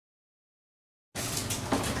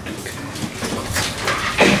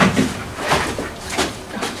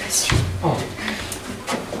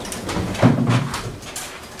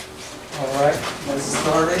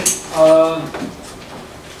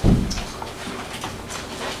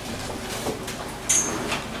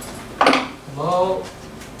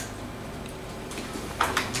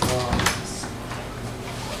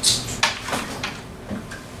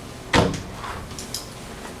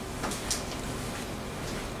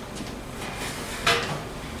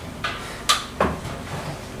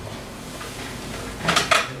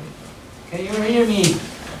Can you hear me?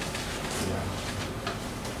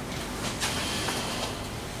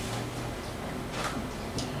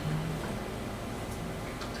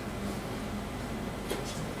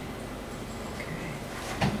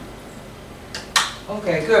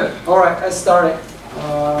 Okay, good. All right, let's start it.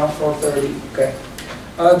 4:30. Okay.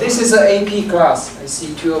 This is an AP class. I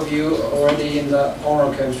see two of you already in the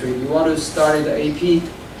honor chemistry. You want to study the AP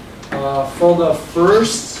for the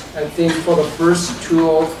first. I think for the first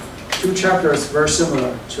two chapters, very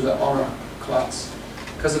similar to the honor class.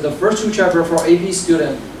 Because the first two chapters for AP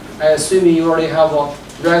student, I assume you already have a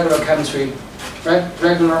regular chemistry, right?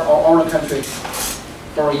 Regular or honor chemistry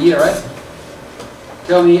for a year, right?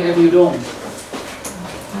 Tell me if you don't.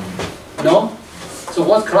 No? So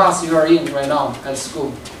what class you are in right now at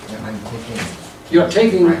school? Yeah, I'm taking. You are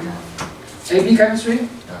taking right now. AP chemistry?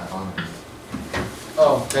 Honor.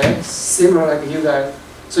 Oh, okay. Similar like you guys.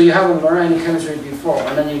 So you haven't learned any chemistry before,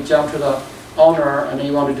 and then you jump to the honor, and then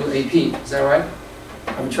you want to do AP. Is that right?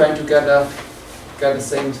 I'm trying to get the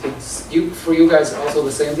same thing. For you guys also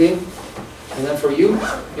the same thing, and then for you,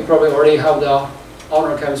 you probably already have the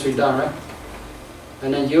honor chemistry done, right?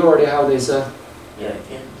 And then you already have this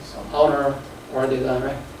honor already done,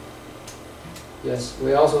 right? Yes.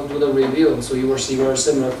 We also do the review, so you will see very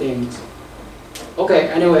similar things. Okay.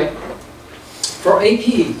 Anyway, for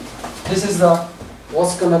AP, this is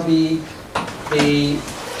what's gonna be the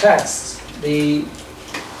text.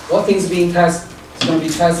 What things being tested is gonna be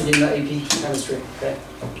tested in the AP chemistry. Okay.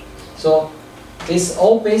 So it's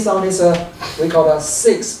all based on this we call the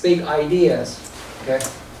 6 big ideas. Okay.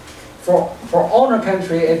 For honor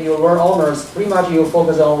chemistry, if you learn honors, pretty much you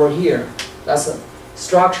focus on over here. That's the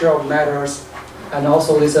structure of matters, and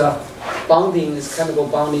also this bonding, this chemical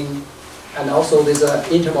bonding, and also this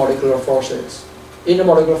intermolecular forces.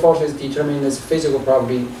 Intermolecular forces determine this physical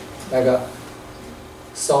property, like a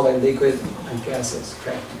solid, liquid, and gases.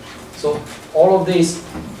 Okay. So all of these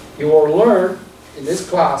you will learn in this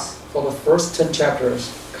class for the first 10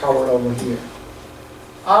 chapters covered over here.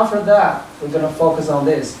 After that, we're going to focus on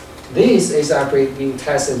this. This is actually being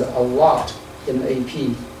tested a lot in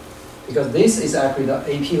AP, because this is actually the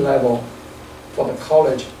AP level for the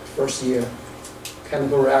college first year.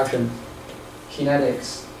 Chemical reaction,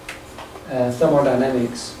 kinetics,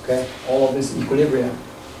 thermodynamics, okay, all of this equilibrium.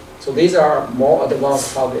 So these are more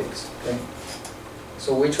advanced topics, okay.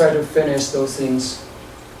 So we try to finish those things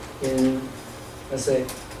in, let's say,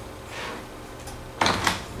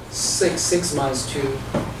 6 months to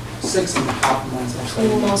 6.5 months or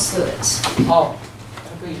so. Almost do it. Oh,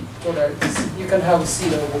 okay, so that you can have a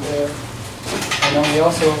seat over there. And then we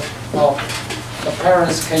also, the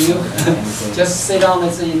parents, can you just sit down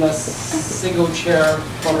in a single chair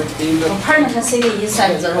for the table? Parent can sit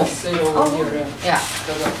inside the room. Sit over here. Yeah.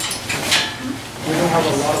 We don't have a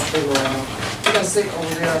lot of table right now. You can sit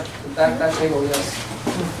over there, that table, yes.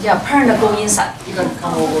 Yeah, parent go inside. You can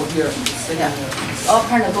come over here, sit Yeah. in here. All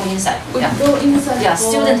parent go inside. Yeah. Go inside. Yeah,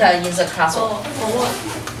 student are in the classroom. For what?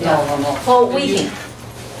 No. For waiting.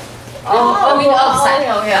 Oh, we outside.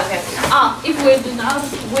 Okay. If we do not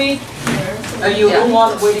wait here. You Yeah. don't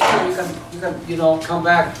want to wait here, you can come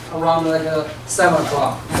back around like 7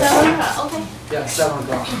 o'clock. 7 o'clock. Okay. Yeah, 7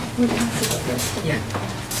 o'clock. Okay. Yeah.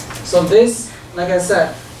 So this, like I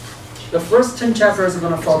said, the first 10 chapters are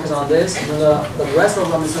going to focus on this, and the rest of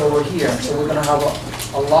them is over here. So we're going to have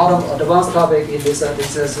a lot of advanced topic in this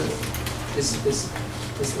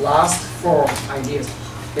last 4 ideas.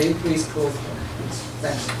 Okay, please close.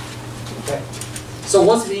 Thanks. Okay. So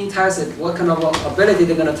what's being tested? What kind of ability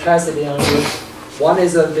they're going to test it on you? One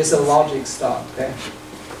is this logic stuff. Okay,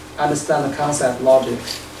 understand the concept logic,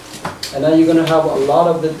 and then you're going to have a lot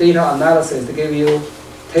of the data analysis to give you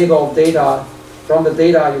table of data. From the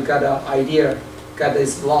data, you got an idea, got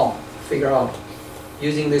this law, figure out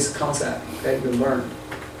using this concept. Okay, you learned.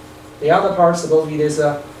 The other part is supposed to be this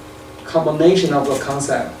combination of the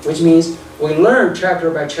concept, which means we learn chapter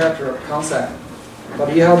by chapter concept,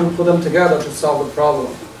 but you have to put them together to solve the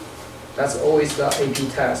problem. That's always the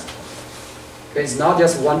AP test. Okay, it's not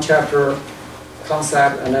just one chapter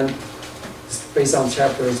concept and then it's based on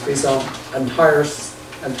chapters, based on entire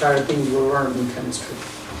thing you learn in chemistry.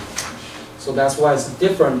 So that's why it's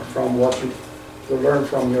different from what you learn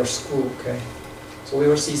from your school. Okay, so we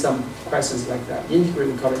will see some questions like that. Integrate,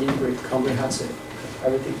 we call it integrate, comprehensive, okay,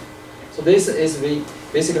 everything. So this is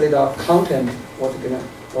basically the content what you're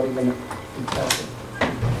gonna be testing.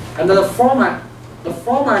 And the format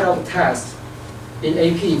of the test in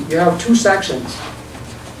AP, you have 2 sections.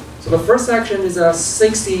 So the first section is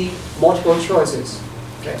 60 multiple choices.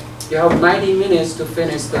 Okay, you have 90 minutes to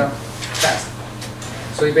finish the test.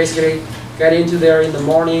 So you basically get into there in the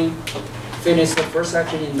morning, finish the first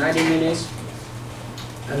section in 90 minutes.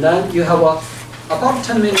 And then you have about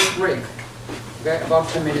 10 minutes break. Okay, about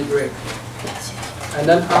 10-minute break. And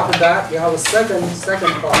then after that, you have a second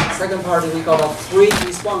part. Second part we call a free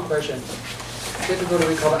response question. Typically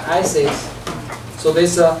we call it essays. So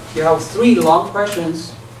this you have 3 long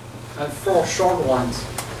questions and 4 short ones.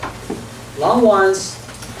 Long ones,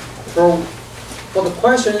 for the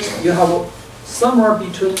questions, you have somewhere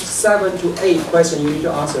between 7 to 8 questions you need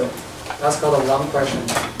to answer. That's called a long question.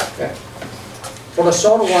 Okay. For the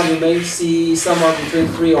short one, you may see somewhere between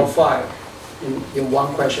 3 or 5 in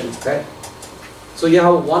one question. Okay. So you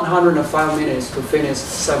have 105 minutes to finish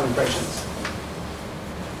 7 questions.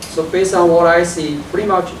 So based on what I see, pretty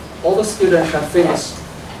much all the students can finish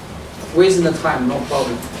within the time, no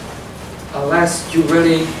problem. Unless you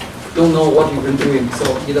really don't know what you've been doing, so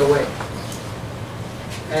either way.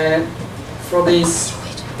 And for this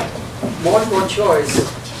multiple choice,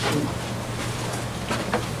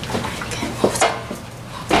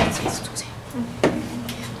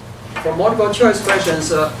 for multiple choice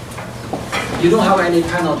questions, you don't have any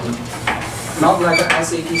penalty. Not like an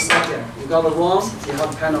SAT subject. You got it wrong, you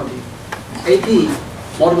have a penalty. AP,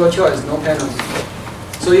 multiple choice, no penalty.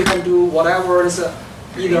 So you can do whatever is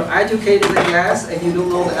either educated guess if you don't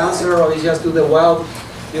know the answer, or you just do the well,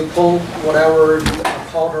 you pull whatever a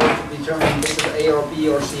powder to determine this is A or B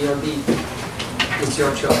or C or D. It's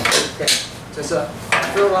your choice. Okay. Just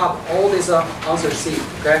fill up all this answer C.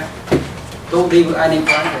 Okay. Don't leave any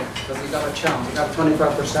blanket because you got a chance. You got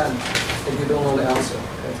 25% if you don't know the answer.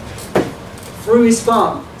 Okay. Free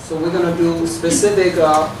response. So we're gonna do specific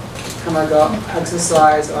kind of like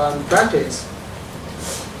exercise and practice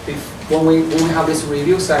when we have this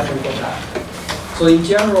review section for that. So in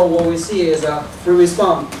general, what we see is a free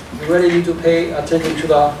response. You really need to pay attention to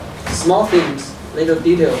the small things, little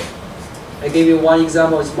details. I gave you one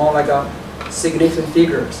example. It's more like a significant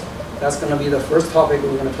figures. That's going to be the first topic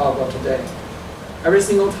we're going to talk about today. Every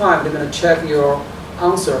single time, they're going to check your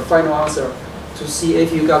answer, final answer, to see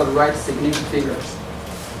if you got the right significant figures.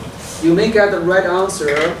 You may get the right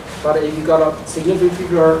answer, but if you got a significant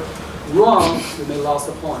figure wrong, you may lose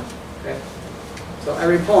the point. Okay? So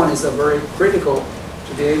every point is very critical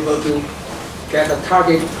to be able to get a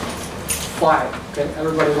target 5. Okay?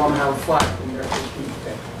 Everybody want to have 5 in their AP.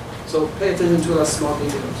 Okay? So pay attention to the small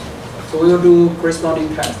details. So we will do corresponding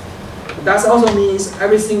test. That also means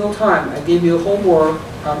every single time I give you homework,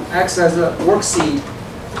 acts as a worksheet.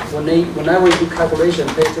 Whenever you do calculation,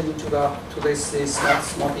 pay attention to these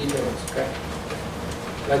small details. Okay?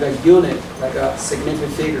 Like a unit, like a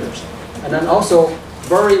significant figures. And then also,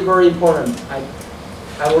 very, very important,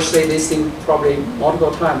 I will say this thing probably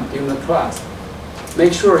multiple times during the class.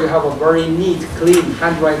 Make sure you have a very neat, clean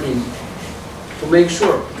handwriting to make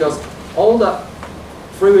sure, because all the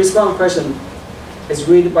free response question is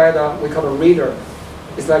read by we call a reader.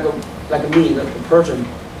 It's like me, the person.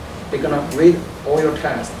 They're gonna read all your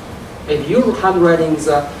tests. If your handwriting is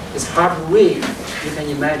hard to read, you can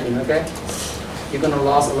imagine, okay? You're gonna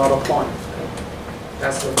lose a lot of points. Okay?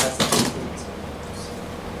 That's the thing.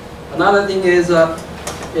 Another thing is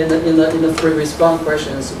in the free response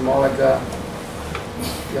questions, more like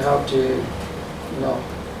you have to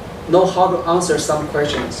know how to answer some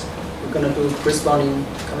questions. We're gonna do corresponding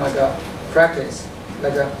kind of like a practice.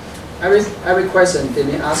 Like every question, they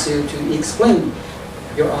may ask you to explain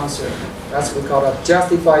your answer. That's what we call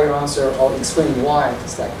justify your answer or explain why.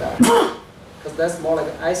 It's like that. Because that's more like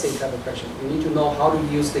an essay type of question. You need to know how to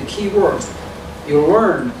use the keywords you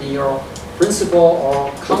learn in your principle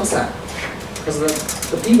or concept. Because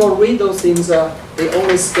the people read those things, they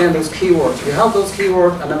always scan those keywords. You have those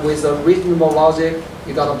keywords, and then with a reasonable logic,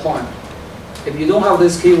 you got a point. If you don't have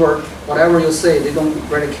this keyword, whatever you say, they don't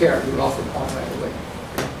really care. You lost the point right away.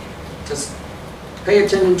 Just pay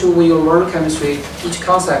attention to when you learn chemistry, each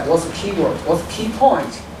concept, what's the keyword, what's the key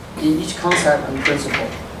point in each concept and principle.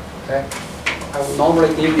 Okay? I will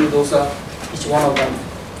normally give you those, each one of them,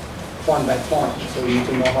 point by point, so you need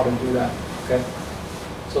to know how to do that. Okay?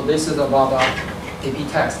 So this is about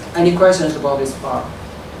AP test. Any questions about this part?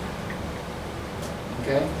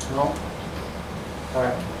 Okay? No? All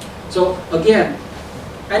right. So again,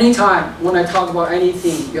 anytime when I talk about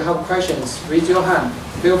anything, you have questions, raise your hand.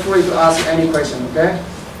 Feel free to ask any question, okay?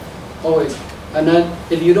 Always. And then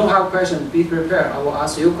if you don't have questions, be prepared. I will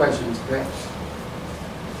ask you questions, okay?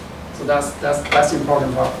 So that's the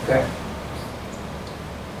important part, okay?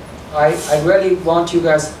 I really want you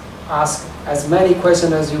guys ask as many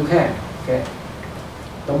questions as you can, okay?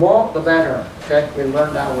 The more, the better, okay? We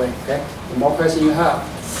learn that way, okay? The more questions you have.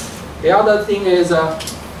 The other thing is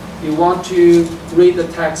you want to read the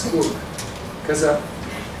textbook, because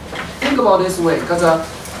think about this way, because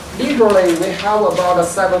literally we have about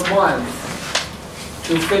 7 months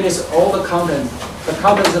to finish all the content. The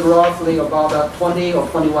content is roughly about 20 or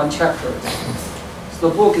 21 chapters. So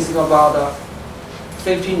the book is about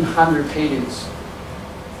 1,500 pages.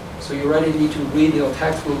 So you really need to read your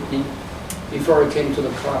textbook before you came to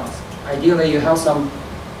the class. Ideally, you have some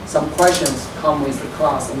questions come with the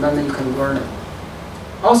class, and then you can learn it.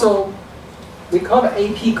 Also, we call it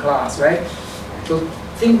AP class, right? So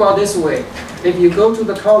think about this way. If you go to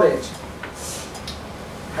the college,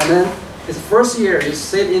 and then it's first year, you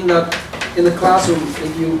sit in the classroom.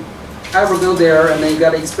 If you ever go there and then you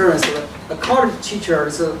get experience, the college teacher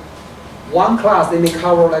is one class, they may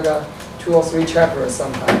cover like 2 or 3 chapters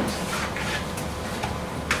sometimes.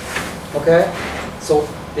 Okay? So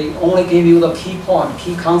they only give you the key point,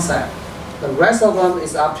 key concept. The rest of them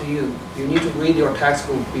is up to you. You need to read your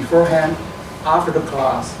textbook beforehand, after the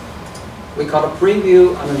class. We call it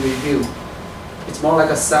preview and a review. It's more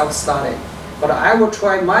like a self-study. But I will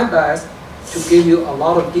try my best to give you a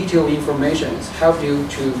lot of detailed information, help you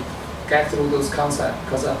to get through those concepts,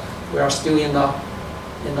 because we are still in the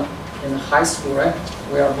high school, right?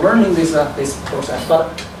 We are learning this process.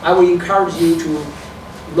 But I will encourage you to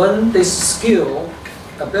learn this skill,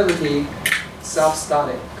 ability,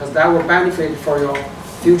 self-study, because that will benefit for your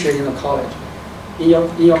future in the college. In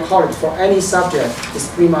your college, for any subject, it's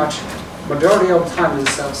pretty much majority of the time is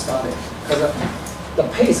self-study, because the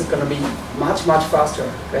pace is going to be much faster.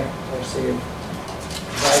 Okay, I'll see you.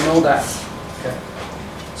 So I know that. Okay,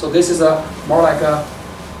 so this is more like a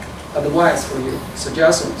advice for you,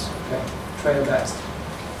 suggestions. Okay, try your best.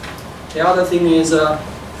 The other thing is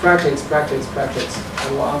practice. I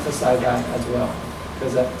will emphasize that as well,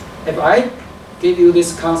 because if I give you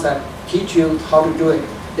this concept, teach you how to do it,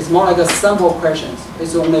 it's more like a sample questions.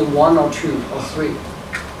 It's only 1 or 2 or 3.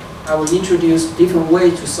 I will introduce different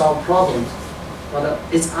ways to solve problems, but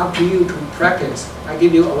it's up to you to practice. I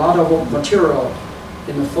give you a lot of material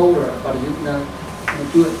in the folder, but you can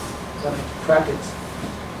do it, but practice.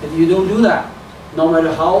 If you don't do that, no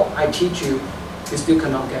matter how I teach you, you still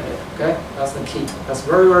cannot get it. Okay, that's the key. That's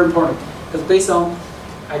very important, because based on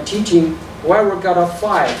I teaching, whoever got a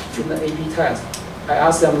 5 in the AP test, I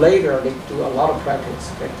ask them later, they do a lot of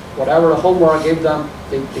practice. Okay, whatever the homework I give them,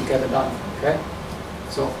 they get it done. Okay,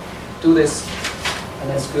 so do this, and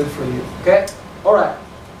that's good for you. Okay, all right.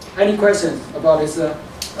 Any questions about this AP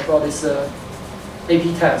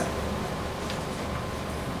test?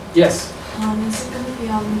 Yes. Is it going to be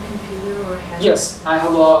on the computer or hand? Yes, I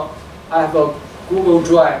have a Google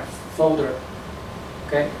Drive folder.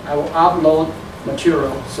 Okay, I will upload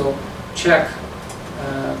material. So check.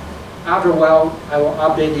 After a while, I will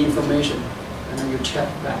update the information, and then you check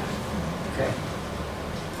that. Okay.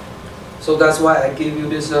 So that's why I give you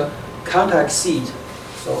this contact sheet.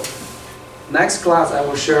 So next class, I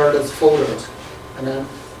will share those folders, and then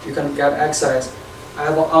you can get access. I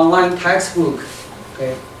have an online textbook.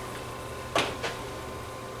 Okay.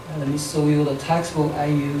 And let me show you the textbook I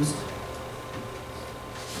used.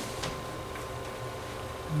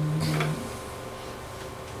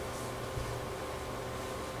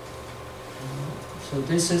 So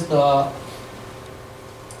this is the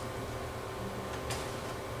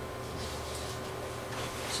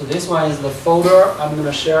this one is the folder I'm going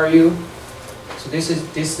to share you. So this is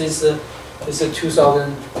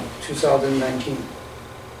 2019.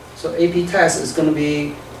 So AP test is going to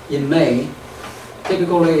be in May.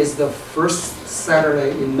 Typically, it's the first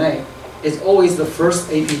Saturday in May. It's always the first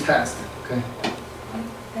AP test. Okay.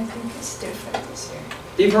 I think it's different this year.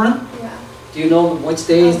 Different? Yeah. Do you know which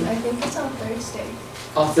day is? I think it's on Thursday.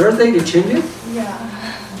 On Thursday they change it? Yeah.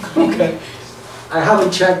 Okay. I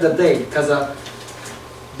haven't checked the date, because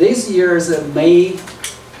this year's May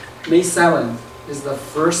 7th is the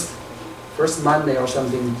first Monday or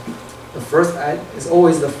something. The first is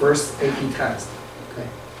always the first AP test. Okay.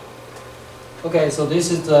 Okay, so this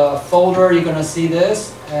is the folder. You're gonna see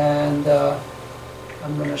this, and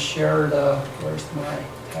I'm gonna share where's my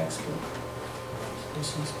textbook?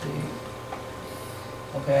 This is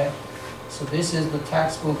okay. So this is the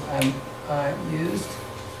textbook I used.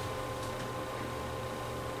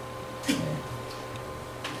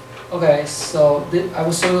 Okay, so I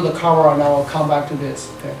will show you the cover, and I will come back to this.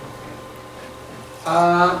 Okay.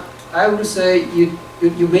 I would say you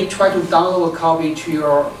may try to download a copy to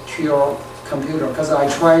your computer, because I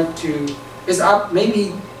try to. It's up.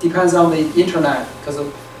 Maybe depends on the internet, because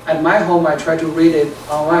at my home I try to read it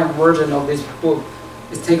online version of this book.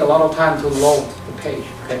 It takes a lot of time to load the page.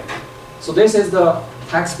 Okay. So this is the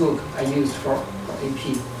textbook I used for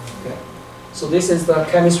AP. Okay. So this is the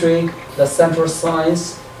chemistry, the central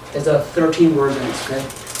science. It's a 13 versions. Okay.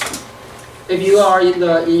 if you are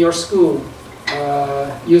in your school,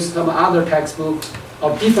 use some other textbook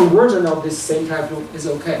or different version of this same textbook is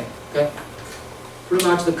okay. Okay. Pretty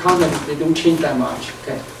much the content they don't change that much.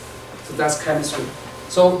 Okay. So that's chemistry.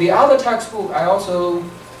 So the other textbook I also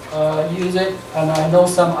use it, and I know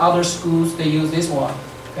some other schools they use this one.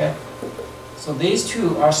 Okay. So these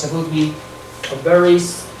two are supposed to be very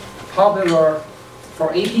popular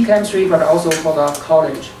for AP chemistry, but also for the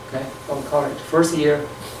college. Okay, for the college, first year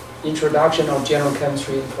introduction of general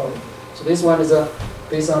chemistry in college. So this one is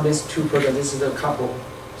based on these two projects. This is a couple.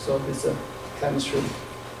 So this is chemistry.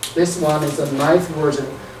 This one is a 9th version.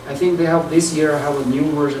 I think they have this year have a new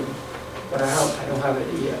version, but I don't have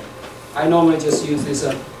it yet. I normally just use this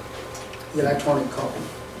electronic copy.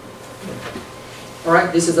 Okay. All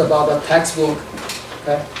right, this is about the textbook.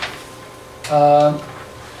 Okay.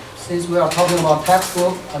 Since we are talking about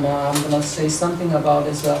textbook, and I'm gonna say something about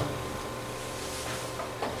this.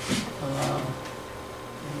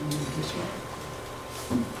 This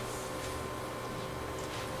one.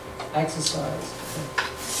 Exercise. Okay.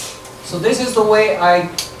 So this is the way I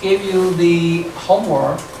gave you the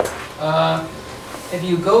homework. If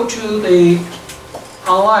you go to the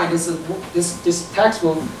online, this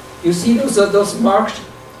textbook, you see those marked.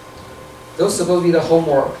 Those supposed to be the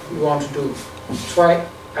homework you want to do. Try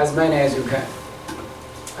as many as you can.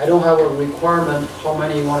 I don't have a requirement how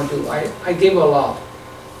many you want to do. I give a lot.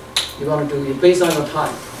 You want to do it based on your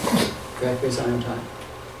time. Okay, based on your time.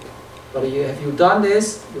 But if you've done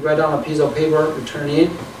this, you write down a piece of paper, you turn it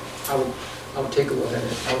in, I will take a look at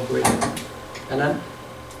it. I will grade it. And then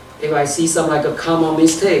if I see some like a common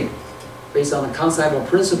mistake based on a concept or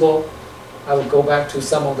principle, I will go back to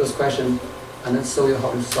some of those questions and then show you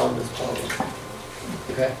how to solve this problem.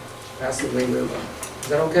 Okay? That's the way we learn. Is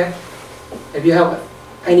that okay? If you have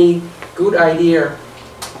any good idea,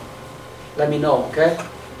 let me know, okay?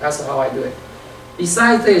 That's how I do it.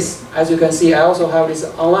 Besides this, as you can see, I also have this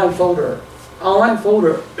online folder. Online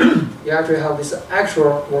folder, you actually have this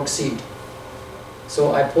actual worksheet.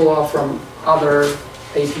 So I pull off from other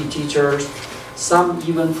AP teachers, some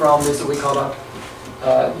even from this, we call it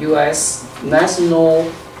US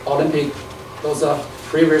National Olympic, those are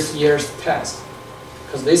previous year's tests.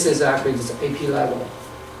 Because this is actually this AP level.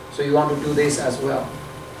 So you want to do this as well.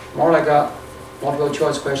 More like a multiple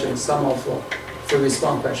choice question, some of free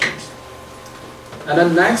response questions. And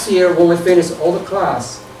then next year, when we finish all the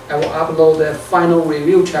class, I will upload the final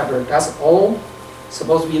review chapter. That's all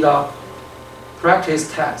supposed to be the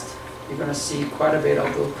practice test. You're going to see quite a bit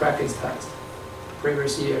of those practice tests,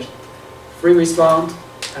 previous years. Free response,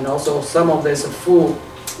 and also some of this full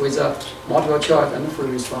with a multiple choice and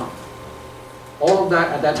free response. All of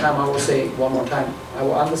that at that time, I will say one more time. I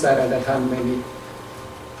will emphasize at that time, maybe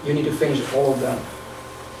you need to finish all of them.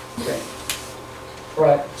 Okay. All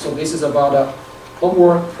right. So this is about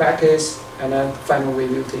homework, practice, and then final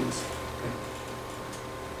review things. Okay.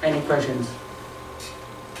 Any questions?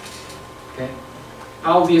 Okay.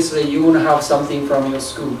 Obviously, you want to have something from your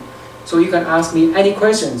school, so you can ask me any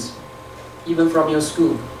questions, even from your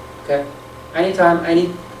school. Okay. Anytime,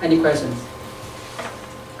 any questions.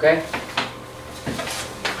 Okay.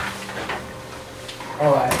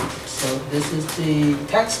 All right, so this is the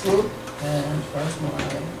textbook, and first one,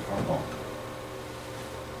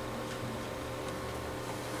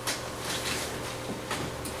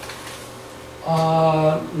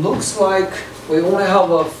 looks like we only have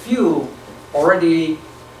a few already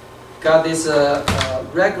got this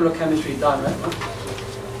regular chemistry done, right?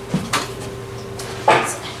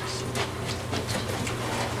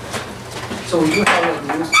 So you have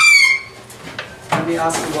a use. Let me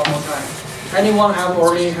ask you one more time. Anyone have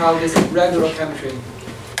already have this regular chemistry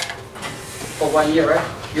for 1 year, right?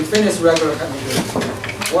 You finished regular chemistry.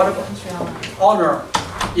 What about honor,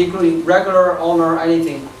 including regular, honor,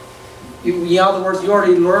 anything? In other words, you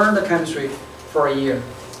already learned the chemistry for a year,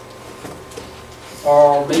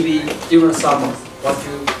 or maybe during summer. What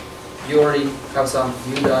you already have some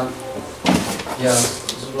you done? Yeah,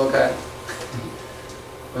 just look at.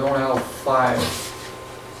 We only have 5.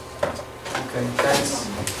 Okay, thanks.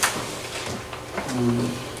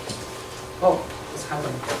 Oh, what's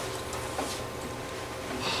happening?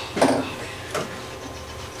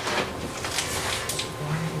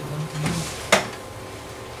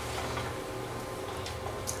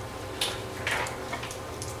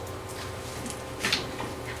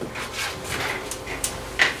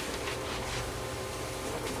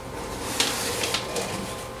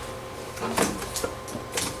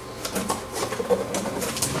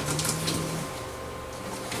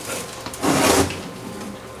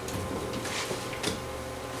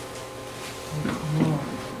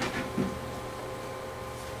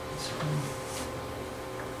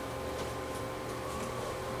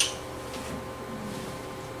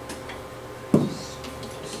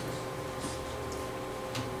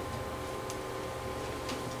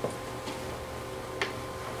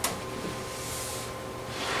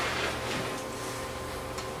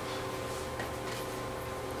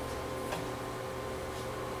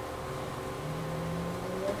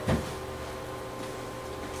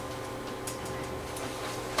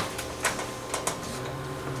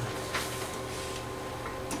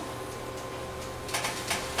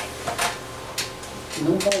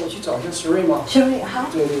 能帮我去找一下 Siri 吗？ Sherry，好。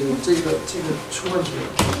对，这个出问题了，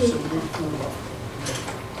是不是弄不好？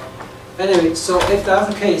 Anyway, so if that's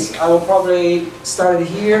the case, I will probably start it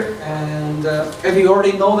here. And if you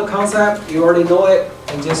already know the concept, you already know it,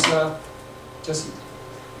 and just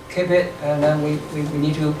keep it. And then we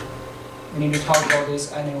need to talk about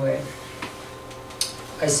this anyway.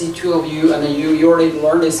 I see two of you, and then you already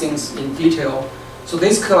learned these things in detail. So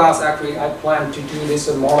this class actually, I plan to do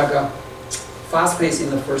this more like a fast pace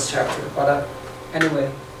in the first chapter. But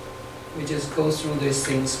anyway. We just go through these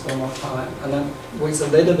things one more time, and then with a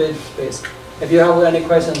little bit space. If you have any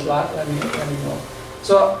questions, let me know.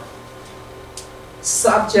 So,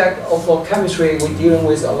 subject of chemistry, we're dealing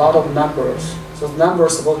with a lot of numbers. So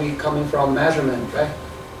numbers supposed to be coming from measurement, right?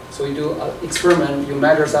 So you do an experiment, you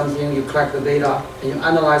measure something, you collect the data, and you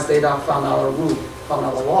analyze data, found out a rule, found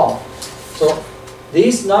out a law. So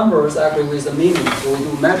these numbers actually with the meaning. So we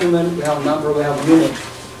do measurement, we have number, we have unit.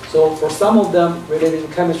 So for some of them related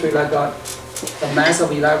to chemistry, like the mass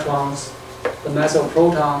of electrons, the mass of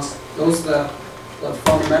protons, those are the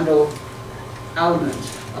fundamental elements,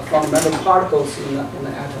 fundamental particles in the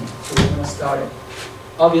atom. So we're going to start it.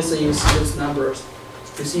 Obviously, you see those numbers,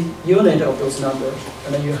 you see unit of those numbers,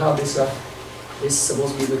 and then you have this. This is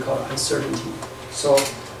supposed to be we call uncertainty. So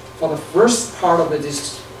for the first part of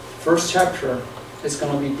this first chapter, it's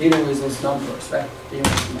going to be dealing with those numbers, right? Dealing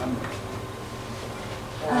with numbers.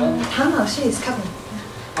 唐老师 is coming。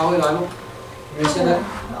他会来吗？因为现在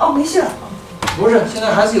哦，没事了。不是，现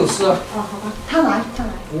在还是有事。哦，好吧，他来。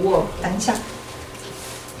不过等一下。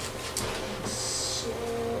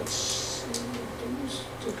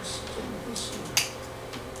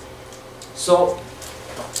So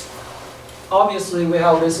obviously we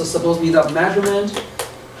have this is supposed to be the measurement.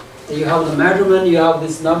 You have the measurement, you have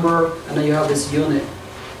this number, and then you have this unit.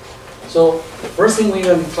 So first thing we're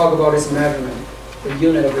going to talk about is measurement. The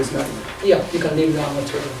unit of this measurement. Yeah, you can leave it on the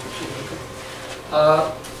table.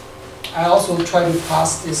 I also try to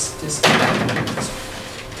pass this.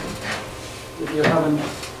 If you haven't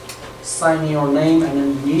signed your name and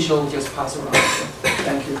then initial, just pass around.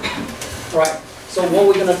 Thank you. All right. So what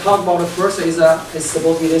we're going to talk about first is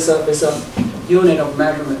supposed to be this unit of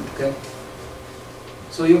measurement. Okay.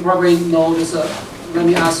 So you probably know this. Let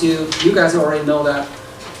me ask you. You guys already know that.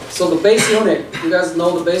 So the base unit. You guys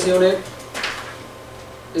know the base unit.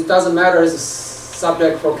 It doesn't matter it's a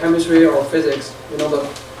subject for chemistry or physics. You know the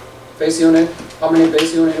base unit? How many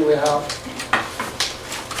base units we have?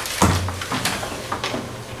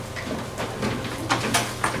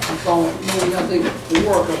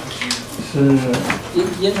 Work 是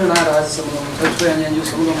Internet 还是什么东西？他突然间就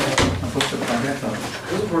什么都没有。不是 projector，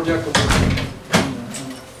 不是 project，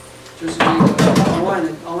 就是那个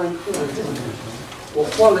online 课的这种。我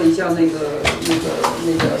换了一下那个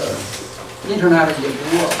Internet 也不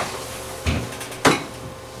work。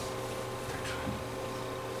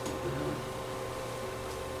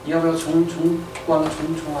你要不要关了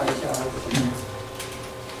重来一下？还是怎么样？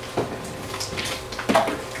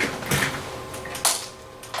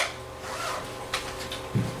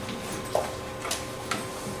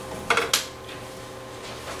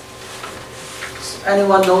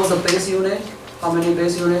 Anyone knows the base unit? How many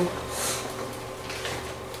base unit?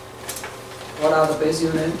 What are the base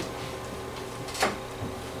unit?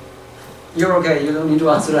 You're okay. You don't need to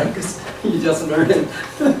answer that because you just learned it.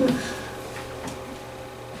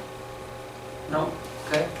 No?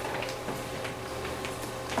 Okay.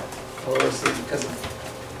 Or because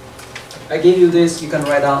I give you this, you can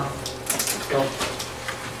write down. So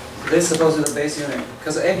this is supposed to be the base unit.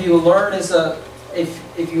 Because if you learn this,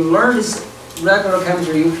 if you learn this regular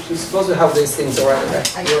chemistry, you're supposed to have these things already,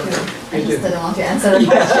 right? I just didn't want to answer the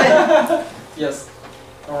question. Yes.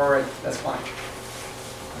 Alright, that's fine.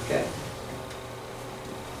 Okay.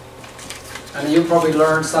 And you probably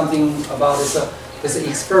learned something about this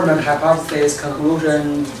experiment, hypothesis,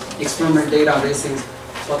 conclusion, experiment data, these things.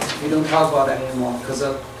 But we don't talk about that anymore because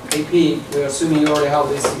AP, we're assuming you already have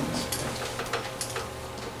these things.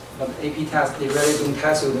 But AP test, they really don't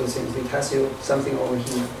test you those things. They test you something over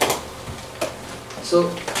here.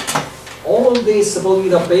 So all of these supposed to be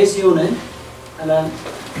the base unit, and then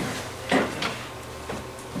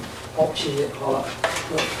好，谢谢，好了。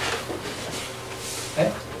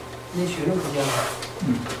哎，那学生不见了。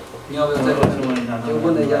你要不要再就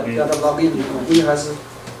问了一下，让他拉给你，因为还是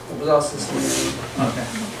我不知道是什么原因。OK。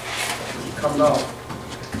看不到。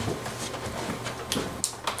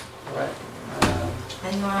Alright.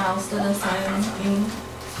 Anyone else didn't sign in?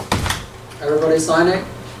 Everybody sign it?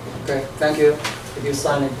 Okay, thank you. If you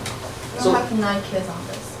sign it. We So, don't have 9 kids on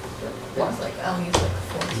this. There's like, I only use like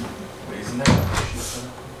 14. Isn't that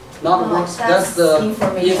Not works. That's the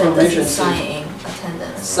information sign sheet. in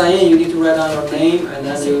attendance. Sign in, you need to write down your name and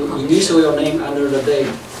then you initial your name under the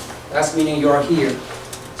date. That's meaning you are here.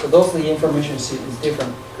 So those the information sheet is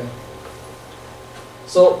different. Okay.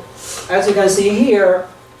 So as you can see here,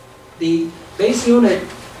 the base unit,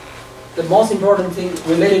 the most important thing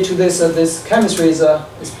related to this chemistry is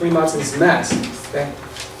pretty much this mass. Okay.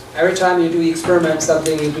 Every time you do experiment,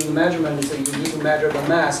 something you do measurement, so you need to measure the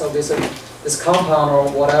mass of this compound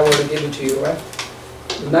or whatever they give it to you, right?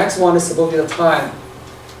 The next one is supposed to be the time.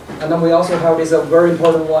 And then we also have this very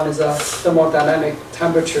important one is a thermodynamic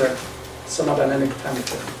temperature. Thermodynamic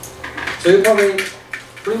temperature. So you probably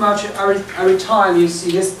pretty much every time you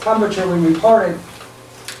see this temperature we reported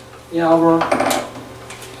in our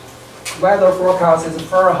weather forecast is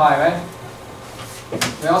Fahrenheit,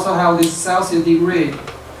 right? We also have this Celsius degree.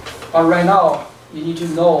 But right now, you need to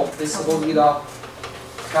know this is supposed to be the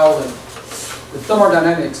Kelvin, the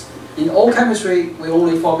thermodynamics. In all chemistry, we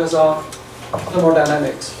only focus on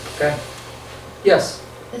thermodynamics. Okay? Yes?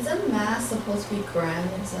 Isn't mass supposed to be gram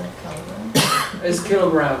instead of kilogram? It's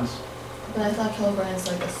kilograms. But I thought kilogram is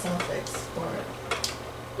like a suffix for it.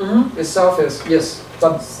 Mm-hmm. It's suffix, yes.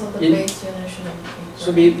 But so the base unit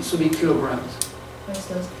shouldn't be should be kilograms. Or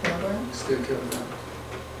still kilograms? Still kilograms.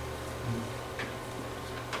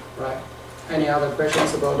 Right. Any other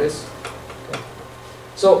questions about this? Okay.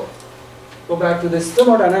 So, go back to this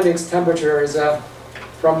thermodynamics. Temperature is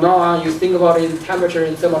from now on you think about it, temperature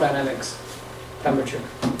in thermodynamics. Temperature.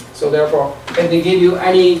 So therefore, if they give you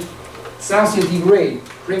any Celsius degree,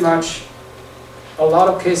 pretty much a lot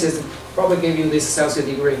of cases probably give you this Celsius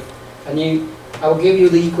degree, and I will give you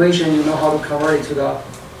the equation. You know how to convert it to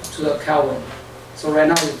the Kelvin. So right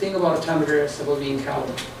now you think about the temperature it's supposed to be in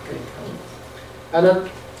Kelvin. Okay, Kelvin. And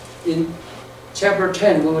then in chapter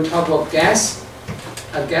 10, when we talk about gas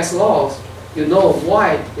and gas laws, you know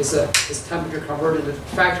why is this temperature converted to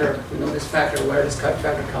factor. You know this factor, where this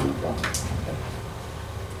factor comes from. Okay.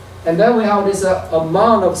 And then we have this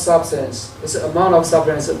amount of substance. This amount of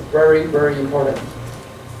substance is very, very important.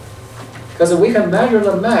 Because we can measure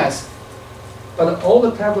the mass, but all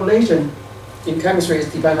the calculation in chemistry is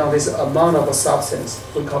dependent on this amount of a substance.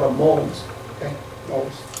 We call it moles. Okay,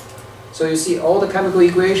 moles. So you see all the chemical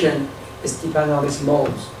equation is dependent on these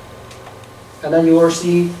moles. And then you will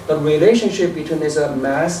see the relationship between this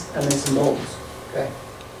mass and these moles. Okay?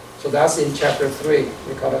 So that's in chapter 3.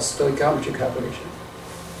 We call it stoichiometry calculation.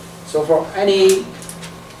 So for any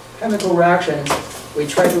chemical reactions, we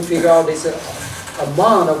try to figure out this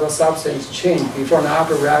amount of the substance change before and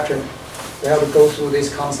after reaction. We have to go through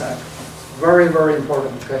this concept. Very, very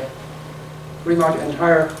important. Okay? Pretty much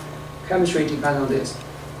entire chemistry depends on this.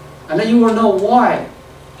 And then you will know why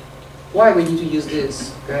we need to use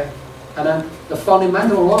this, okay? And then the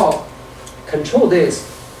fundamental law control this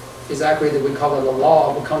is actually we call it the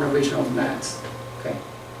law of conservation of mass, okay?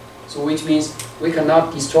 So which means we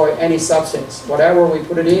cannot destroy any substance. Whatever we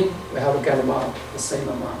put it in, we have to get amount, the same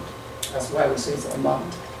amount. That's why we say it's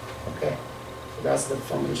amount, okay? So that's the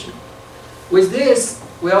foundation. With this,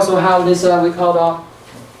 we also have this we call the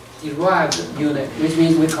derived unit, which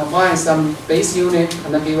means we combine some base unit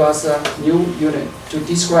and then give us a new unit to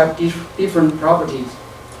describe different properties.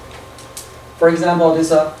 For example,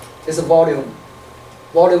 this volume.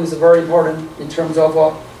 Volume is very important in terms of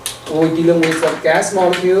when we're dealing with the gas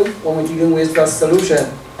molecule, when we're dealing with the solution.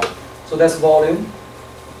 So that's volume.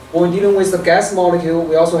 When we're dealing with the gas molecule,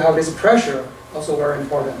 we also have this pressure, also very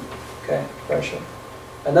important. Okay, pressure.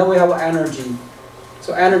 And then we have energy.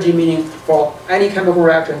 So energy meaning for any chemical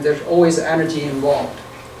reaction, there's always energy involved.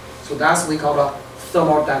 So that's what we call the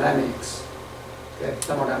thermodynamics. Okay,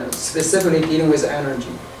 thermodynamics, specifically dealing with energy.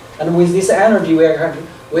 And with this energy,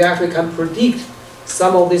 we actually can predict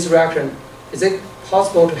some of this reaction. Is it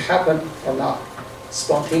possible to happen or not,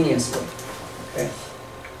 spontaneously? Okay.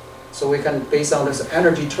 So we can, based on this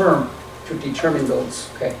energy term, to determine those.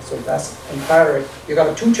 Okay. So that's entirely. You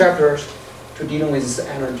got 2 chapters to dealing with this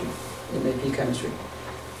energy in AP chemistry.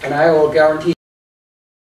 And I will guarantee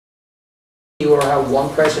you will have one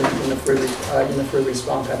question in the free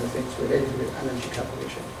response type of things related to the energy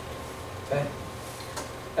calculation. Okay.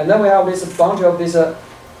 And then we have this bunch of this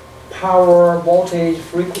power, voltage,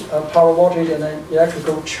 and then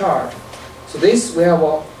electrical charge. So this we have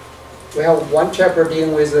one chapter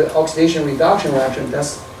dealing with the oxidation reduction reaction.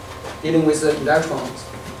 That's dealing with the electrons,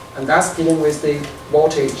 and that's dealing with the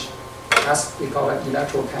voltage. That's we call it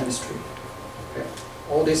electrochemistry. Okay.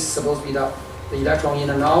 All this is supposed to be the electron in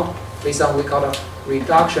and out based on what we call the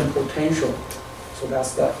reduction potential. So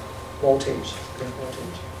that's the voltage. Okay,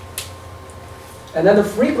 voltage. And then the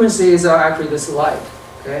frequencies are actually this light.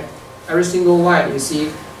 Okay, every single light you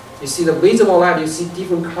see You see the visible light, you see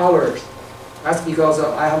different colors. That's because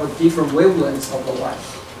I have a different wavelengths of the light.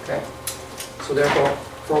 Okay. So therefore,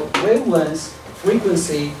 for wavelengths,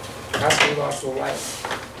 frequency has regards to light.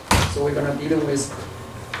 So we're gonna deal with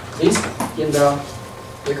this in the,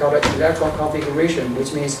 we call it electron configuration,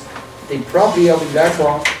 which means the property of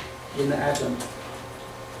electron in the atom.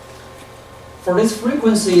 For this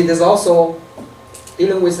frequency, there's also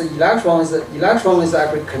dealing with the electron. The electron is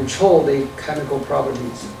actually control the chemical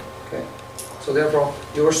properties. Okay, so therefore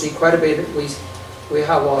you will see quite a bit. We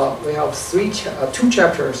have two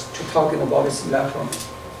chapters to talking about this electron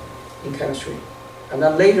in chemistry, and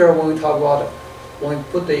then later when we talk about when we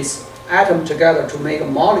put this atom together to make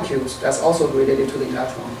molecules, that's also related to the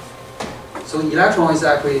electron. So electron is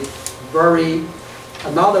actually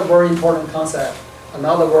another very important concept,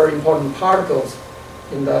 another very important particles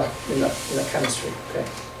in the chemistry. Okay.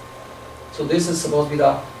 So this is supposed to be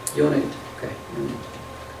the unit. Okay. Unit.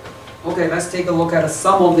 Okay. Let's take a look at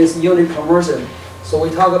some of this unit conversion. So we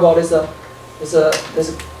talk about this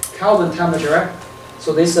Kelvin temperature. Right?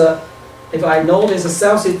 So this if I know this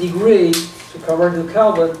Celsius degree to convert to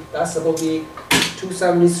Kelvin, that's supposed to be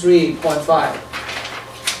 273.5.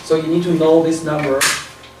 So you need to know this number,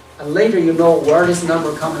 and later you know where this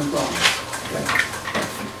number coming from. Okay.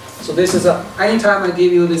 So this is anytime I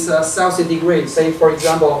give you this Celsius degree, say for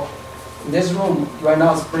example, in this room right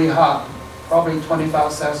now it's pretty hot, probably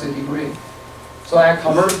 25 Celsius degree. So I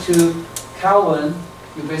convert to Kelvin,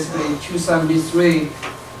 you basically 273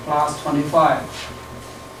 plus 25,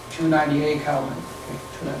 298 Kelvin. Okay,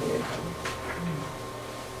 298 Kelvin.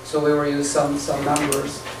 So we will use some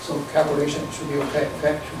numbers, so calculation should be okay.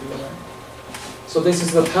 Okay, should be alright. So this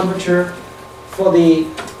is the temperature. For the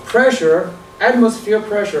pressure, atmosphere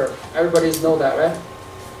pressure, everybody knows that, right?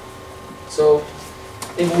 So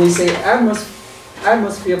if we say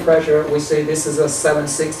atmosphere pressure, we say this is a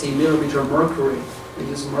 760 millimeter mercury. We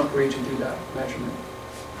use mercury to do that measurement.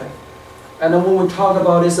 Okay. And then when we talk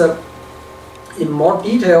about this in more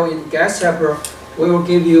detail in gas chapter, we will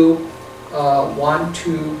give you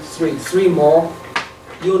 3 more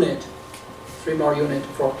unit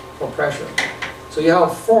for pressure. So you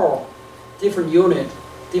have 4 different units,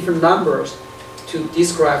 different numbers to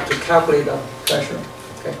describe, to calculate the pressure.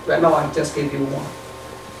 Okay. Right now I just gave you one.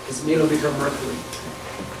 It's millimeter mercury.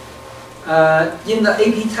 In the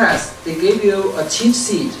AP test, they gave you a cheat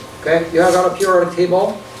sheet. Okay, you have got a periodic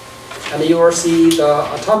table, and you will see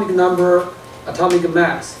the atomic number, atomic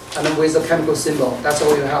mass, and then with the chemical symbol. That's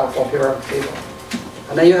all you have for periodic table.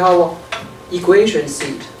 And then you have equation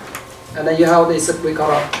sheet, and then you have this we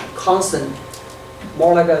call a constant,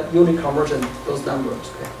 more like a unit conversion, those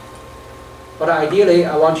numbers. Okay. But ideally,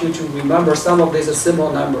 I want you to remember some of these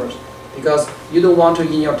simple numbers, because you don't want to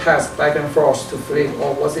in your test back and forth to flip,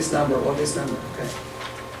 oh, what's this number, what's this number, okay?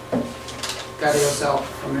 Get yourself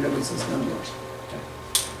familiar with these numbers. Okay.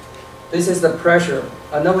 This is the pressure,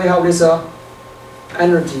 and then we have this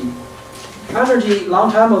energy. Energy,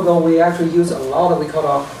 long time ago, we actually used a lot of we call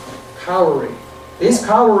a calorie. This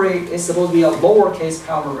calorie is supposed to be a lowercase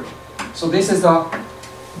calorie. So this is a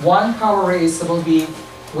 1 calorie is supposed to be,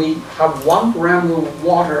 we have 1 gram of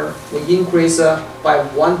water, we increase by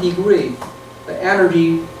 1 degree. The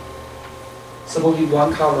energy supposed to be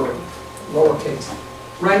 1 calorie, lowercase.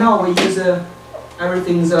 Right now we use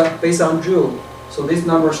everything's based on joule. So this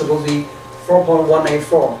number is supposed to be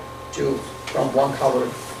 4.184 joules from 1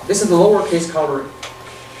 calorie. This is the lowercase calorie.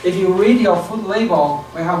 If you read your food label,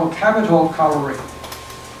 we have a capital calorie.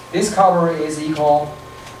 This calorie is equal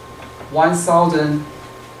 1,000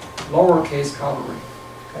 lowercase calorie.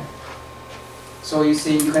 Okay. So you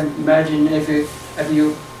see, you can imagine if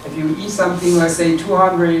you eat something, let's say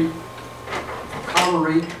 200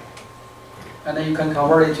 calorie, and then you can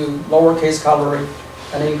convert it to lowercase calorie,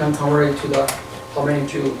 and then you can convert it to the how many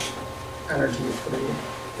joule energy you put it in.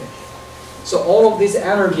 Okay. So all of this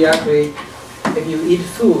energy actually, if you eat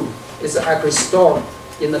food, is actually stored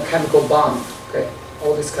in the chemical bond. Okay,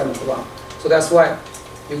 all this chemical bond. So that's why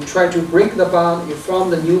you try to break the bond, you form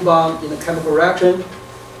the new bond in the chemical reaction.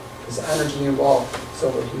 There's energy involved. It's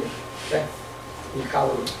over here. Okay, in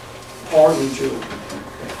calories or in joule.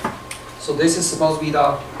 Okay. So this is supposed to be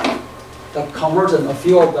the conversion, a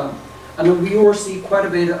few of them, and we will see quite a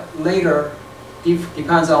bit later.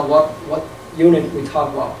 Depends on what unit we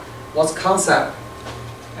talk about, what's concept,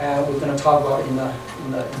 and we're going to talk about in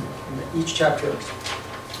each chapter.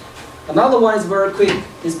 Another one is very quick.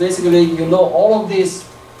 It's basically you know all of this.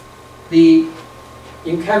 In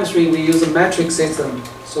chemistry we use a metric system,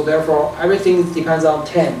 so therefore everything depends on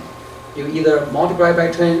 10. You either multiply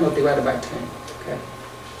by 10 or divide by 10. Okay.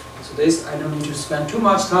 So this, I don't need to spend too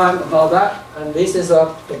much time about that. And this is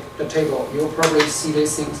the table. You'll probably see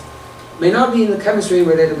these things. May not be in the chemistry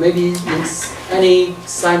related, maybe in any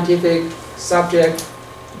scientific subject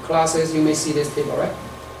classes, you may see this table, right?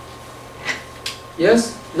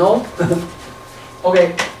 Yes? No?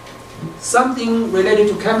 Okay. Something related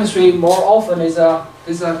to chemistry more often is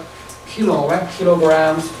a kilo, right?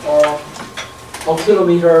 Kilograms or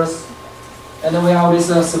kilometers. And then we have this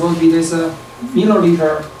supposed to be this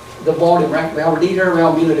milliliter, the volume, right? We have liter, we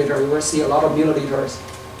have milliliter. You will see a lot of milliliters.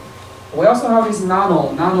 We also have this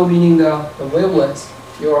nano meaning the wavelengths.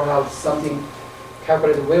 You will have something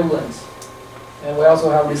calculated wavelengths. And we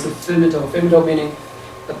also have this femto meaning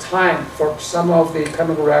the time for some of the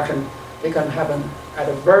chemical reaction. They can happen at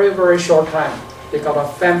a very, very short time. They call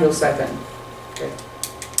it femtosecond. Okay.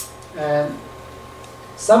 And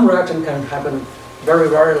some reaction can happen very,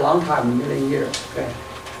 very long time, a million years. Okay.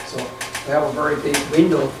 So we have a very big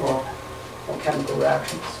window for chemical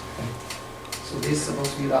reactions. Okay. So this is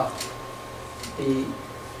supposed to be the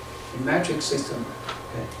metric system.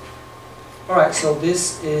 Okay. All right. So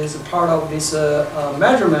this is a part of this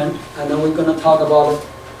measurement, and then we're going to talk about it.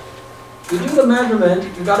 You do the measurement,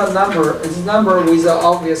 you got a number. It's a number with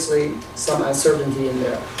obviously some uncertainty in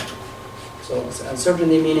there. So it's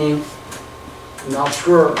uncertainty meaning not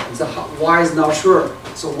sure. Why is not sure?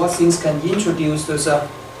 So what things can introduce those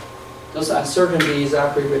uncertainties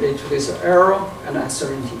are related to this error and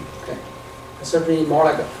uncertainty. Okay, uncertainty more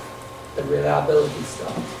like the reliability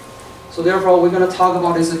stuff. So therefore, we're going to talk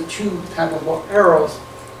about these two type of errors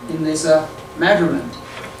in this measurement.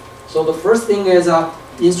 So the first thing is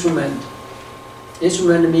instrument.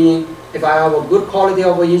 Instrument meaning if I have a good quality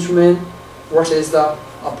of an instrument versus a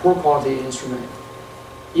poor quality instrument.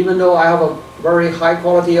 Even though I have a very high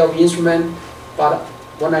quality of instrument, but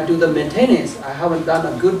when I do the maintenance, I haven't done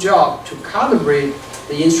a good job to calibrate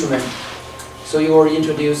the instrument. So you will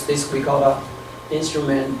introduce this we call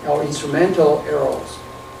instrument or instrumental errors.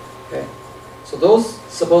 Okay, so those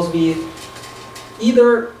supposed to be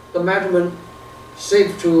either the measurement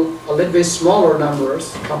shaped to a little bit smaller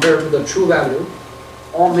numbers compared to the true value,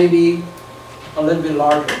 or maybe a little bit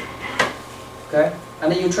larger. Okay,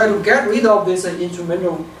 and then you try to get rid of this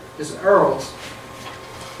instrumental, these errors.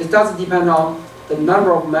 It doesn't depend on the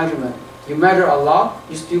number of measurement. You measure a lot,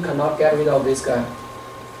 you still cannot get rid of this guy,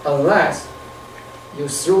 unless you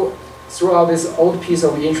throw out this old piece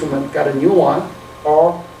of instrument, get a new one,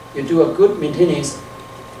 or you do a good maintenance,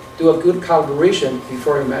 do a good calibration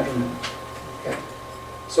before your measurement. Okay,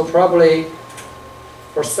 so probably.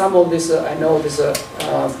 For some of this, I know this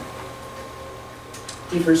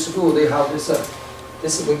different school, they have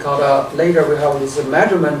this we call later we have this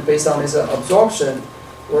measurement based on this absorption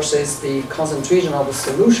versus the concentration of the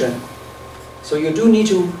solution. So you do need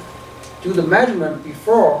to do the measurement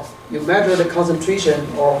before you measure the concentration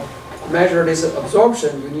or measure this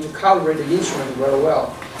absorption. You need to calibrate the instrument very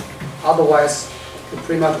well. Otherwise,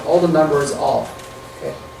 pretty much all the numbers off.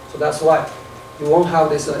 Okay, so that's why you won't have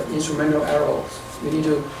this instrumental errors. You need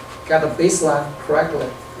to get the baseline correctly,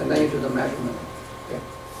 and then you do the measurement. Okay.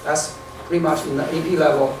 That's pretty much in the AP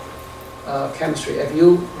level chemistry. If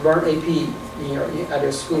you learn AP at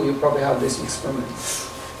your school, you probably have this experiment.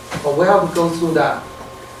 But we have to go through that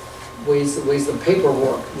with the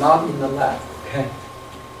paperwork, not in the lab. Okay.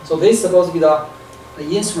 So this is supposed to be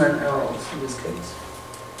the instrument errors in this case.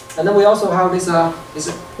 And then we also have this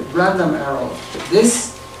random error.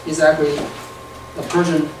 This is actually the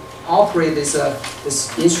person operate this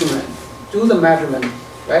instrument, do the measurement,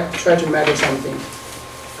 right? Try to measure something,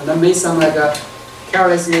 and then make some like a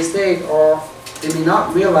careless mistake, or they may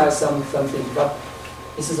not realize something. But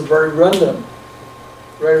this is very random.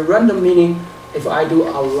 Very random meaning if I do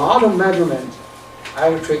a lot of measurement,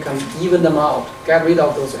 I actually can even them out, get rid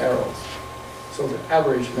of those errors. So the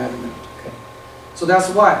average measurement. Okay. So that's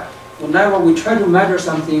why whenever we try to measure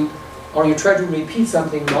something, or you try to repeat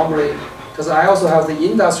something normally. Because I also have the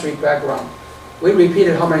industry background. We repeat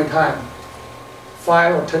it how many times?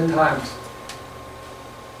 5 or 10 times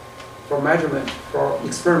for measurement, for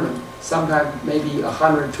experiment. Sometimes maybe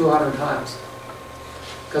 100, 200 times.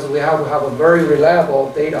 Because we have to have a very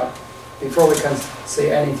reliable data before we can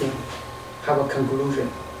say anything, have a conclusion.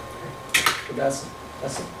 So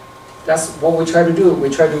that's what we try to do. We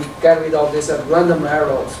try to get rid of these random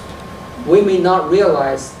errors. We may not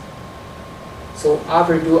realize. So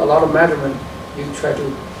after you do a lot of measurement, you try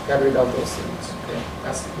to get rid of those things. Okay,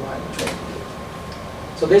 that's why we try to do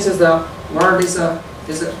it. So this is where these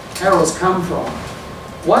errors come from.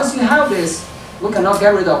 Once you have this, we cannot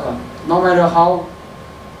get rid of them. No matter how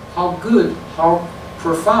good, how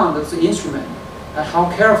profound is the instrument, and how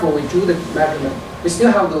careful we do the measurement, we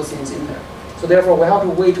still have those things in there. So therefore, we have a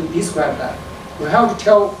way to describe that. We have to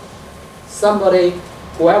tell somebody,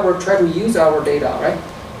 whoever try to use our data, right?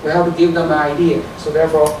 We have to give them an idea. So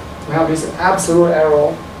therefore, we have this absolute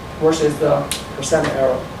error versus the percent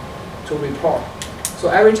error to report. So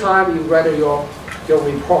every time you write your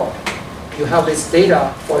report, you have this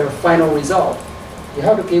data for your final result. You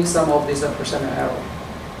have to give some of this percent error.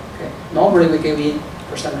 Okay. Normally we give in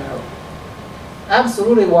percent error.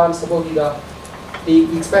 Absolutely one is supposed to be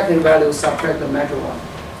the expected value subtract the measured one.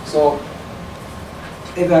 So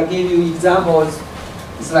if I give you examples,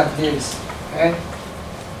 it's like this. Okay.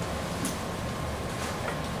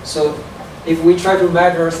 So if we try to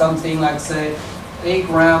measure something like say 8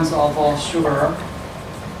 grams of sugar,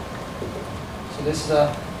 so this is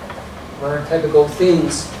a very typical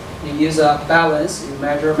things. You use a balance, you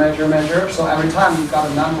measure. So every time you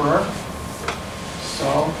got a number.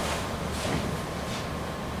 So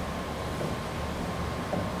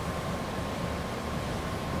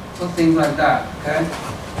things like that, okay?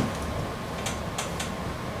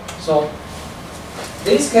 So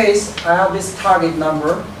this case, I have this target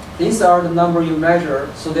number. These are the number you measure.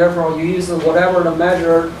 So therefore, you use whatever the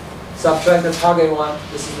measure, subtract the target one.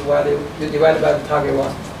 This is the value. You divide by the target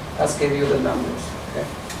one. That's give you the numbers. Okay.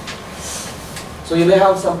 So you may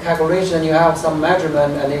have some calculation, you have some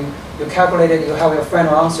measurement, and you calculate it. You have your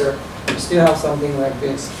final answer. You still have something like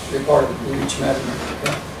this reported in each measurement.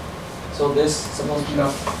 Okay. So this is supposed to be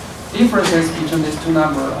the differences between these two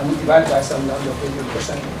numbers, and you divide by some number, give you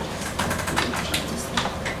percentage.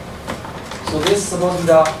 So this is supposed to be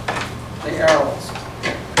the errors.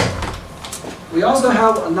 We also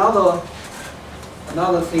have another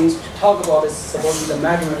things to talk about is supposed to be the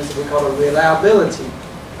measurements we call reliability,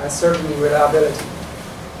 certainly reliability.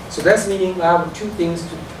 So that's meaning I have two things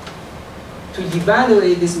to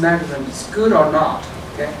evaluate this measurement is good or not.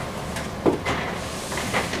 Okay.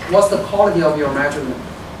 What's the quality of your measurement?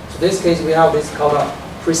 So in this case we have this called a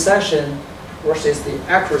precision versus the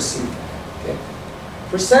accuracy. Okay.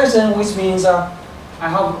 Precision, which means I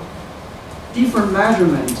have different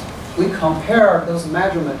measurement. We compare those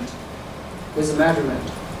measurement with the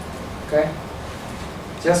measurement. Okay?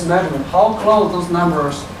 Just measurement. How close those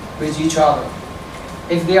numbers with each other.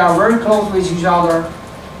 If they are very close with each other,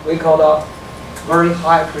 we call it very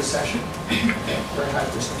high precision. Okay? Very high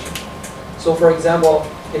precision. So for example,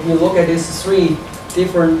 if you look at these 3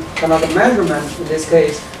 different kind of measurements in this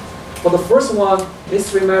case, for the first one, these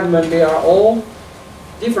 3 measurements, they are all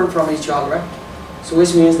different from each other, right? So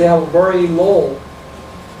which means they have very low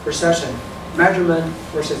precision, measurement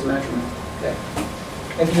versus measurement. Okay.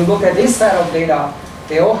 If you look at this set of data,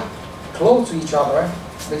 they all close to each other, right?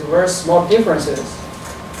 With very small differences,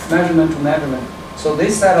 measurement to measurement. So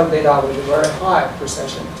this set of data with very high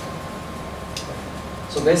precision.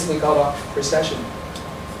 So this we call a precision.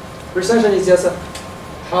 Precision is just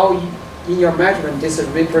how in your measurement this is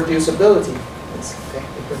reproducibility. It's, okay,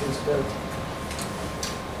 reproducibility.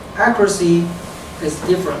 Accuracy is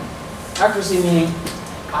different. Accuracy meaning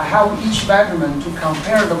I have each measurement to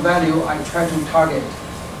compare the value I try to target.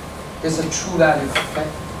 This is a true value. Okay?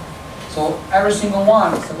 So every single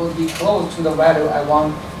one is supposed to be close to the value I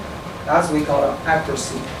want. That's what we call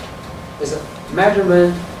accuracy. It's a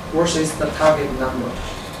measurement versus the target number.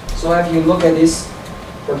 So if you look at this,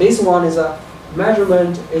 for this one is a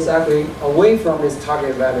measurement is actually away from this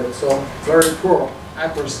target value. So very poor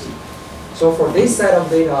accuracy. So for this set of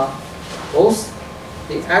data, both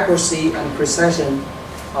the accuracy and precision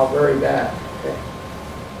are very bad. Okay.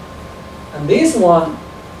 And this one,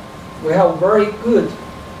 we have very good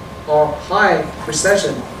or high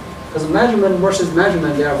precision, because measurement versus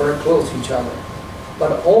measurement, they are very close to each other.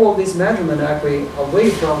 But all of these measurements are actually away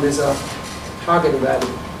from this target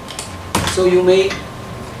value. So you may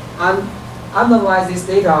analyze this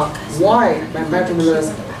data, why my measurement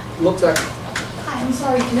looks like. Hi, I'm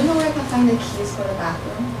sorry, do you know where I can find the keys for the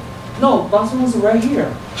bathroom? No, bathroom is right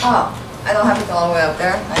here. Oh, I don't have to go all the way up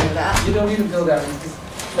there? I knew that. You don't need to go there.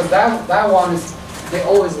 But that one is, they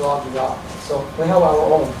always lock it up. So we have our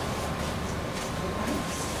own.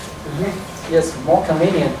 Yes, more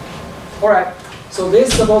convenient. All right. So this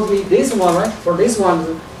is supposed to be this one, right? For this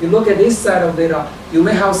one, you look at this set of data, you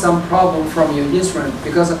may have some problem from your instrument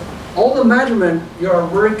because all the measurement you are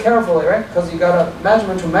very carefully, right? Because you got a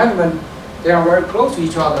measurement to measurement, they are very close to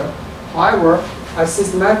each other. However, I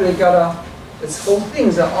systematically got this whole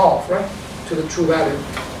things are off, right? To the true value.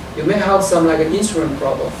 You may have some like an instrument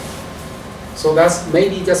problem. So that's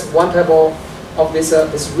maybe just one type of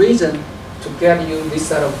this reason to get you this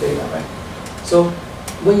set of data, right? So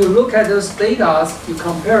when you look at those data, you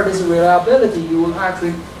compare this reliability, you will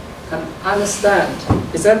actually can understand.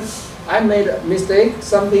 Is that I made a mistake,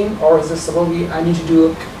 something, or is it supposed to be I need to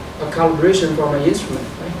do a calibration for my instrument,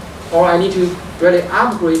 right? Or I need to really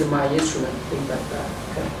upgrade my instrument, things like that.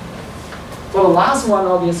 Okay. For the last one,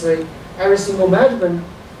 obviously, every single measurement,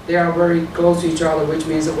 they are very close to each other, which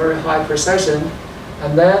means a very high precision,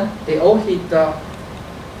 and then they all hit the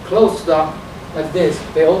close to the, like this.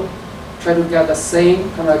 They all try to get the same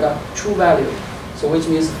kind of like a true value, so which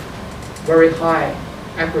means very high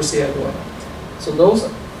accuracy as well. So those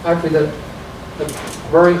are actually the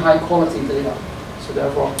very high quality data. So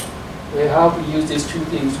therefore, we have to use these two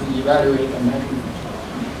things to evaluate the measurement.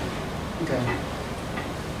 Okay.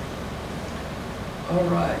 All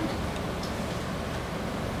right.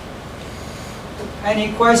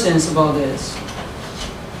 Any questions about this?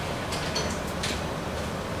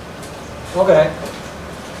 Okay.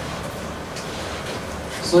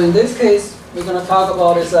 So in this case, we're going to talk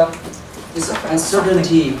about this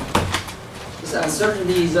uncertainty. This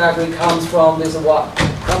uncertainty exactly comes from this what?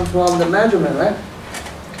 Comes from the measurement, right?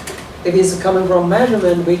 If it's coming from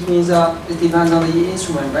measurement, which means it depends on the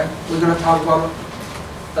instrument, right? We're going to talk about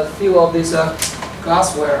a few of this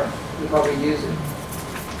glassware you probably use it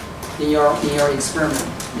in your experiment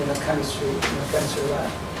in the chemistry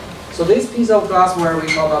lab. So this piece of glassware we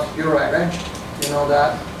call a burette, right? You know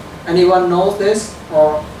that. Anyone knows this,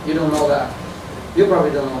 or you don't know that? You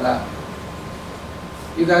probably don't know that.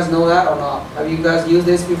 You guys know that or not? Have you guys used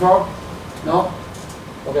this before? No?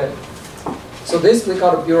 Okay. So this we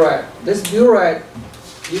call a burette. This burette,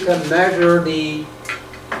 you can measure the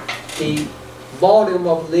volume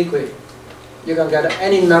of liquid. You can get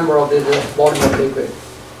any number of the volume of liquid.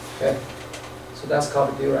 Okay. So that's called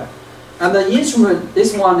a burette. And the instrument,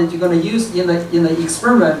 this one that you're going to use in the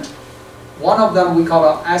experiment, one of them we call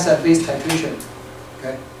acid-base titration.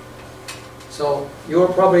 Okay. So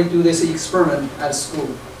you'll probably do this experiment at school,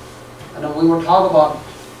 and then we will talk about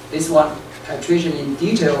this one titration in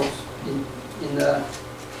detail in the,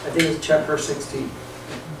 I think it's chapter 16,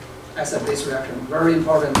 acid-base reaction. Very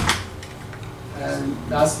important, and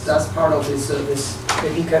that's part of this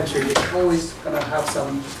AP chemistry. It's always gonna have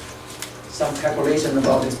some calculation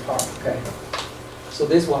about this part. Okay. So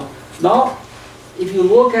this one. Now, if you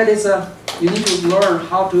look at this, you need to learn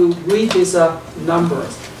how to read these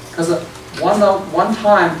numbers, because one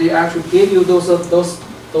time they actually give you those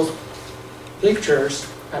pictures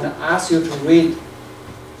and ask you to read.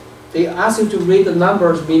 They ask you to read the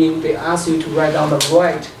numbers, meaning they ask you to write down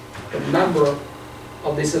the number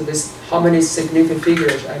of this how many significant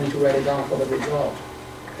figures I need to write it down for the result.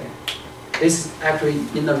 Okay. This is actually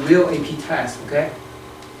in the real AP test. Okay.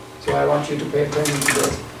 So I want you to pay attention to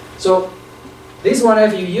this. So this one,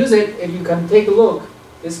 if you use it, if you can take a look.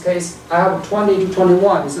 This case, I have 20 to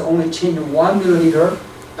 21. It's only change 1 milliliter.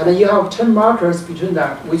 And then you have 10 markers between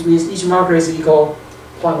that, which means each marker is equal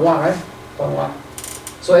 0.1, right? 0.1.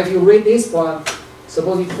 So if you read this one,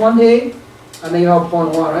 suppose it's 20, and then you have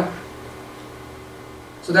 0.1, right?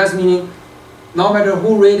 So that's meaning, no matter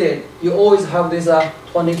who read it, you always have this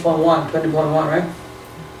 20.1, right?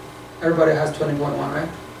 Everybody has 20.1, right?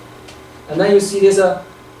 And then you see this,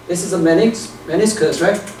 this is a meniscus,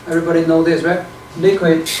 right? Everybody know this, right?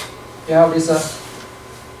 Liquid, you have this,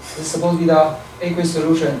 this is supposed to be the aqueous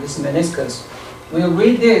solution, this meniscus. When you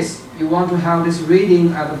read this, you want to have this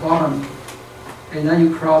reading at the bottom, and then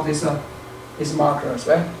you cross this, these markers,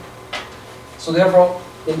 right? So therefore,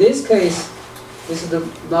 in this case, this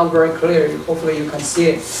is not very clear. Hopefully you can see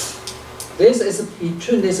it. This is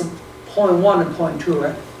between this 0.1 and 0.2,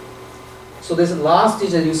 right? So this last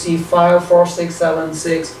digit you see 5, 4, 6, 7,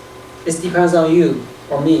 6. It depends on you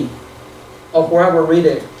or me, or whoever read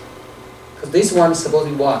it. Because this one is supposed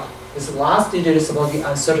to be what? This last digit is supposed to be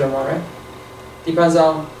uncertain one, right? Depends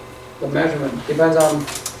on the measurement, depends on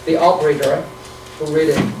the operator, right? Who read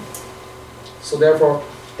it. So therefore,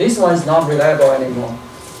 this one is not reliable anymore.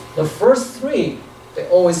 The first three, they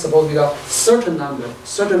always supposed to be a certain number.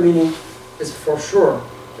 Certain meaning is for sure.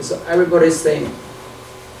 It's everybody's saying.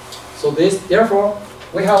 So this, therefore,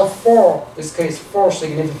 we have this case, 4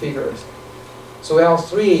 significant figures. So we have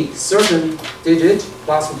 3 certain digits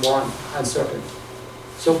plus 1 uncertain.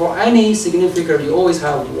 So for any significant figure, you always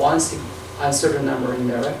have 1 uncertain number in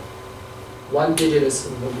there, right? 1 digit is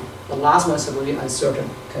the last one is supposed to be uncertain.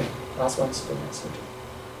 Okay, last one is supposed to be uncertain.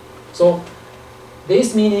 So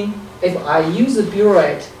this meaning, if I use the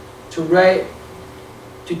burette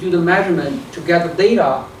to do the measurement, to get the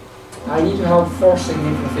data, I need to have 4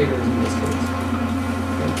 significant figures in this case.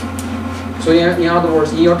 Okay. So in other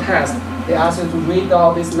words, in your test, they ask you to read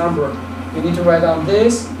out this number. You need to write down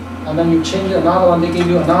this, and then you change another one. They give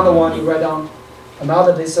you another one. You write down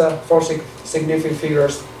another 4 significant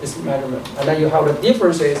figures, this measurement, and then you have the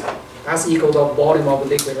differences That's equal to the volume of the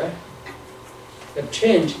liquid, right? The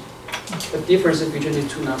change, the difference between the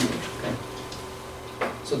two numbers. Okay.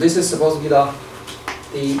 So this is supposed to be the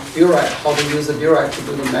burette, how to use the burette to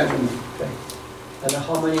do the measurement. Okay. And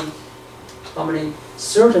how many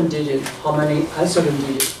certain digits, how many uncertain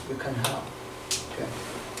digits you can have. Okay.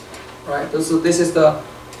 Right. So this is the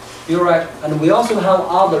burette, and we also have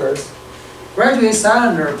others. Graduate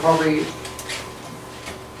cylinder probably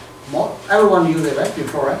everyone used it, right?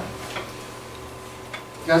 Before, right?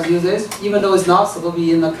 You guys use this, even though it's not supposed to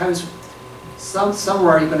be in the chemistry.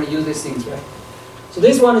 Somewhere you're going to use these things, right? So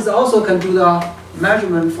this one is also can do the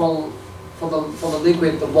measurement for the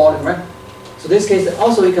liquid, the volume, right? So this case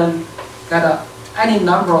also you can get any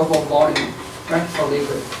number of volume, right, for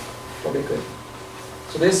liquid.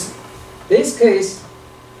 So this case,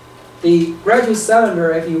 the graduate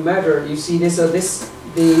cylinder, if you measure, you see this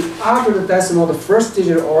after the decimal, the first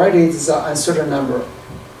digit already is an uncertain number.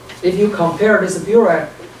 If you compare this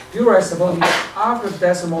burette is supposed to be after the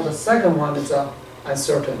decimal, the second one is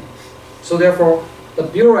uncertain. So therefore, the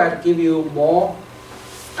burette give you more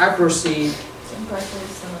accuracy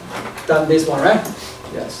than this one, right?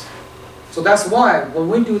 Yes. So that's why when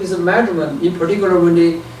we do this measurement, in particular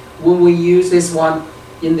when we use this one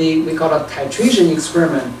in we call it titration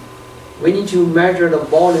experiment, we need to measure the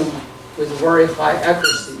volume with very high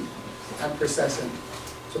accuracy and precision.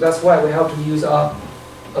 So that's why we have to use a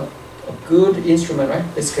good instrument, right?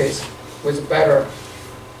 In this case, with better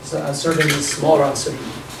uncertainty, smaller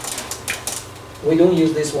uncertainty. We don't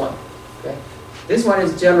use this one. Okay. This one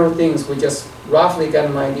is general things. We just roughly get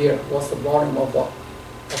an idea what's the volume of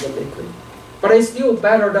the liquid. But it's still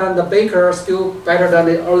better than the beaker, still better than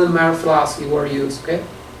the ordinary flask you were used. Okay,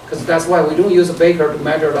 because that's why we don't use a beaker to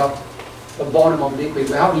measure the volume of liquid.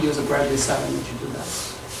 We have to use a graduate cylinder to do that.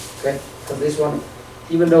 Okay, because this one,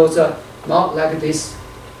 even though it's not like this,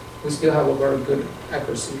 we still have a very good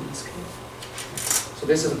accuracy in this case. So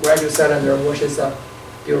this is a graduate cylinder, which is a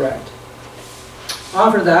burette.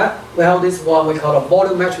 After that, we have this one we call a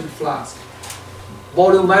volumetric flask.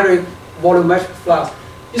 Volumetric flask.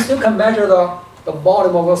 You still can measure the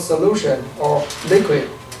volume of a solution or liquid,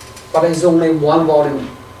 but it's only one volume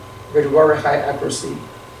with very high accuracy.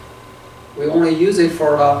 We only use it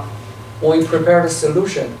for when we prepare the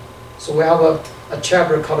solution. So we have a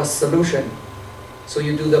chapter called a solution. So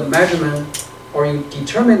you do the measurement, or you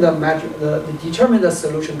determine determine the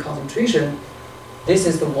solution concentration. This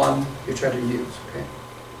is the one you try to use. Okay.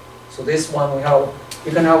 So this one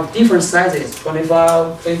you can have different sizes: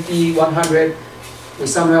 25, 50, 100. We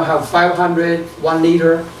somehow have 500, 1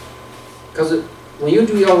 liter. Because when you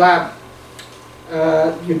do your lab,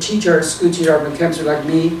 your teacher, school teacher of chemistry like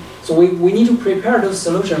me, so we need to prepare those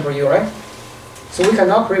solution for you, right? So we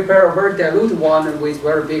cannot prepare a very dilute one with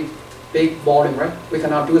very big volume, right? We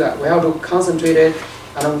cannot do that. We have to concentrate it,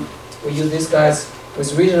 and we use these guys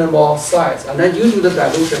with reasonable size. And then you do the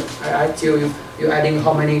dilution. I tell you, you're adding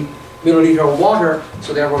how many milliliter of water,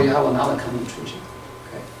 so therefore you have another concentration.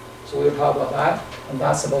 Okay. So we'll talk about that, and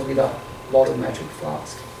that's supposed to be the volumetric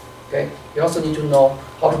flask. Okay. You also need to know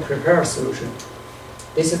how to prepare a solution.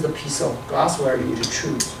 This is the piece of glassware you need to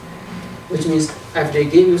choose, which means if they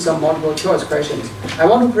give you some multiple choice questions, I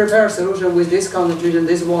want to prepare a solution with this concentration,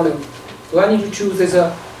 this volume. Do I need to choose this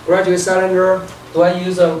graduate cylinder? Do I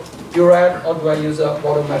use a burette, or do I use a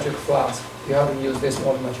volumetric flask? You have to use this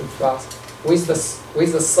volumetric flask with the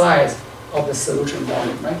size of the solution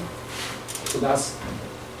volume, right? So that's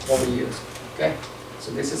what we use. Okay.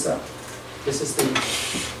 So this is a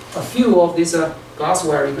few of this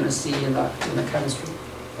glassware you're going to see in the chemistry.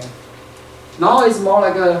 Okay. Now it's more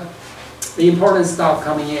like the important stuff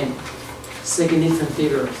coming in, significant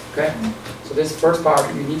figures. Okay. So this first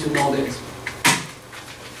part you need to know this.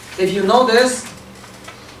 If you know this,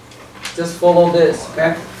 just follow this.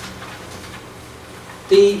 Okay.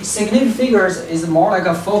 The significant figures is more like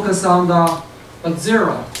a focus on the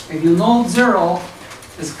zero. If you know zero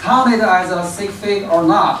is counted as a sig fig or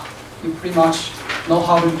not, you pretty much know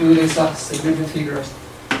how to do these significant figures.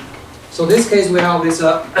 So in this case we have this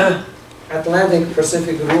Atlantic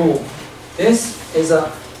Pacific rule. This is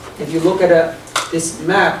if you look at this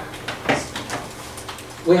map,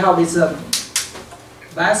 we have this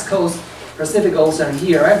West Coast Pacific Ocean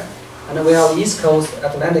here, right? And then we have East Coast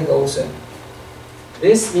Atlantic Ocean.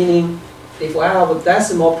 This meaning if I have a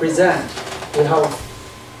decimal present, we have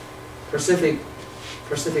Pacific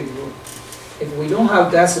rule. If we don't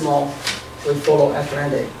have decimal, we follow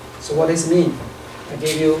Atlantic. So what does this mean? I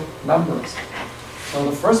gave you numbers. So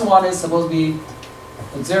the first one is supposed to be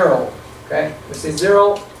 0. Okay, we say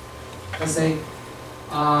 0. Let's say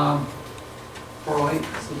 408.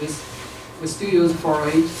 So this we still use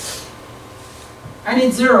 408.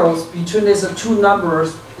 any zeros between these two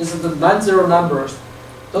numbers, these are the non-zero numbers,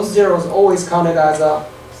 those zeros always counted as a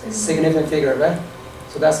significant figure, right?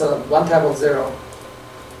 So that's one type of zero.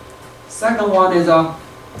 Second one is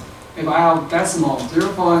if I have decimal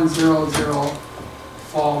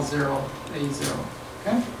 0.004080.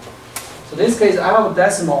 Okay? So in this case, I have a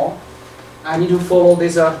decimal. I need to follow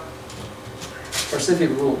this Pacific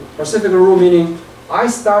rule. Pacific rule meaning I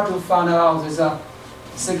start to find out this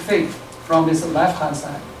sig fig from this left-hand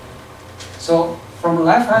side. So from the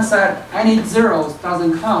left-hand side, any zeros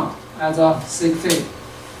doesn't count as a sig fig.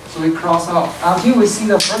 So we cross out until we see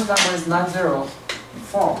the first number is non-zero,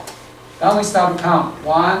 4. Then we start to count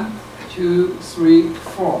 1, 2, 3,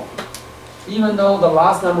 4. Even though the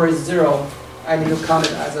last number is 0, I need to count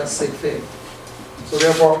it as a sig fig. So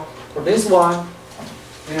therefore, for this one,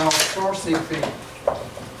 we have 4 sig fig.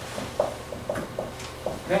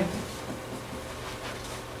 Okay?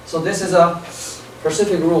 So this is a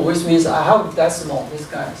Pacific rule, which means I have decimal, these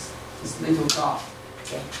guys, this little dot.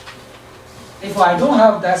 Okay? If I don't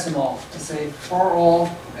have decimal, let's say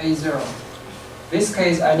 4080, this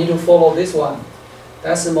case I need to follow this one,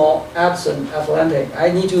 decimal absent Atlantic.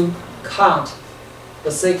 I need to count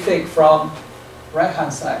the sig fig from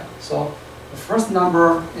right-hand side. So the first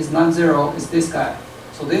number is non-zero, is this guy.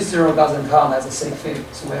 So this 0 doesn't count as a sig fig.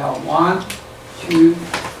 So we have 1, 2,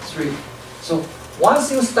 3. So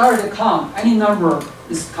once you start to count, any number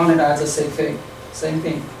is counted as a sig fig. Same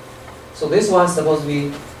thing. So this one's supposed to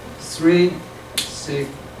be 3 sig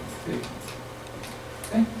fig.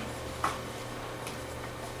 Okay?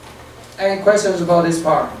 Any questions about this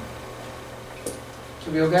part?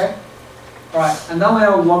 Should be okay? Alright, and now we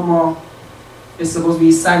have one more. It's supposed to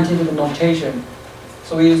be scientific notation.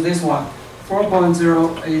 So we use this one.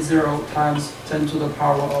 4.080 times 10 to the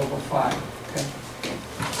power over 5. Okay.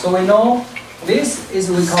 So we know this is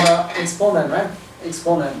we call an exponent, right?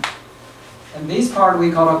 Exponent. And this part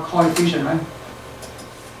we call a coefficient, right?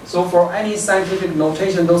 So for any scientific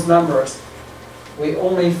notation, those numbers, we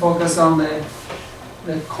only focus on the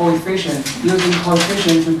coefficient, using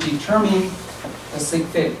coefficient to determine the sig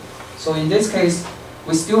fig. So in this case,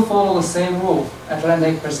 we still follow the same rule,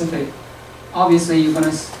 Atlantic Pacific. Obviously, you're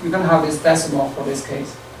gonna have this decimal for this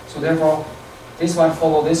case. So therefore, this one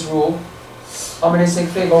follow this rule. How many sig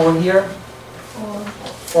fig over here?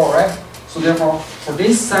 4, right? So therefore, for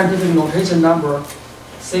this scientific notation number,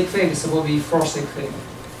 sig fig is supposed to be 4 sig fig.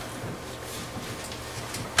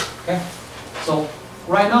 Okay? So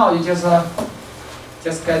right now, you just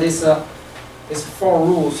get this 4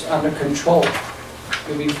 rules under control.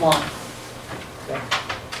 You'll be fine. Okay.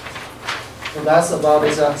 So that's about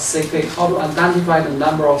this sig fig, how to identify the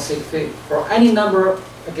number of sig fig. For any number,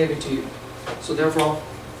 I gave it to you. So therefore,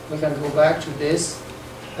 we can go back to this.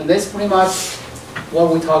 And this is pretty much what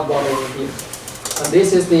we talked about over here. And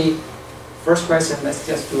this is the first question. Let's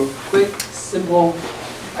just do a quick, simple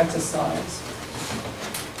exercise.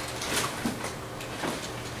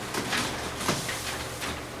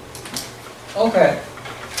 Okay.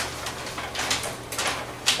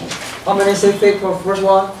 How many sig fig for first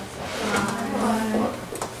one? 5,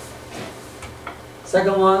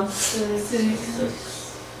 Second one? 6,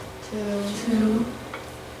 2,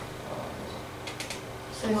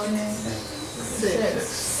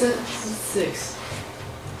 6.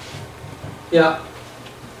 Yeah.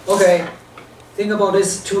 Okay. Think about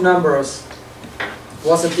these two numbers.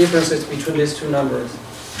 What's the differences between these two numbers?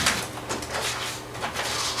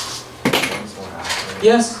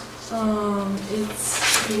 Yes?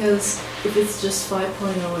 It's because if it's just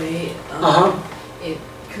 5.08, it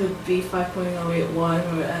could be 5.081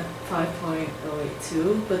 or at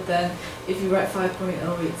 5.082, but then if you write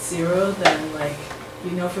 5.080, then like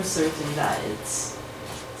you know for certain that it's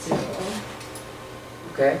 0.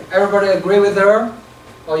 Okay. Everybody agree with her?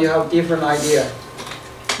 Or you have different idea?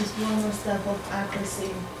 Just one more step of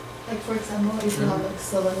accuracy. Like for example, if you have a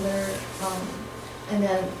cylinder, and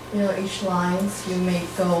then each lines you may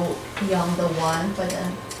go beyond the 1, but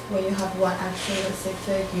then when you have one actual sig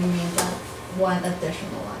fig, you mean that one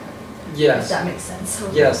additional line. Yes. If that makes sense.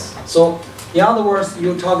 Yes. So in other words,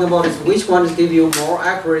 you're talking about is which one is give you more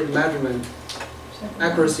accurate measurement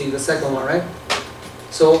accuracy, the second one, right?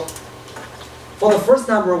 So for the first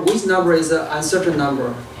number, which number is an uncertain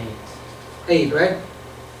number? 8, right?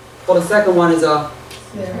 For the second one is a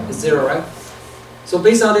 0, right? So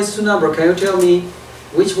based on these two numbers, can you tell me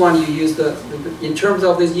which one you use in terms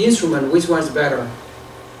of this instrument, which one is better?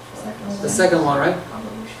 The second one, right?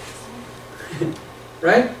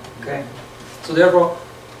 Right? Okay. So therefore,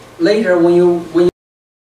 later when you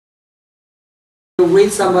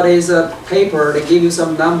read somebody's paper, they give you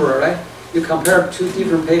some number, right? You compare two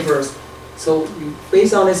different papers. So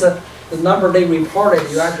based on this, the number they reported,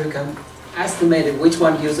 you actually can estimate which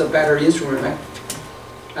one use a better instrument, right?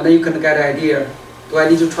 And then you can get an idea. Do I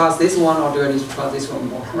need to trust this one or do I need to trust this one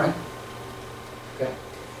more, right? Okay.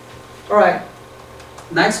 All right.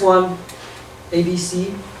 Next one,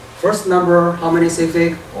 ABC. First number, how many sig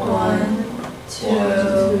fig? 1,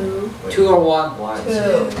 2, 2 or 1?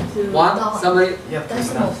 2. 1? Somebody? Yeah, That's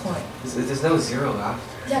the whole point. there's no zero after.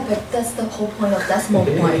 Yeah, but that's the whole point of decimal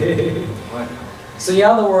point. What? So in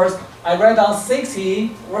other words, I write down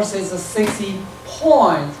 60 versus a 60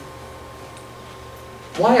 point.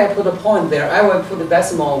 Why I put a point there? I will put a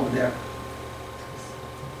decimal over there.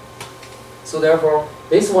 So therefore,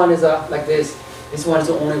 this one is like this. This one is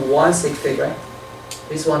only 1 sig fig, right?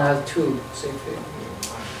 This one has 2 sig fig.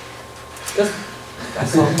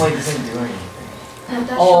 That's the whole point, it doesn't do anything. And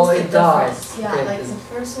that Oh, shows the it does. difference. Yeah, Okay. like the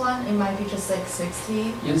first one, it might be just like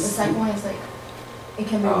 60. You The see- second one is like, it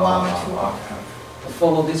can be Oh, 1 or 2.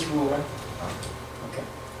 Follow this rule, right? Okay.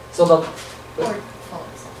 So the Or follow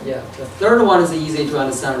this. yeah, the third one is easy to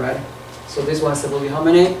understand, right? So this one is supposed to be how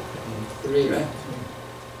many? 3, right?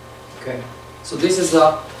 Okay. So this is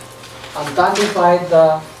identify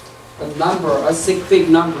the number, a sig fig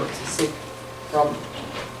number,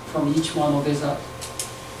 from each one of these.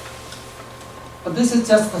 But this is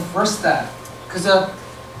just the first step, because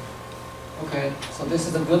okay. So this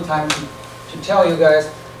is a good time to tell you guys.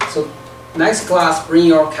 So next class, bring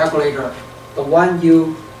your calculator, the one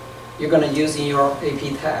you're gonna use in your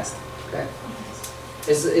AP test. Okay.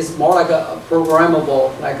 It's more like a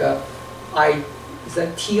programmable, like is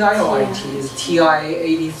that TI or IT? Is TI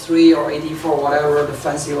 83 or 84, whatever the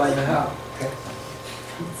fancy one you have. Okay.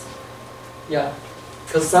 Yeah,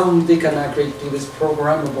 because some they can actually do this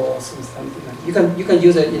programmable or something. You can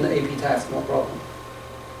use it in the AP test, no problem.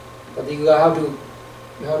 But you have to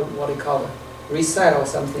what do you call it? Reset or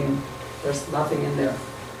something. There's nothing in there.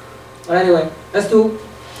 But anyway, let's do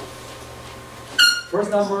first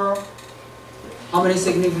number. How many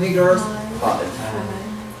significant figures? 5,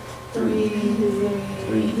 3,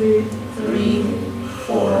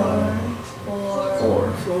 4,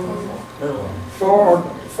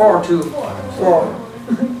 4 or 2? 4.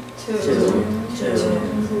 2,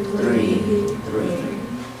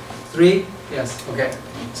 3? Yes, okay.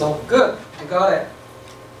 So good, I got it.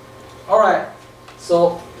 Alright,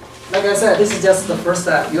 so like I said, this is just the first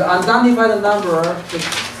step. You identify the number.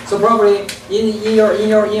 So probably in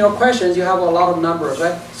your questions you have a lot of numbers,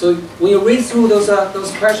 right? So when you read through those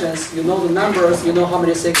questions, you know the numbers, you know how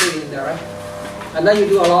many sig fig in there, right? And then you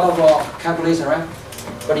do a lot of calculation, right?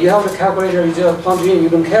 But you have the calculator, you just punch in, you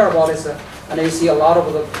don't care about this, and then you see a lot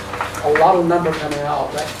of number coming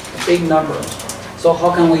out, right? A big number. So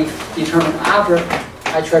how can we determine after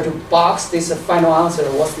I try to box this final answer,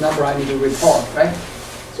 what's the number I need to report, right?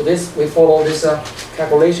 So this, we follow this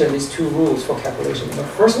calculation, these 2 rules for calculation. The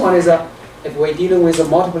first one is if we're dealing with a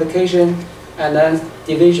multiplication and then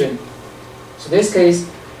division. So in this case,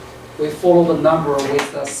 we follow the number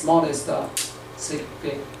with the smallest sig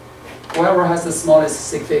fig. Whoever has the smallest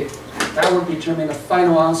sig fig, that will determine the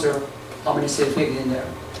final answer, how many sig fig in there.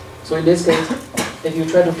 So in this case, if you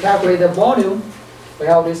try to calculate the volume, we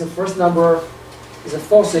have this first number is a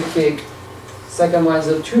 4 sig fig, second one is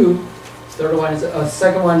a 2, third one is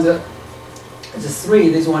second one is a 3,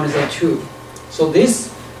 this one is a 2. So this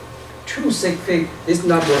 2 sig fig, this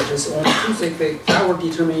number is only 2 sig fig, that will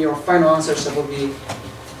determine your final answer will be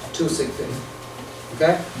 2 sig fig.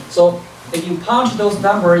 Okay? So if you punch those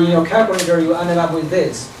numbers in your calculator, you ended up with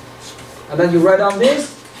this. And then you write down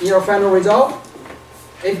this in your final result.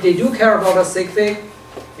 If they do care about a sig fig,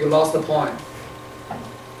 you lost the point.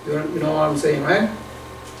 You know what I'm saying, right?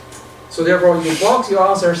 So therefore, you box your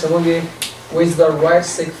answer supposed to be with the right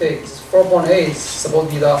sig fig. 4.8 is supposed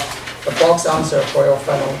to be the box answer for your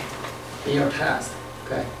final in your test.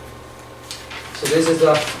 Okay. So this is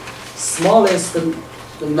the smallest the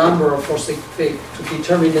number for sig fig to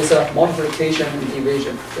determine this multiplication and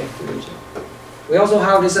division. Okay, division. We also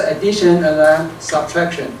have this addition and then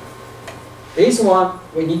subtraction. This one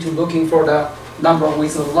we need to looking for the number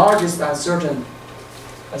with the largest uncertainty.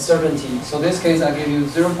 So in this case, I give you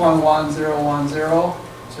 0.1010, 0.101,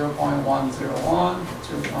 0.10,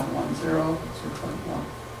 0.1.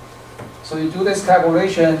 So you do this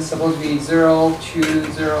calculation, it's supposed to be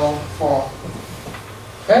 0.204.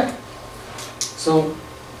 Okay? So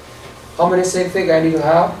how many sig fig I need to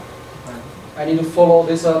have? I need to follow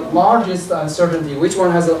this largest uncertainty. Which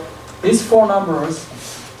one has these 4 numbers?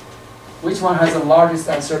 Which one has the largest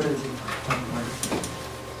uncertainty?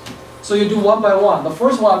 So you do one by one. The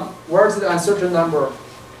first one, where's the uncertain number?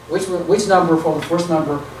 Which number for the first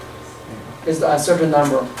number is the uncertain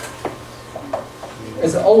number?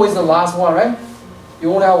 is always the last one, right?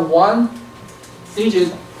 You only have one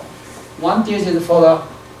digit for the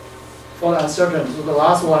uncertainty. So the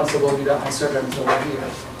last one is supposed to be the uncertainty over here.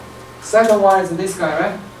 Second one is this guy,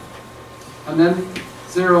 right? And then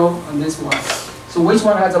 0 and this one. So which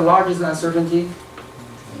one has the largest uncertainty?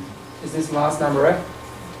 Is this last number, right?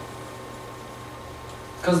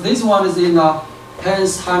 Because this one is in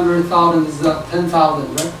tens, 100,000, this is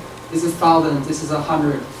 10,000, right? This is 1,000, this is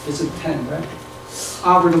 100, this is 10, right?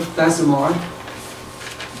 After the decimal, right?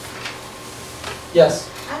 Yes?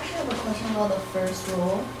 I actually have a question about the first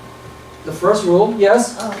rule. The first rule,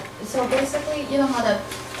 yes? So basically, you know how that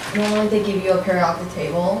normally they give you a periodic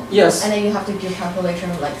table? Yes. And then you have to do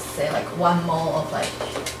calculation of like, say, like 1 mole of like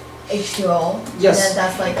H2O. Yes. And then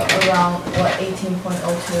that's like around, what,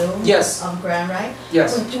 18.02? Yes. Gram, right?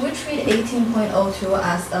 Yes. So do we treat 18.02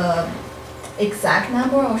 as a exact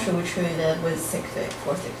number, or should we treat it with sig fig,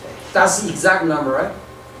 for sig fig? That's the exact number, right?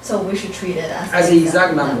 So we should treat it As the the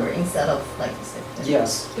exact number. instead of like sig fig?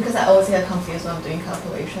 Yes. Because I always get confused when I'm doing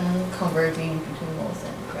calculation, converting between moles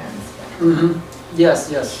and grams. Mm-hmm. Yes,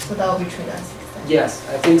 yes. So that would be treated as exact. Yes,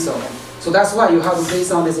 I think so. So that's why you have to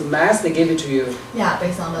base on this mass they gave it to you. Yeah,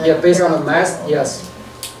 based on the. Yeah, based on the periodic mass, table. yes.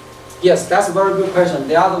 Yes, that's a very good question.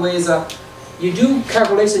 The other way is you do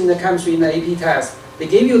calculation in the chemistry in the AP test. They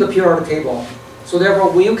give you the periodic table. So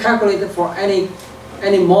therefore, when you calculate it for any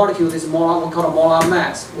molecule, this molar, we call it molar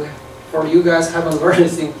mass. For you guys haven't learned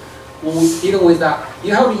anything when we dealing with that.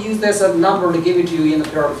 You have to use this number to give it to you in the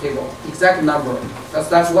periodic table, exact number.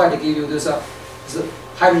 That's why they give you this.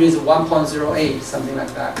 Hydrogen is 1.08, something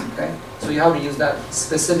like that. Okay, so you have to use that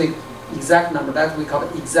specific exact number. That we call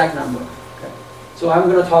it exact number. Okay, so I'm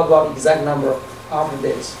going to talk about exact number after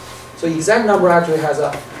this. So exact number actually has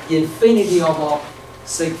a infinity of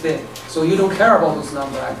sig fig. So you don't care about those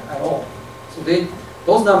numbers at all. So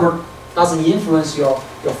those numbers doesn't influence your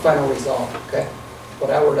final result. Okay,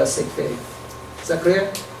 whatever the sig fig. Is that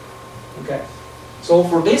clear? Okay. So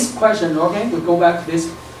for this question, okay, we go back to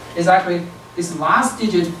this. Is actually this last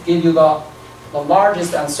digit give you the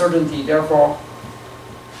largest uncertainty. Therefore,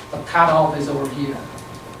 the cutoff is over here.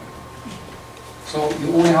 So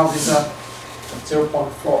you only have this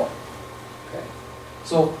 0.4. Okay.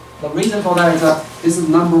 So the reason for that is that this is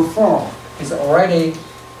number 4 is already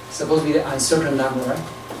supposed to be the uncertain number, right?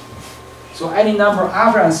 So any number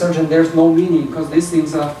after uncertain, there's no meaning because these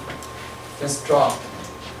things just drop.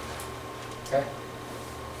 Okay.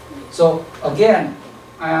 So again,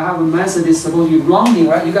 I have a method is supposed to be rounding,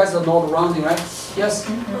 right? You guys don't know the rounding, right? Yes.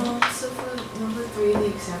 So for number 3, the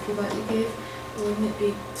example that you gave, wouldn't it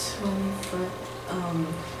be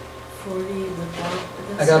 40 without?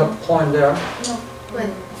 I got a point there. No, but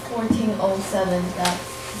 1407,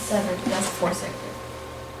 that's 4 sig fig.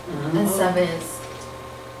 Mhm. And 7 is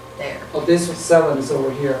there. Oh, this 7 is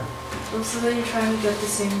over here. Oh, so then you're trying to get the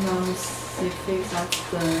same amount of sig figs as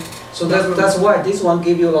the. So that's why this one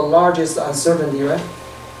give you the largest uncertainty, right?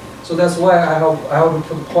 So that's why I have to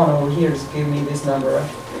put a point over here to give me this number, right?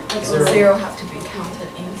 Like Zero. 0 have to be counted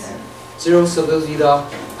in there. 0 is supposed to be the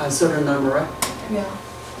uncertain number, right? Yeah.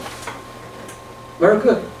 Very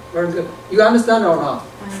good, very good. You understand or not?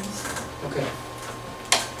 Okay.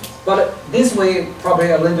 But this way,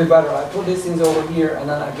 probably a little bit better. I put these things over here and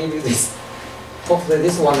then I give you this. Hopefully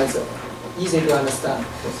this one is easy to understand.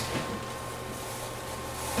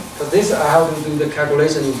 For this, I have to do the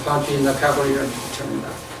calculation, you punch in the calculator and determine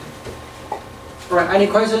that. All right, any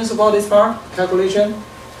questions about this part? Calculation?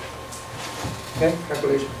 Okay,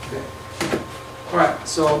 calculation, okay. All right,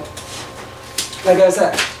 so, like I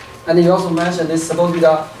said, and you also mentioned this is supposed to be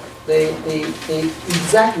the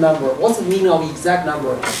exact number. What's the meaning of exact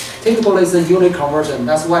number? Typically, it's a unit conversion.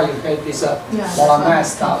 That's why you hate this molar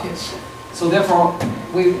mass stuff. So therefore,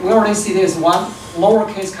 we already see this one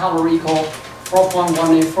lowercase calorie equal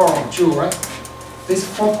 4.184 joule, right? This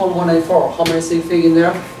 4.184, how many sig fig in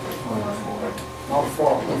there? Not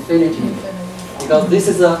 4, infinity. Because this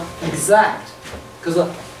is exact. Because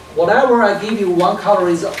whatever I give you 1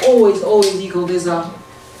 calorie is always equal to this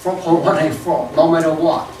 4.184, no matter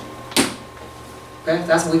what. Okay,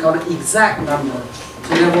 that's what we call the exact number.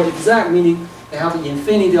 So therefore, exact meaning they have the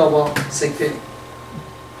infinity of sig fig.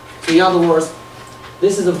 So in other words,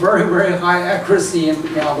 this is a very, very high accuracy in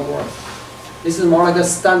other words. This is more like a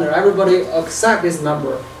standard. Everybody accept this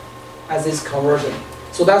number as this conversion.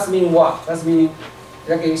 So that's meaning what? That's meaning,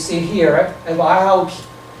 like you see here, right? If I have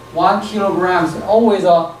 1 kilogram, it's always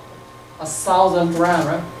 1,000 grams,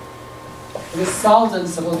 right? This 1,000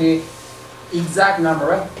 is supposed to be exact number,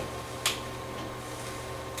 right?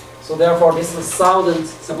 So therefore, this 1,000 is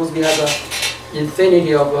supposed to be has an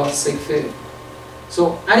infinity of sig fig.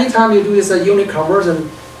 So anytime you do this unit conversion,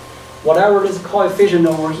 whatever is coefficient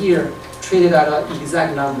over here, treat it as an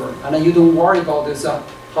exact number. And then you don't worry about this,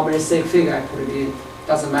 how many sig fig I put it in,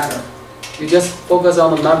 doesn't matter. You just focus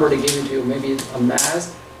on the number they give it to you, maybe a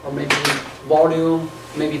mass, or maybe volume,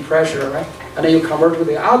 maybe pressure, right? And then you convert to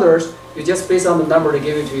the others, you just based on the number they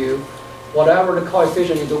give it to you. Whatever the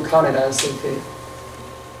coefficient, you don't count it as sig fig.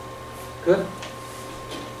 Good?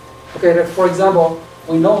 Okay, for example,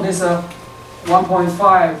 we know this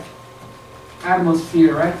 1.5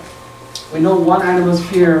 atmosphere, right? We know 1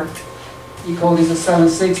 atmosphere equal this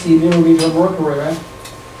 760 millimeter mercury, right?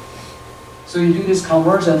 So you do this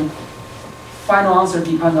conversion, final answer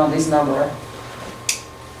depends on this number, right?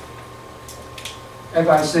 If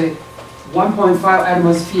I say 1.5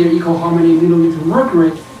 atmosphere equal how many millimeter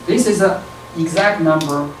mercury, this is an exact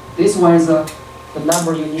number. This one is the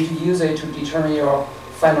number you need to use it to determine your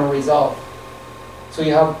final result. So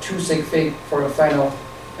you have 2 sig fig for your final,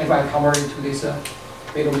 if I convert it to this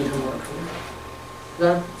millimeter mercury.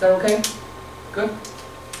 Is that okay? Good?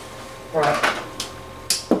 All right.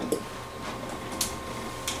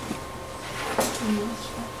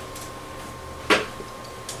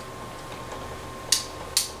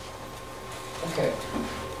 Okay.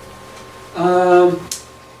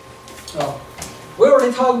 We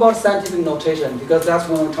already talked about scientific notation because that's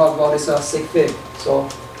when we talk about this sig fig. So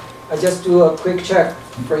I just do a quick check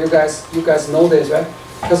for you guys. You guys know this, right?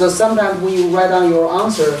 Because sometimes when you write down your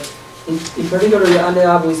answer, in particular you end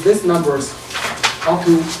up with these numbers, how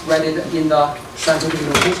to write it in the scientific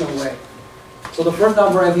notation way. So the first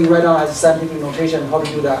number, if you write down as scientific notation, how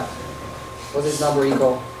to do that? What's this number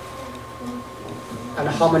equal? And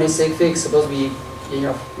how many sig figs supposed to be in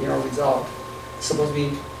your result? It's supposed to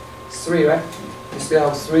be 3, right? You still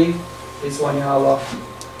have 3. This one you have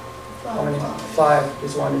how many? 5.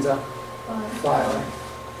 This one is 5, right?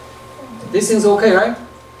 This thing's okay, right?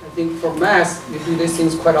 I think for math, you do these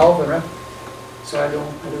things quite often, right? So I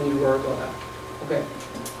don't need to worry about that. Okay.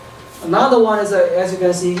 Another one is, as you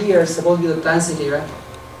can see here, supposed to be the density, right?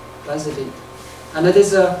 Density. And that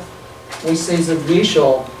is we say it's a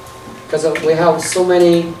ratio, because we have so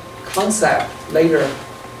many concepts later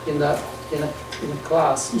in the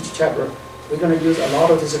class, each chapter. We're going to use a lot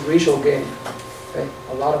of this ratio game. Okay,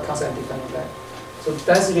 a lot of concepts depend on that. So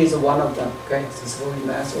density is one of them. Okay, so it's supposed to be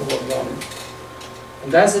mass over volume.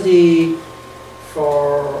 And density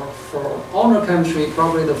for honor chemistry,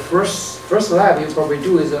 probably the first lab you probably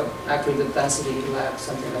do is actually the density lab,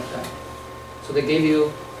 something like that. So they give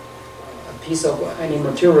you a piece of any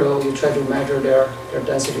material, you try to measure their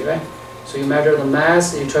density, right? So you measure the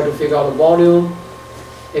mass, you try to figure out the volume.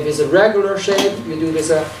 If it's a regular shape, you do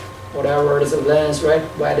this whatever is the length, right?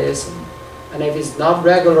 What it is. And if it's not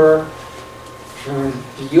regular,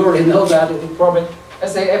 you already know that. You probably,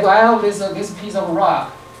 let's say if I have this piece of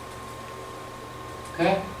rock,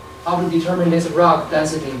 okay, how to determine this rock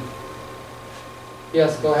density?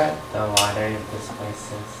 Yes, go ahead. The water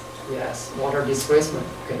displaces. Yes, water displacement.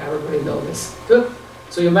 Okay, everybody knows this. Good.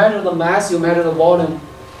 So you measure the mass, you measure the volume.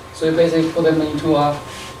 So you basically put them into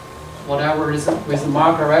whatever is with the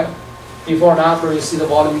marker, right? Before and after, you see the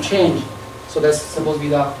volume change. So that's supposed to be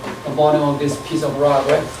the volume of this piece of rock,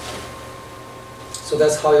 right? So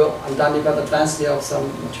that's how you identify the density of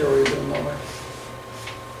some material you don't know, right?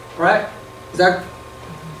 Right? Is that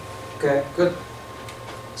okay? Good.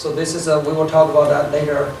 So this is we will talk about that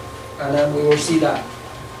later, and then we will see that.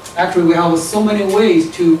 Actually, we have so many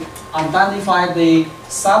ways to identify the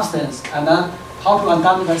substance, and then how to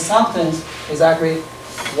identify substance is actually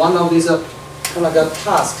one of these kind of like a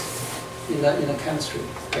task in the chemistry.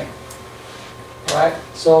 Okay. All right.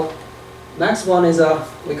 So next one is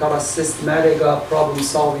we call a systematic problem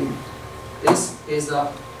solving. This is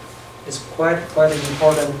quite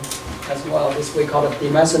important as well. This we call it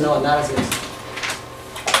dimensional analysis.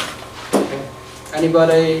 Okay.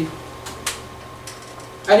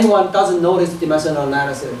 Anyone doesn't know this dimensional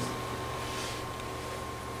analysis?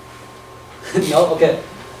 No? Okay.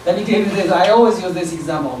 Let me give you this. I always use this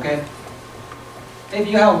example, okay? If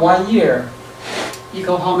you have 1 year,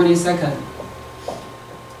 equal how many seconds?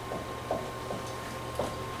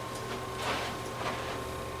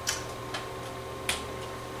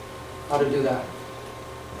 How to do that?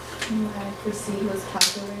 I proceed with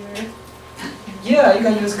calculator. Yeah, you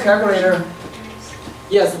can use calculator.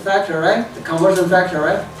 Yes, the factor, right? The conversion factor,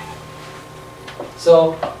 right?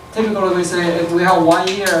 So typically we say if we have 1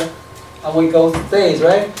 year and we go days,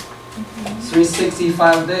 right?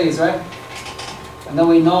 365 days, right? And then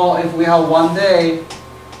we know if we have 1 day,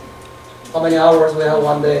 how many hours we have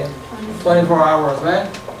 1 day? 24 hours, right?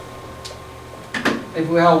 If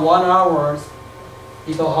we have 1 hour,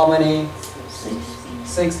 equal how many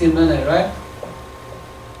 60 minutes, right?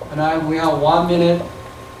 And we have 1 minute.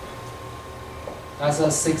 That's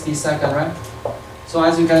a 60 second, right? So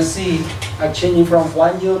as you can see, I'm changing from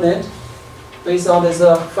one unit based on these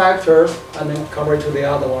factors and then convert to the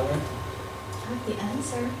other one, right? I have the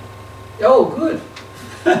answer. Oh, good.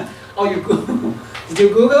 Oh, did you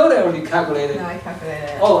Google it or you calculate it? No, I calculated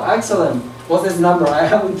it. Oh, excellent. What's this number? I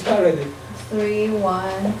haven't calculated.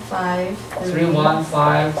 3153.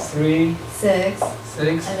 3153 6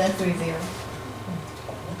 6. and then 30. Okay,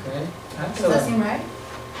 Does that excellent. seem right?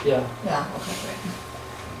 Yeah. Yeah. Okay. Great.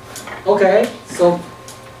 Okay, so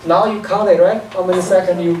now you count it, right? How many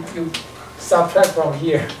seconds you subtract from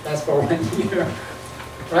here? That's for 1 year,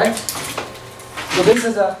 right? So this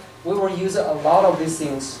is we will use a lot of these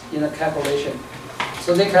things in a calculation.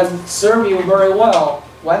 So they can serve you very well.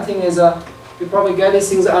 One thing is you probably get these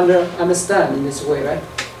things understand in this way, right?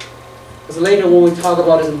 Because later when we talk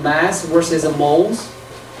about is mass versus moles,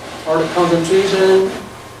 or the concentration,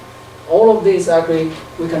 all of these actually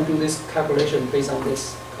we can do this calculation based on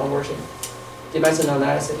this conversion, dimensional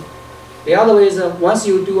analysis. The other way is once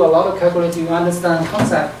you do a lot of calculation, you understand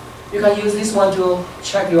concept, you can use this one to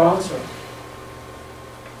check your answer.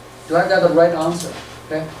 Do I get the right answer?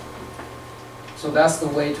 Okay. So that's the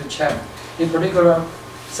way to check. In particular,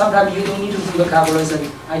 sometimes you don't need to do the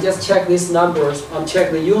calculation. I just check these numbers and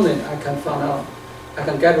check the unit. I can find out. I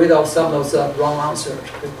can get rid of some of those wrong answers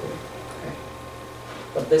quickly. Okay.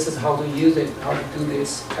 But this is how to use it, how to do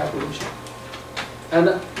this calculation.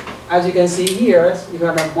 And as you can see here, you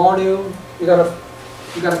got a volume, you got a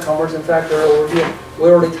conversion factor over here. We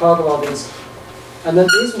already talked about this. And then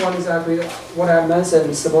this one is actually what I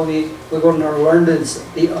mentioned. Is supposedly we're going to learn this,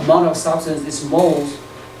 the amount of substance, these moles,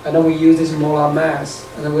 and then we use this molar mass,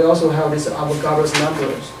 and then we also have this Avogadro's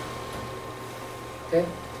numbers. Okay.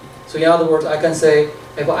 So in other words, I can say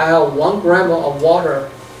if I have 1 gram of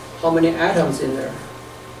water, how many atoms in there?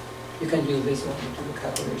 You can use this one to do the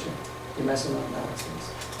calculation, dimensional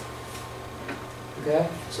analysis. Okay.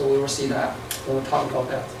 So we will see that when we talk about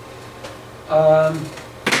that.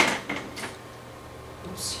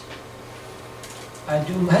 I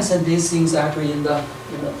do mention these things actually in the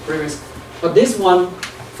previous, but this one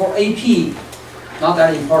for AP, not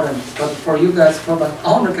that important, but for you guys from the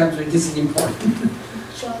honor country, this is important.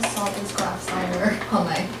 Just saw this graph somewhere on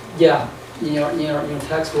my. Yeah, in your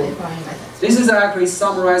textbook. in my textbook. This is actually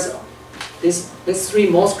summarize these 3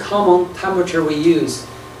 most common temperature we use.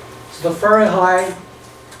 So the Fahrenheit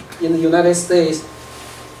in the United States,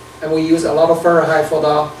 and we use a lot of Fahrenheit for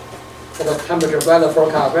the temperature weather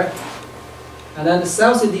forecast, right? And then the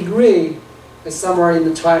Celsius degree is somewhere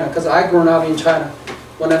in China, because I grew up in China.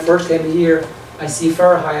 When I first came here, I see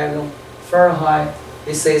Fahrenheit. I know Fahrenheit.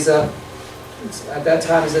 It says at that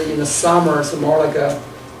time it's in the summer, it's more like a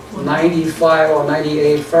 95 or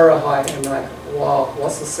 98 Fahrenheit. And like, wow,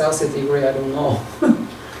 what's the Celsius degree? I don't know.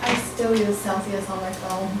 I still use Celsius on my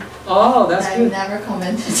phone. Oh, that's I good. never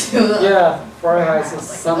commented to the. Yeah, Fahrenheit I is was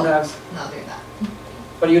like, sometimes. Not doing that.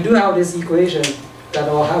 But you do have this equation that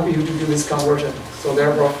will help you to do this conversion. So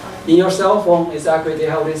therefore, in your cell phone, it's actually they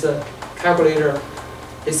have this calculator.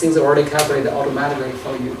 These things are already calculated automatically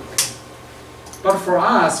for you. But for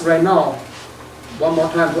us right now, one more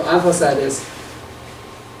time to emphasize this,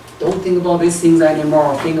 don't think about these things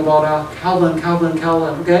anymore. Think about Kelvin, Kelvin,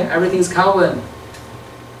 Kelvin. Okay, everything's Kelvin.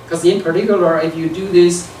 Because in particular, if you do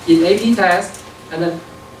this in AP test, and then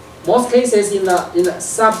most cases in the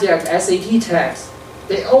subject SAT test,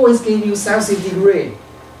 they always give you Celsius degree.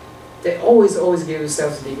 They always give you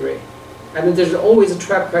Celsius degree. And then there's always a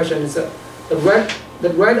trap question. It's the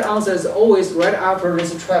right answer is always right after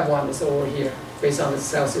this trap one is over here, based on the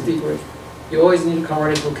Celsius degree. You always need to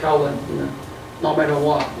convert it to Kelvin, no matter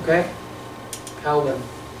what, okay? Kelvin,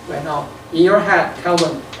 right now. In your head,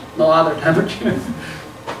 Kelvin, no other temperature.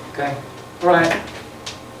 Okay, all right.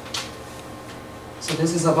 So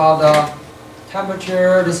this is about the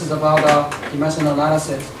temperature, this is about the dimensional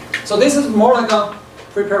analysis. So this is more like a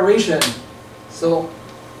preparation. So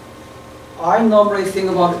I normally think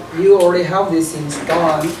about you already have these things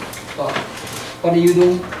done, but you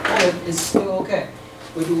don't have it, it's still okay.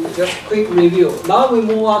 We do just quick review. Now we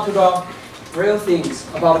move on to the real things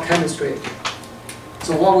about chemistry.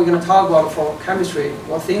 So what we're going to talk about for chemistry,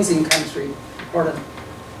 what things in chemistry important,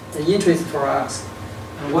 the interest for us,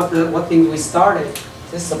 and what things we started.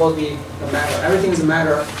 This is supposed to be the matter. Everything is a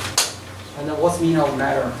matter. And then what's the meaning of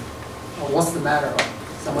matter? Or what's the matter?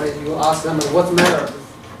 You ask them, what's the matter?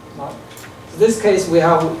 In this case, we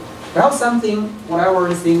have something, whatever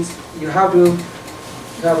it is, you can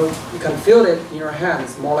feel it in your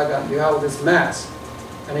hands. More like you have this mass.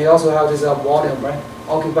 And you also have this volume, right?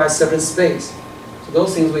 Occupy certain space. So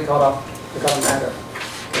those things we call matter.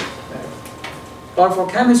 But for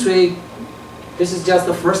chemistry, this is just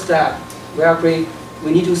the first step.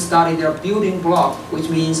 We need to study their building block, which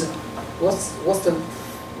means what's the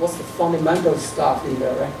fundamental stuff in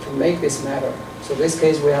there, right, to make this matter. So in this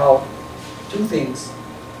case, we have two things: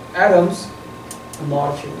 atoms and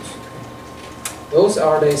molecules. Those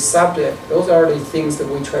are the subject. Those are the things that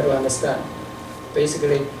we try to understand.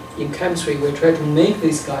 Basically, in chemistry, we try to make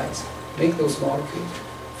these guys, make those molecules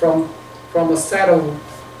from a set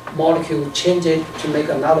of molecule, change it to make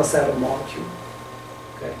another set of molecule.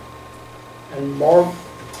 Okay, and more,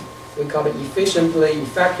 we call it efficiently,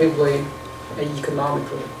 effectively, and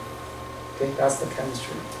economically. Okay, that's the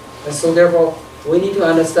chemistry. And so therefore, we need to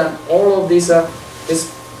understand all of this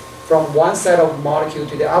from one set of molecule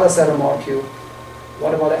to the other set of molecule.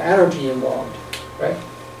 What about the energy involved, right?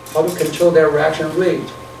 How to control their reaction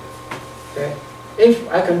rate. Okay,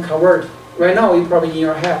 if I can convert, right now you probably in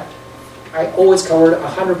your head, I always convert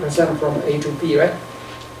 100% from A to B, right?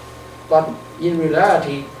 But in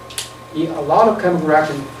reality, in a lot of chemical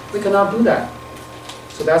reactions, we cannot do that.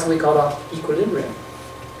 So that's what we call equilibrium.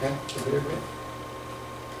 Okay, equilibrium.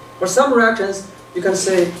 For some reactions, you can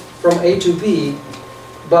say from A to B,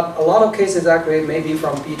 but a lot of cases actually may be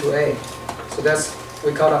from B to A. So that's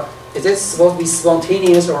we call is it supposed to be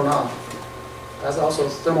spontaneous or not? That's also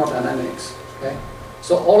thermodynamics. Okay,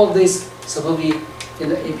 so all of this is supposed to be in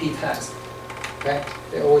the AP test. Okay,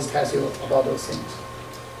 they always test you about those things.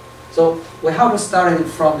 So we have to start it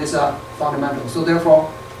from this fundamental. So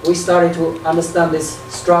therefore, we started to understand these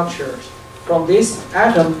structures. From this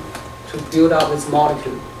atom to build up this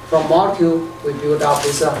molecule. From molecule, we build up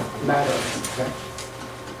this matter. Okay?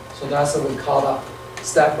 So that's what we call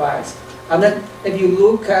stepwise. And then if you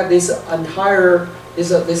look at this entire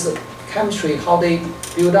this chemistry, how they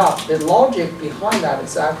build up, the logic behind that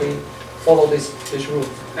is actually follow this rule.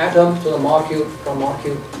 Atom to the molecule, from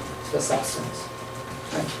molecule to the substance.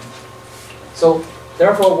 Okay? So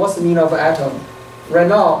therefore, what's the meaning of atom? Right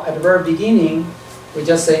now, at the very beginning, we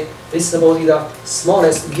just say this is supposed to be the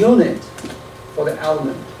smallest unit for the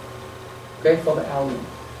element. Okay, for the element.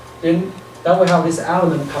 Then we have this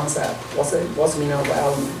element concept. What's the meaning of the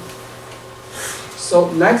element?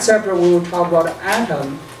 So next chapter we will talk about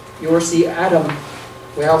atom. You will see atom.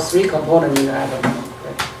 We have three components in the atom.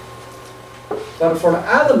 Okay? But for the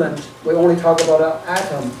element, we only talk about the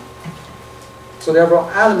atom. So therefore,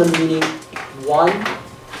 element meaning one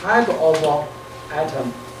type of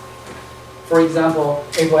atom. For example,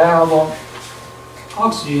 if we have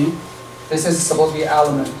oxygen, this is supposed to be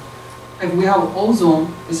element. If we have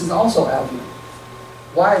ozone, this is also element.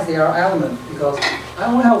 Why is there element? Because I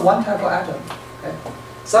only have one type of atom. Okay?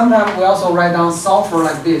 Sometimes we also write down sulfur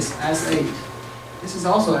like this, S8. This is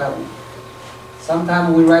also element.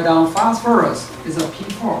 Sometimes we write down phosphorus, is a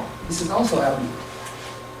P4. This is also element.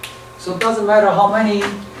 So it doesn't matter how many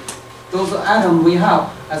those atoms we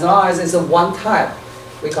have, as long as it's a one type,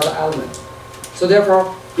 we call it element. So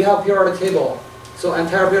therefore, you have periodic table. So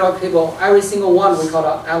entire periodic table, every single one we call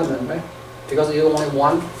it element, right? Because you only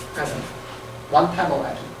one atom, one type of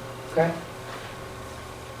atom. Okay.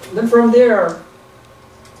 Then from there,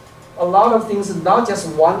 a lot of things, not just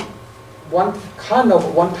one type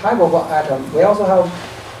of atom. We also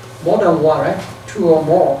have more than one, right? Two or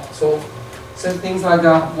more. So things like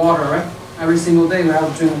water, right? Every single day we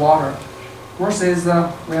have to drink water. Versus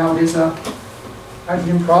we have this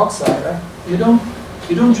hydrogen peroxide, right? You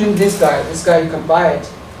don't drink this guy. This guy you can buy it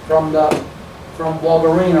from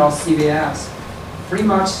Wolverine or CVS. Pretty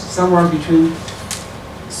much somewhere between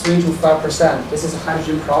 3 to 5%. This is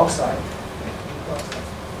hydrogen peroxide.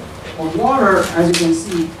 For water, as you can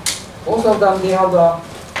see, both of them they have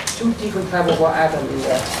two different types of atoms in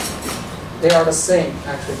there. They are the same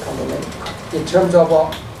actually combined. In terms of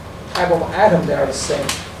type of atom, they are the same.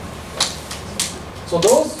 So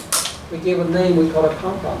those we give a name. We call it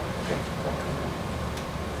compound.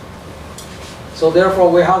 So therefore,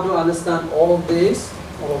 we have to understand all of this.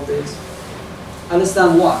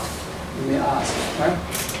 Understand what? You may ask, right?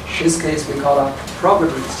 In this case, we call it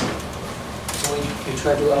properties. So we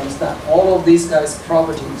try to understand all of these guys'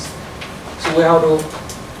 properties. So we have to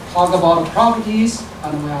talk about the properties,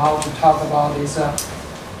 and we have to talk about this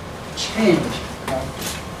change. Right?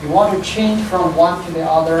 You want to change from one to the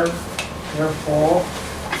other. Therefore,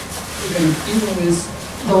 you can deal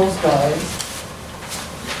with those guys.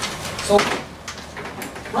 So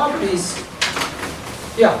properties,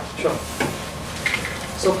 yeah, sure.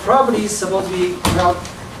 So properties supposed to be about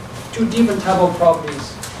two different type of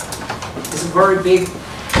properties. It's a very big,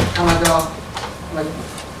 kind of like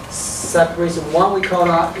separation. One we call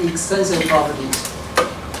extensive properties.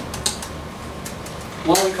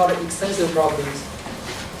 One we call extensive properties.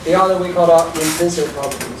 The other we call intensive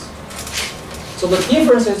properties. So the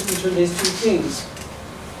differences between these two things.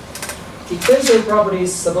 Extensive properties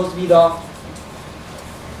is supposed to be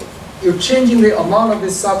you're changing the amount of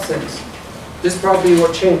this substance. This property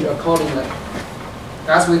will change accordingly.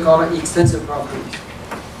 That's what we call extensive properties.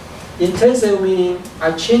 Intensive meaning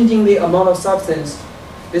I'm changing the amount of substance.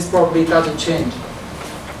 This property doesn't change.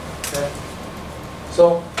 Okay?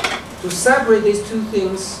 So to separate these two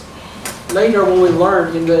things, later when we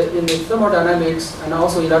learn in the thermodynamics and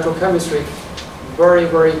also electrochemistry, very,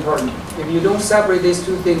 very important. If you don't separate these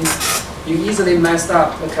two things, you easily mess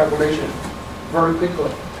up the calculation very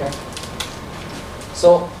quickly. Okay?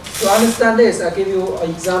 So to understand this, I'll give you an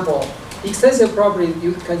example. Extensive property,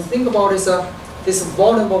 you can think about this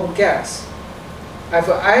volume of gas.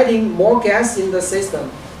 After adding more gas in the system,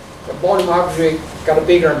 the volume actually got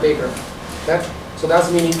bigger and bigger. Okay? So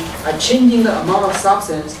that's meaning I'm changing the amount of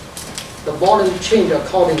substance, the volume change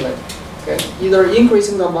accordingly. Okay? Either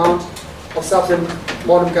increasing the amount of substance,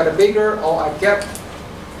 volume got bigger, or I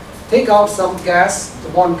take out some gas, the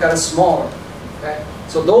volume got smaller. Okay?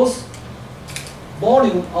 So those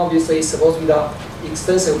volume obviously is supposed to be the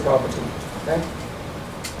extensive property. Okay?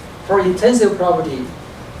 For intensive property,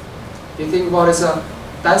 you think about it as a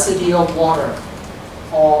density of water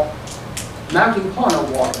or melting point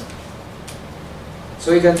of water.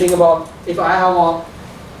 So you can think about if I have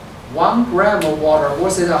 1 gram of water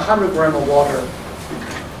versus 100 grams of water,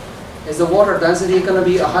 is the water density going to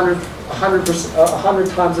be 100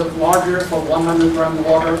 times larger for 100 grams of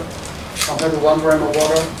water compared to 1 gram of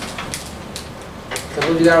water?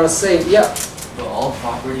 So we gotta say, yeah. But all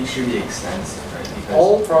properties should be extensive, right? Because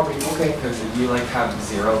all property, okay. Because if you have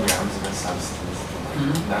 0 grams of a substance,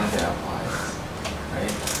 none of it applies,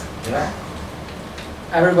 right? Yeah.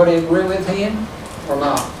 Everybody agree with him or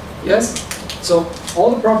not? Yes? So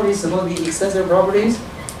all the properties supposed to be extensive properties?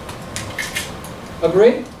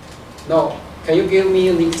 Agree? No. Can you give me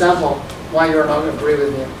an example why you're not agree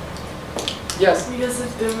with him? Yes? Because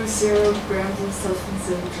if there were 0 grams of substance,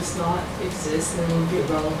 it would just not exist and it would be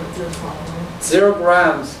irrelevant to the problem. 0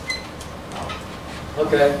 grams.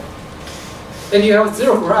 Okay. If you have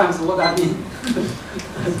 0 grams, what does that mean?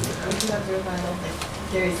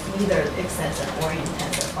 There is neither extensive or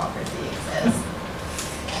intensive property exists.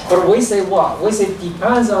 But we say what? We say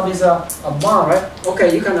depends on this amount, right?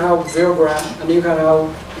 Okay, you can have 0 gram, and you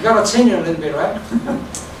gotta change it a little bit, right?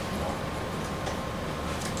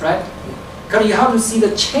 Right? Because you have to see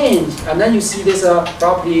the change, and then you see this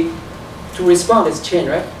property to respond is change,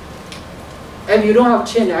 right? If you don't have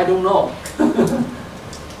change, I don't know.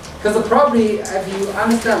 Because the property, if you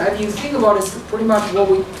understand, if you think about it, it's pretty much what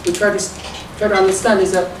we try to understand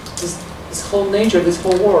is that this whole nature, this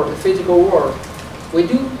whole world, the physical world. We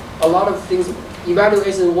do a lot of things,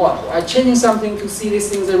 evaluation what? I'm changing something to see these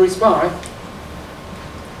things and respond, right?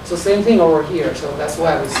 So same thing over here. So that's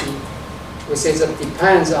why we say that it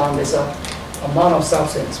depends on this amount of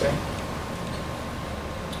substance, right?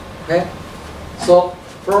 Okay? So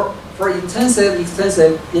for intensive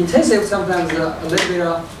sometimes a little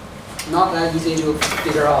bit not that easy to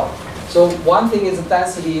figure out. So one thing is the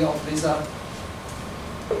density of this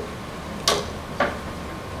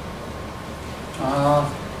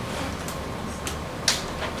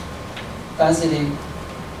density.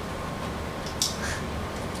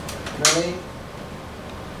 Really?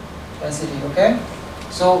 Density, okay?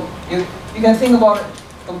 So you can think about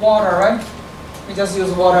the water, right? We just use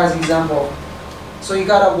water as an example. So you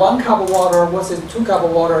got 1 cup of water versus 2 cups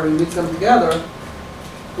of water, you mix them together.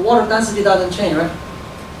 The water density doesn't change, right?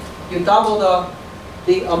 You double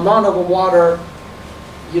the amount of water,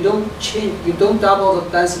 you don't double the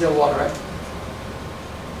density of water, right?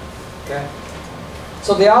 Okay.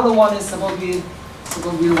 So the other one is supposed to be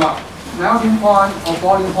what? Melting point or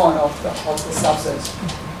boiling point of the substance.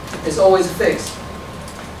 It's always fixed.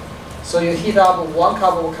 So you heat up 1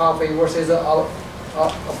 cup of coffee versus a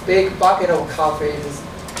big bucket of coffee is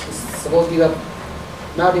supposed to be the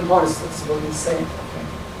melting point is supposed to be the same. Okay.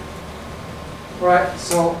 All right.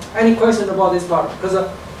 So any question about this part? Because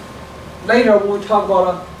later when we talk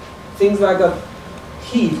about things like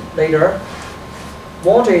heat later,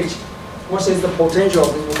 voltage versus the potential,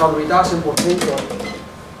 we call reduction potential,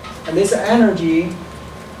 and this energy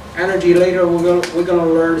later we're gonna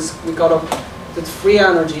learn this, we got the free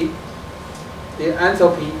energy, the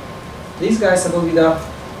enthalpy. These guys are supposed to be the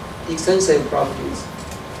extensive properties.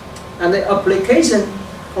 And the application,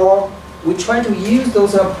 or we try to use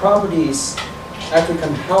those properties actually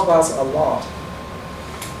can help us a lot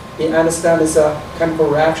in understanding this chemical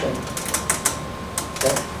reaction.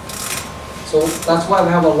 So that's why we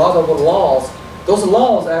have a lot of laws. Those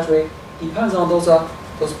laws actually depends on those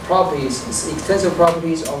properties. It's extensive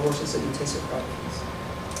properties or versus intensive properties.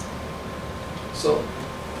 So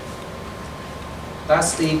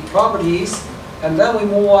that's the properties, and then we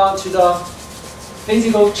move on to the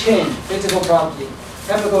physical change, physical property,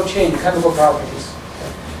 chemical change, chemical properties.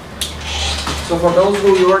 So for those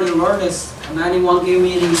who already learned this, can anyone give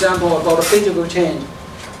me an example about a physical change?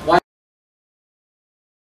 One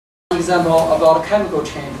example about a chemical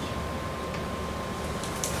change.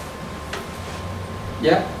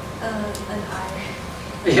 Yeah? An iron.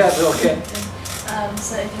 Yes, okay.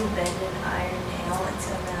 So if you bend an iron nail, it's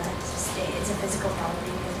gonna stay. It's a physical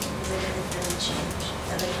property because it doesn't really change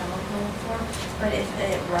the chemical form. But if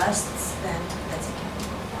it rusts, then that's a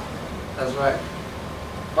chemical property. That's right.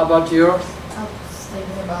 How about yours? I was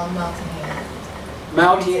thinking about melting it.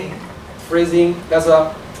 Melting, freezing, that's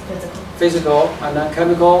a Physical. physical, and then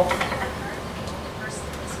chemical.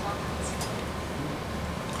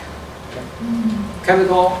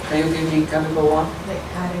 Chemical, can you give me chemical one? Like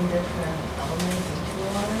adding different elements into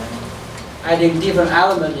water. Adding different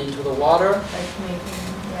element into the water. Like making,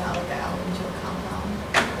 like an element into a compound.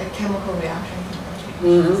 Like chemical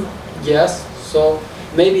reaction. Yes, so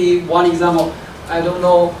maybe one example, I don't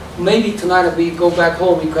know, maybe tonight we go back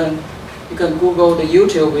home, you can Google the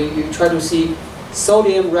YouTube, you try to see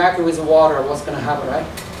sodium react with water, what's going to happen, right?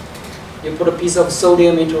 You put a piece of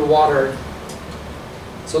sodium into water,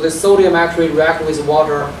 so the sodium actually reacts with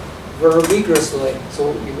water very vigorously,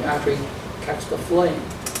 so you actually catch the flame.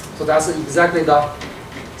 So that's exactly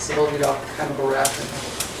supposed to be the chemical reaction.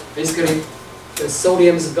 Basically, the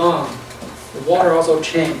sodium is gone, the water also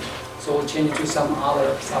changed, so it changed to some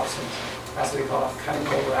other substance. That's what we call a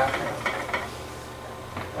chemical reaction.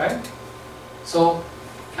 Right? So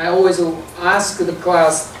I always ask the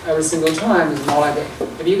class every single time, it's more like,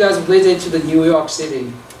 if you guys visit to the New York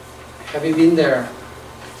City, have you been there?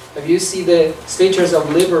 Have you seen the Statues of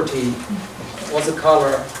Liberty? What's the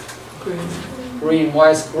color? Green. Green. Why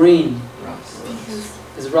is green? Because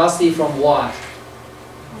It's rusty from what?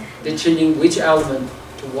 They're changing which element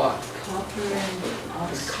to what? copper and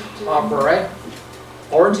oxygen. Copper, right?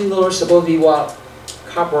 Originally it's supposed to be what?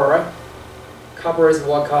 Copper, right? Copper is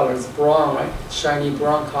what color? It's brown, right? Shiny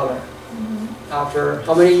brown color. After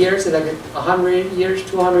how many years? Like 100 years,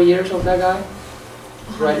 200 years of that guy?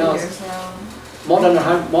 Right now it's- Years around. More than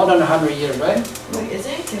 100 years, right? Wait,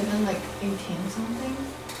 isn't it given like 18 something?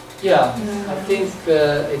 Yeah. Yeah. I think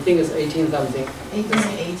it's 18 something.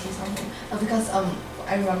 80 something. Because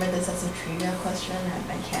I remember this as a trivia question at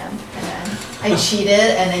my camp, and then I cheated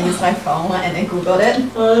and then used my phone and then Googled it.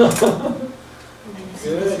 And then you see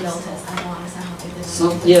this Good. notice. I don't understand how they did So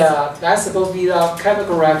notice. yeah, that's supposed to be the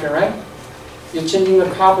chemical reaction, right? You're changing the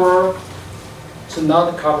copper to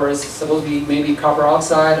not copper. It's supposed to be maybe copper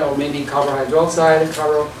oxide or maybe copper hydroxide,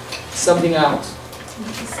 copper something else.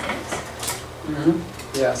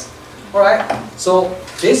 Yes. All right. So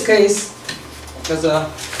this case, because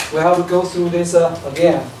we have to go through this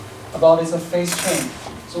again about this phase change.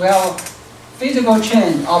 So we have physical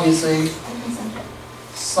change, obviously,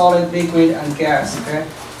 solid, liquid, and gas. Okay.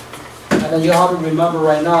 And then you have to remember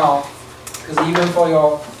right now, because even for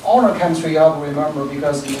your honor chemistry, you have to remember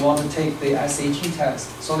because you want to take the SAT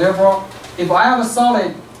test. So therefore, if I have a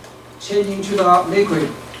solid changing to the liquid,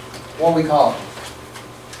 what we call?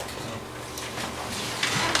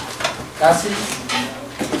 That's it.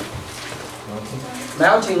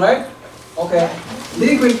 Melting, right? Okay.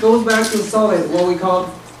 Liquid goes back to solid, what we call?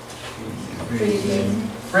 Freezing.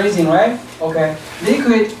 Freezing, right? Okay.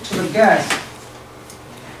 Liquid to the gas.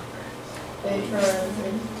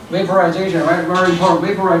 Vaporizing. Vaporization, right? Very important.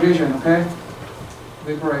 Vaporization, okay?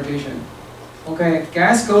 Vaporization. Okay.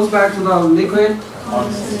 Gas goes back to the liquid.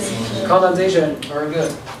 Condensation. Condensation. Very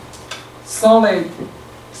good. Solid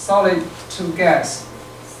to gas.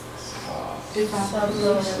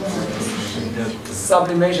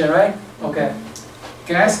 Sublimation, right? Okay.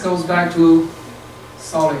 Gas goes back to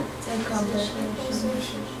solid.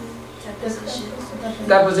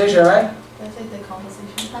 Deposition, right? That's like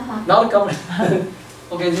decomposition. Not composition.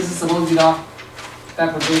 Okay, this is supposed to be the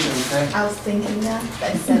deposition, okay? I was thinking that, but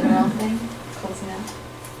I said the wrong thing. Close enough.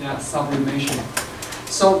 Yeah, sublimation.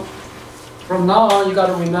 So from now on, you got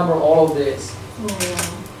to remember all of this,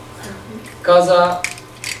 because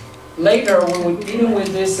later when we're dealing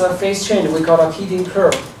with this phase change, we call a heating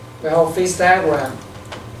curve. We have a phase diagram,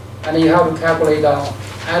 and then you have to calculate the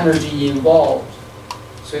energy involved.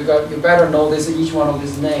 So you better know this each one of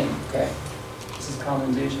this name. Okay, this is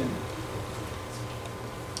condensation.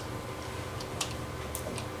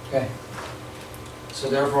 Okay. So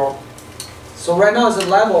therefore, So right now it's a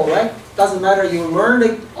level, right? Doesn't matter you learn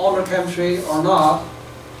the order chemistry or not.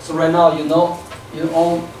 So right now you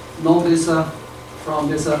all know this from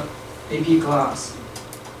this AP class.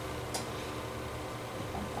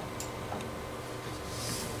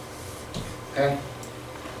 Okay.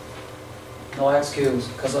 No excuse,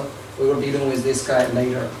 because we will be dealing with this guy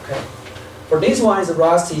later. Okay. For this one is a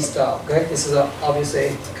rusty stuff. Okay. This is obviously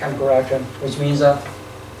a chemical reaction, which means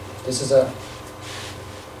this is a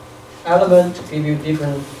element to give you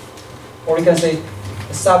different, or you can say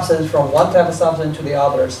a substance from one type of substance to the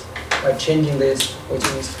others by changing this, which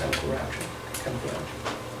means chemical reaction.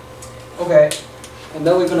 Okay, and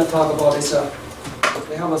then we're going to talk about this.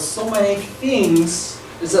 We have so many things.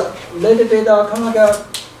 It's a little bit kind of like a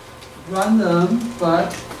random,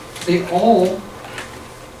 but they all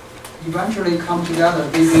eventually come together,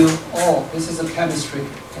 give you, oh, this is a chemistry.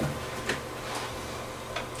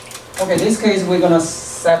 Okay, in this case, we're going to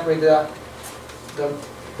separate the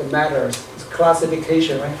matters. It's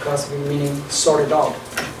classification, right? Classification meaning sort it out.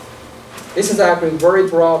 This is actually very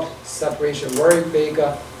broad separation, very big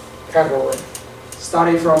category.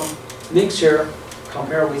 Starting from mixture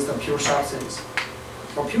compared with the pure substance.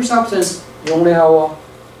 For pure substance, you only have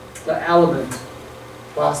the element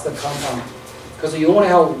plus the compound. Because you only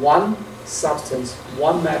have one substance,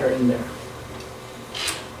 one matter in there.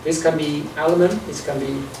 This can be element, this can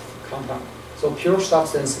be compound. So pure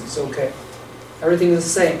substance is okay. Everything is the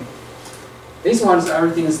same. This one,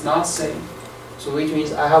 everything is not same. So which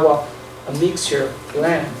means I have a mixture,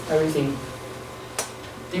 blend, everything,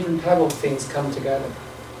 different type of things come together.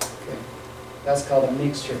 Okay. That's called a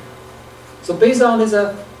mixture. So based on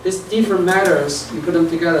these different matters, you put them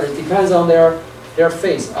together. It depends on their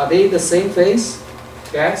phase. Are they the same phase,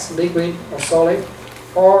 gas, liquid, or solid,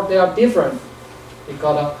 or they are different? We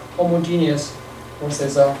call it homogeneous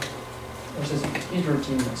versus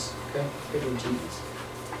heterogeneous. Okay, heterogeneous.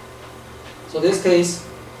 So in this case,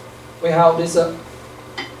 we have this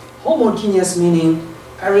homogeneous meaning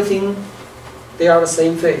everything they are the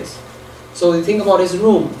same phase. So you think about this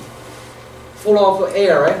room full of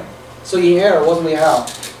air, right? So in air, what do we have?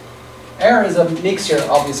 Air is a mixture,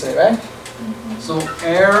 obviously, right? Mm-hmm. So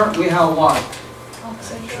air, we have what?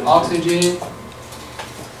 Oxygen. Oxygen.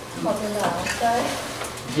 Carbon dioxide.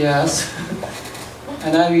 Yes.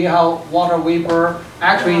 And then we have water vapor.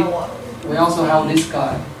 Actually, Water. we also have this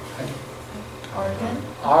guy. Okay. Argon.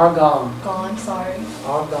 Argon. Gone, sorry.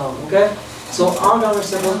 Argon. Okay. So argon is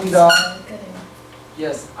supposed to be the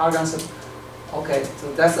yes. Argon. Okay.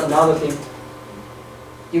 So that's another thing.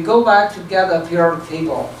 You go back to get a periodic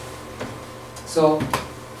table. So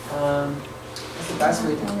what's the best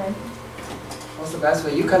way to? What's the best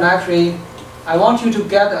way? You can actually. I want you to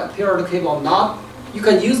get a periodic table. Not. You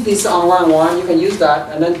can use this online one. You can use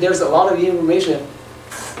that, and then there's a lot of information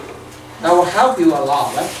that will help you a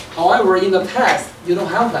lot. Right? However, in the test, you don't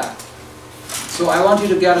have that. So I want you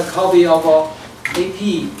to get a copy of a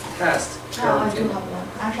AP test. Oh, I do have one.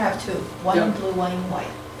 Actually, I have two. One in blue, one in white.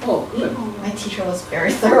 Oh, good. My teacher was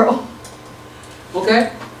very thorough.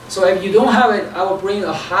 Okay. So if you don't have it, I will bring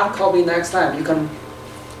a hard copy next time. You can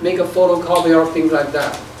make a photocopy or things like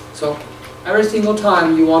that. So every single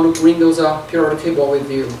time you want to bring those periodic table with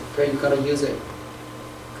you, okay, you gotta use it.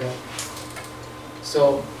 Okay.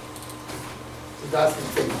 So that's the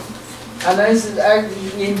thing. And this is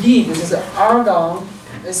indeed, this is argon.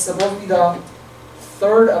 It's supposed to be the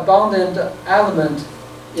third abundant element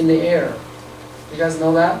in the air. You guys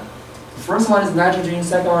know that? The first one is nitrogen,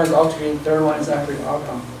 second one is oxygen, third one is actually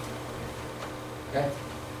argon. Okay?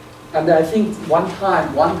 And I think one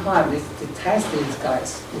time they tested these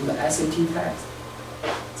guys in the SAT test.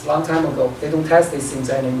 It's a long time ago. They don't test these things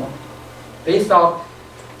anymore. They thought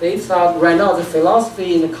right now the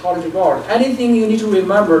philosophy in the college board, anything you need to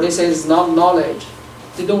remember, they say is not knowledge.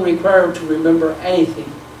 They don't require you to remember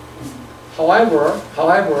anything. However,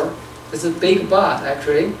 there's a big but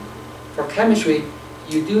actually. For chemistry,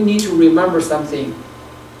 you do need to remember something.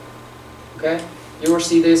 Okay? You will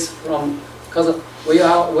see this because we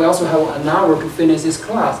also have an hour to finish this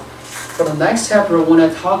class. For the next chapter, when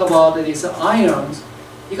I talk about these ions,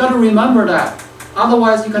 you got to remember that.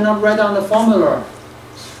 Otherwise, you cannot write down the formula.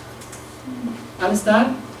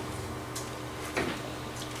 Understand?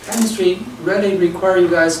 Chemistry really requires you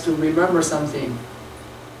guys to remember something.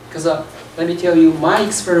 Because let me tell you, my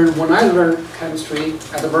experience when I learned chemistry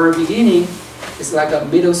at the very beginning, it's like a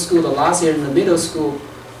middle school, the last year in the middle school.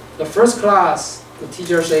 The first class, the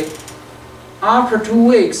teacher said, after 2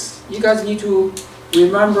 weeks, you guys need to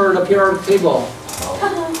remember the periodic table.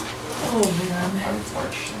 Oh man.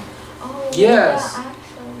 Oh, Yes. yeah,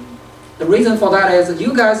 actually. The reason for that is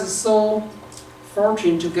you guys are so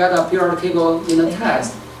fortune to get a periodic table in a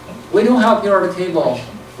test. We don't have periodic table.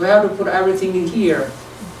 We have to put everything in here.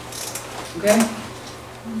 Okay? I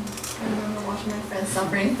remember watching my friends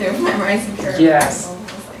suffering through memorizing periodic Yes. table. I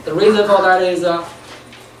was like, The reason for that is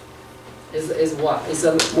what?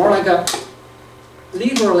 It's more like a,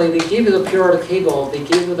 literally they give you the periodic table, they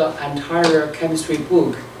give you the entire chemistry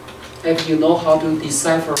book if you know how to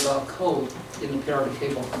decipher the code in the periodic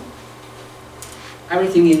table.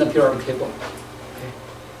 Everything in the periodic table. Okay.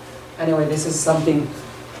 Anyway, this is something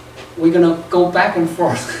we're gonna go back and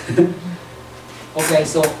forth. Okay,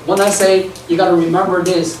 so when I say you gotta remember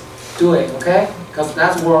this, do it, okay? Because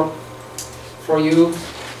that's work for you,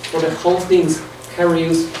 for the whole things carry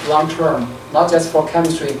you long term, not just for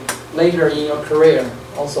chemistry, later in your career,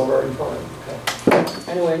 also very important.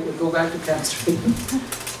 Okay. Anyway, we go back to chemistry.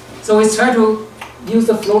 So we try to use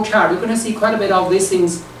the flow chart. You're gonna see quite a bit of these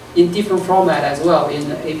things in different format as well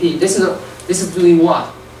in AP. This is doing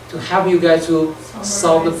what? To help you guys to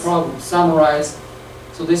solve the problem, summarize.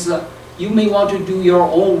 So this is you may want to do your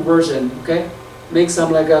own version, okay? Make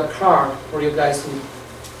some like a card for you guys to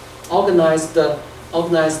organize the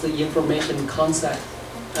information concept,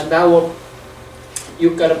 and that will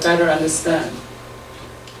you gotta better understand.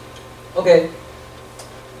 Okay.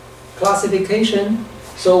 Classification.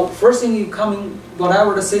 So first thing you come in,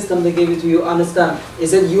 whatever the system they give it to you, understand,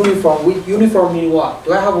 is it uniform? Uniform meaning what?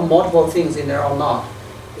 Do I have multiple things in there or not?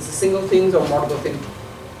 Is it single things or multiple things?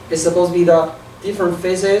 It's supposed to be the different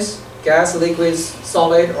phases, gas, liquids,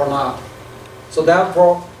 solid or not. So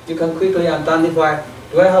therefore, you can quickly identify,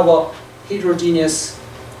 do I have a heterogeneous,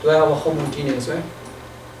 do I have a homogeneous, right?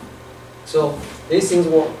 So these things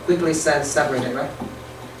will quickly separated, right?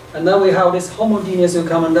 And then we have this homogeneous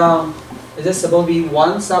coming down. Is it supposed to be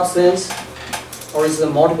one substance or is there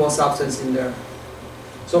multiple substances in there?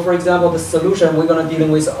 So for example, the solution, we're going to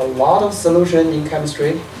dealing with a lot of solution in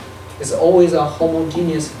chemistry. It's always a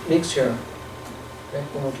homogeneous mixture. Okay,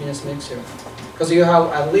 homogeneous mixture. Because you have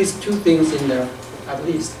at least two things in there, at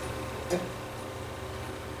least. Okay?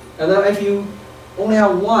 And then if you only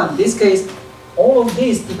have one, in this case, all of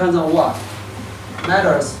this depends on what?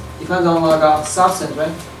 Matters. Depends on the substance,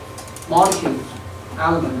 right? Molecule,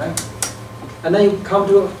 element, right? And then you come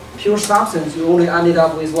to pure substance, you only ended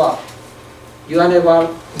up with what? You ended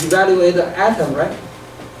up evaluate the atom, right?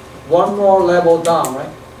 One more level down, right?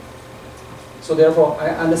 So therefore, I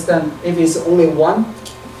understand if it's only one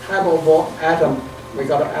type of atom, we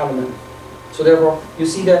got an element. So therefore, you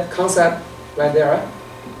see the concept right there, right?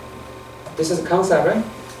 This is a concept, right?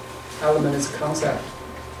 Element is a concept.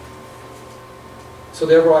 So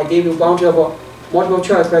therefore, I gave you a bunch of multiple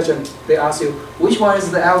choice questions. They ask you, which one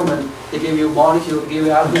is the element? They give you molecule, give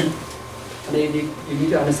you element. And then you need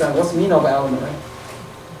to understand what's the meaning of element, right?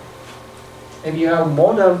 If you have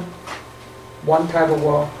more than one type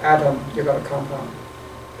of atom, you got a compound.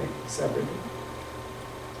 Okay, separated.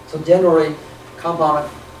 So generally, compound,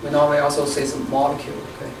 we normally also say some molecule.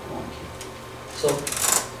 Okay, molecule.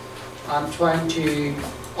 So I'm trying to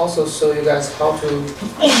also show you guys how to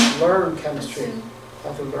learn chemistry.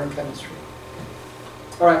 How to learn chemistry.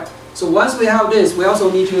 All right. So once we have this, we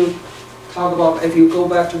also need to talk about, if you go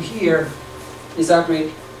back to here,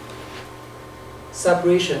 exactly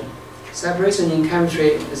separation. Separation in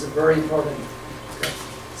chemistry is very important. Okay.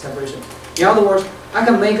 Separation. In other words, I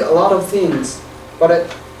can make a lot of things,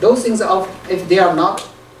 but those things, if they are not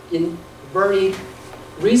in very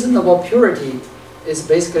reasonable purity, is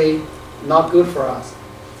basically not good for us,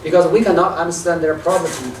 because we cannot understand their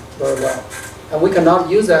property very well, and we cannot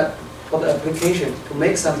use that for the application to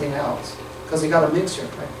make something else, because you got a mixture,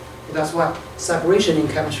 right? And that's why separation in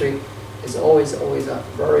chemistry is always a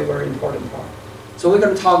very, very important part. So we're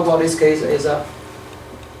going to talk about this case is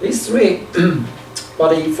these three,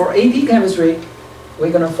 but for AP chemistry,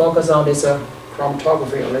 we're going to focus on this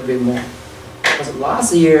chromatography a little bit more, because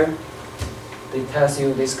last year they test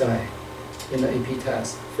you this guy in the AP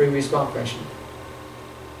test, free response question.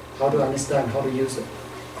 How to understand, how to use it.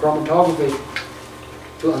 Chromatography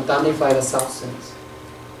to identify the substance.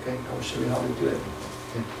 Okay, I will show you how to do it.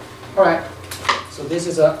 Okay. All right, so this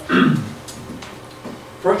is a,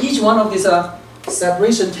 for each one of these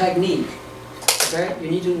separation technique, okay,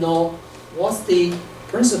 you need to know what's the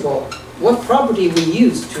principle, what property we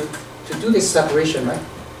use to do this separation, right?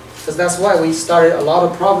 Because that's why we started a lot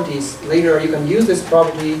of properties. Later you can use this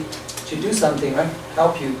property to do something, right?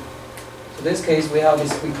 Help you. So in this case we have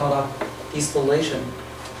this we call a distillation.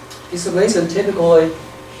 Distillation typically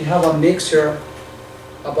you have a mixture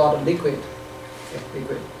about a liquid. Okay,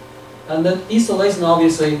 liquid. And then distillation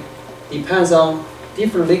obviously depends on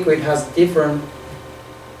different liquid has different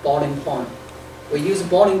boiling point. We use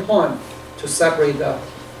boiling point to separate the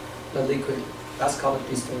liquid. That's called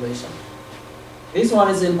distillation. This one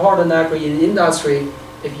is important actually in industry.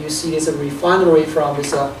 If you see this refinery from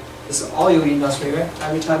this oil industry, right?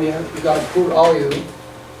 Every time you got a crude oil,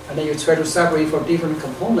 and then you try to separate for different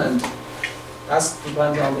components, that's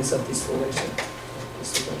depends on this distillation.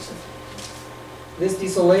 This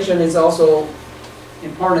distillation is also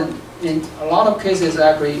important in a lot of cases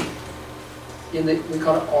actually. We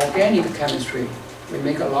call it organic chemistry. We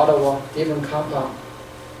make a lot of different compounds,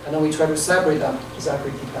 and then we try to separate them. It's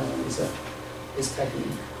actually depends on this technique.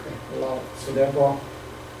 Okay, a lot. So therefore,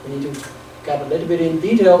 we need to get a little bit in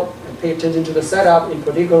detail and pay attention to the setup. In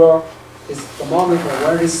particular, this thermometer,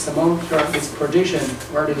 where this thermometer is positioned,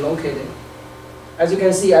 where it is located. As you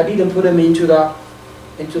can see, I didn't put them into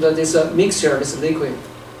this mixture, this liquid.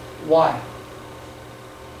 Why?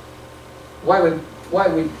 Why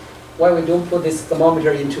we don't put this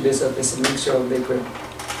thermometer into this mixture of liquid?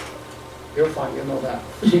 You're fine, you know that.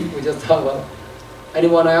 We just talk about it.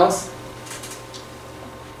 Anyone else?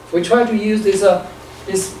 We try to use this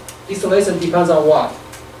distillation depends on what?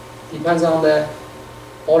 Depends on the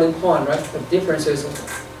boiling point, right? The differences of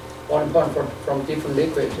boiling point from different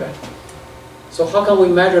liquids, right? So how can we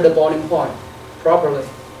measure the boiling point properly?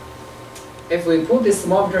 If we put this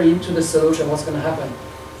thermometer into the solution, what's going to happen?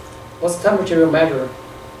 What's the temperature you measure?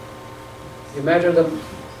 You measure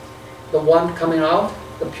the one coming out,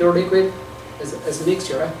 the pure liquid, as a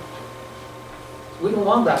mixture, right? We don't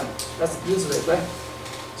want that. That's useless, right?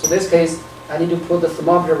 So in this case, I need to put the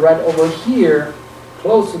thermometer right over here,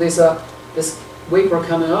 close to this vapor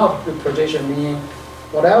coming out with projection, meaning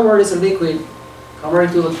whatever is a liquid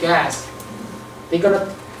converted to a gas, they're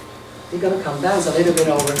gonna condense a little bit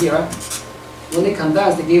over here, right? When they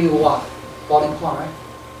condense, they give you what? Boiling point, right?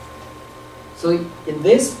 So in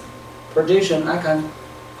this projection, I can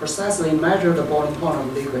precisely measure the boiling point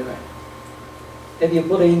of the liquid, right? If you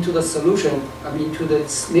put it into the solution, into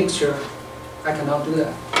this mixture, I cannot do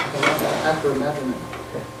that. I cannot have accurate measurement.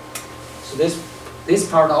 Okay. So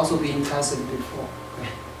this part also being tested before. Okay.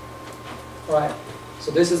 All right.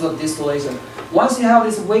 So this is a distillation. Once you have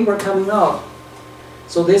this vapor coming out,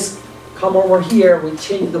 so this come over here, we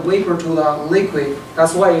change the vapor to the liquid.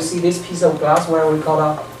 That's why you see this piece of glass where we call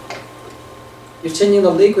it. You're changing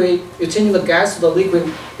the liquid. You're changing the gas to the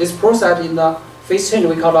liquid. This process in the phase change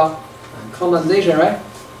we call it condensation, right?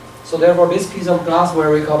 So therefore, this piece of glass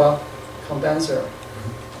where we call it condenser.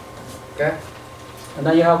 Okay, and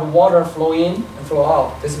then you have water flow in and flow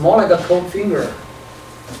out. It's more like a cold finger.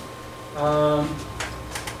 I'm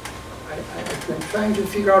trying to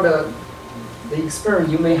figure out the experience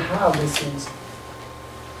you may have these things.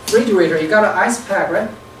 Refrigerator, you got an ice pack, right?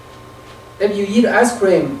 If you eat ice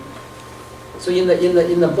cream, so in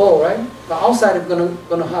the bowl, right? The outside is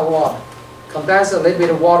gonna have what? Condense a little bit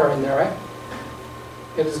of water in there, right?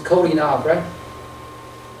 If it's cold enough, right?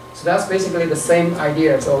 So that's basically the same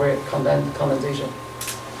idea. It's already condensation.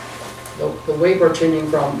 The vapor changing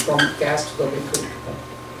from gas to the liquid.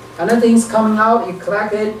 And then things coming out, you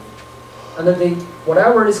collect it, and then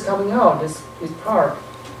whatever is coming out, this part,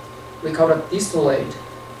 we call it distillate.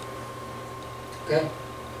 Okay?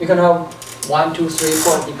 You can have 1, 2, 3,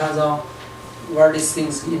 4, depends on where these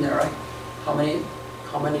things in there, right? How many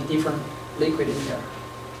different liquid in there.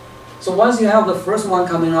 So once you have the first one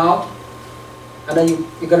coming out, and then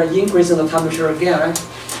you're going to increase in the temperature again, right?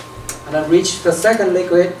 And then reach the second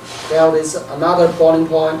liquid, there is another boiling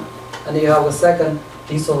point, and then you have the second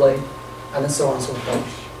distillate, and then so on and so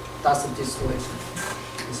forth. That's the distillation.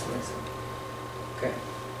 Okay.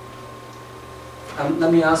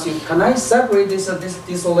 Let me ask you, can I separate this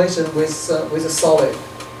distillation with a solid?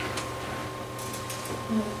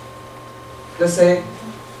 Let's say,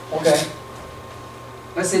 okay.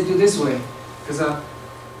 Let's say do this way, because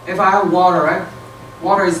if I have water, right?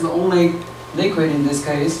 Water is the only liquid in this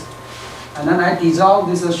case, and then I dissolve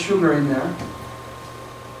this sugar in there.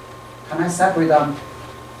 Can I separate them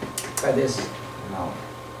by this? No.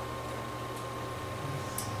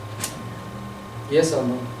 Yes or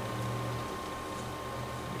no?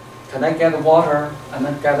 Can I get the water and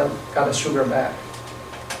then get the sugar back?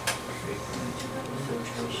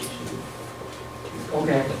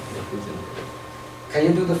 Okay. Can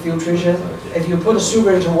you do the filtration? If you put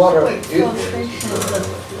sugar into water, Wait, filtration,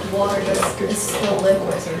 the water is still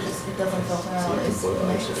liquid, so it doesn't filter out.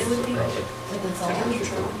 It would be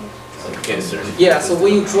It's yeah, so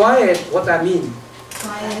when you dry it, what that means?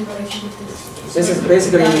 this. This is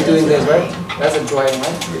basically you doing this, right? That's a drying,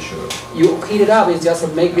 right? You heat it up, it just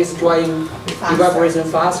make this drying evaporation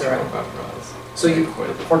faster, right? So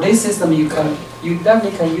for this system, you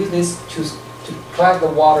definitely can use this to collect the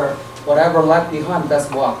water. Whatever left behind, that's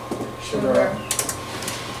what? sugar.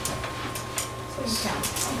 So you count.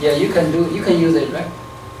 Yeah, you can use it, right?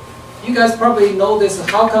 You guys probably know this.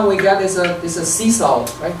 How can we get this sea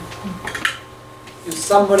salt, right? If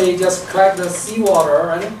somebody just collect the seawater,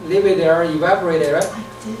 right, leave it there, evaporate it, right? I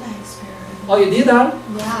did that experiment. Oh, you did that?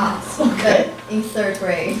 Yeah. Okay. In 3rd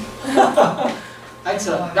grade.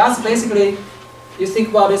 Excellent. That's basically, you think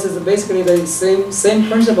about this as basically the same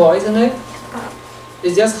principle, isn't it?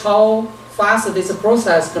 It's just how fast this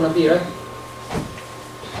process gonna be, right?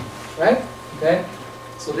 Right? Okay.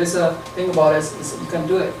 So this thing about it is you can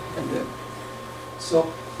do it. You can do it. So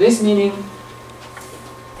this meaning,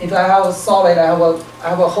 if I have a solid, I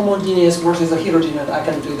have a homogeneous versus a heterogeneous, I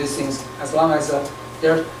can do these things as long as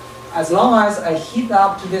as long as I heat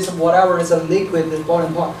up to this whatever is a liquid, the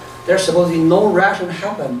boiling point. There's supposed to be no reaction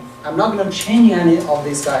happen. I'm not going to change any of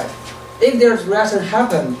these guys. If there's reaction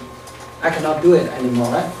happen, I cannot do it anymore,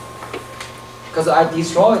 right? Because I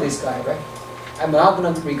destroy this guy, right? I'm not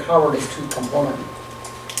going to recover these two components.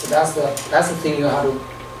 So that's the thing you have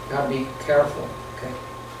to be careful, okay?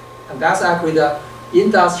 And that's actually the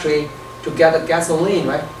industry to get the gasoline,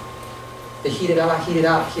 right? They heat it up, heat it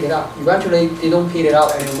up, heat it up. Eventually, they don't heat it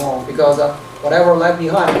up anymore because whatever left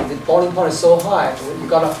behind, the boiling point is so high.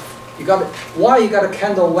 Why you got a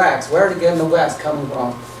candle wax? Where to get the wax coming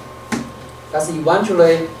from? That's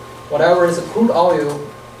eventually whatever is crude oil,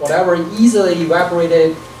 whatever easily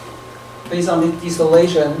evaporated based on the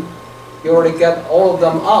distillation, you already get all of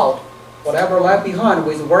them out. Whatever left behind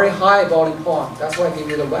with very high boiling point, that's why I give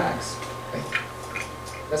you the wax. Okay.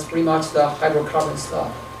 That's pretty much the hydrocarbon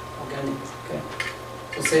stuff, organic. Okay.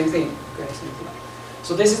 So same thing. Okay, same thing.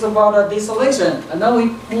 So this is about distillation, and then we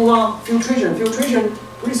move on filtration. Filtration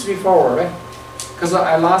pretty straightforward, right? Because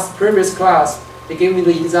I last previous class, they gave me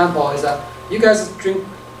the example is that you guys drink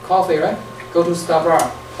coffee, right? Go to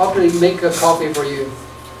Starbucks. How do they make a coffee for you?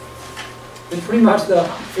 It's pretty much the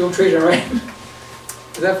filtration, right?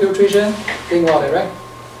 Is that filtration? Think about it, right?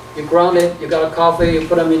 You ground it, you got a coffee, you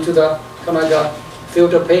put them into the kind of like a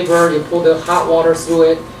filter paper, you put the hot water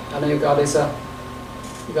through it, and then you got this,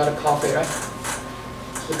 you got a coffee, right?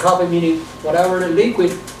 The coffee meaning whatever the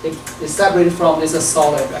liquid is separated from is a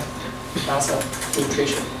solid, right? That's a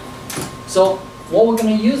filtration. So what we're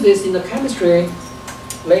going to use this in the chemistry,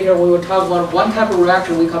 later we will talk about one type of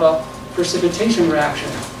reaction we call a precipitation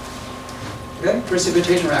reaction. Okay,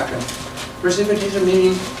 precipitation reaction. Precipitation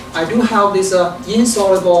meaning I do have this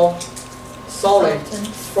insoluble solid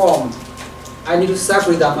form. I need to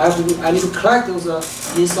separate them. I need to collect those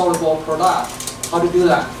insoluble products. How to do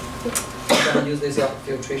that? I'm going to use this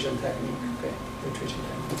filtration technique. Okay, filtration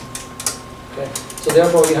technique. Okay, so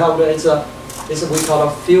therefore we have this we call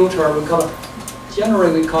a filter.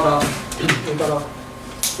 Generally we call a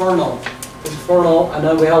funnel. This funnel, and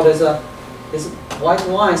then we have this white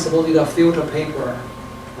line supposed to be the filter paper,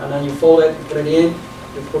 and then you fold it, you put it in,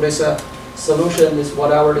 you put this solution, this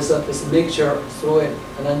whatever this mixture through it,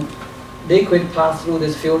 and then liquid pass through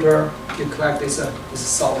this filter, you collect this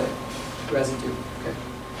solid residue. Okay,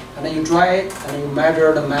 and then you dry it, and then you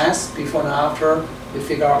measure the mass before and after. You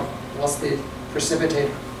figure out what's the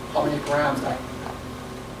precipitate, how many grams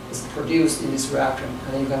is produced in this reaction,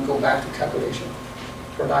 and then you can go back to calculation.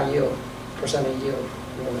 Product yield, percentage yield.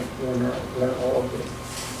 You will learn all of this.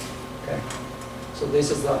 Okay, so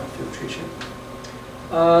this is the filtration.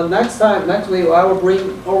 Next week I will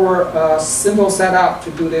bring over a simple setup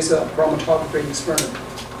to do this chromatography experiment.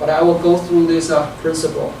 But I will go through this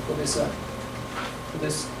principle for this,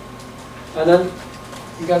 and then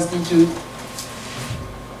you guys need to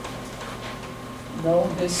know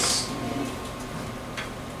this.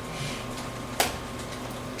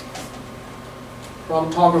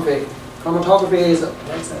 Chromatography. Chromatography is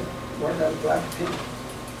what's that? Where's that black pin?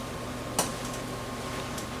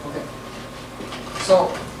 Okay.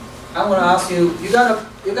 So I'm going to ask you. You got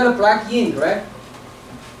a black ink, right?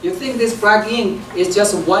 You think this black ink is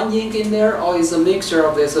just one ink in there, or is a mixture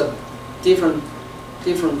of this different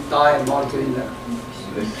dye molecule in there?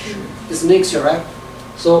 It's a mixture, right?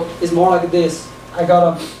 So it's more like this. I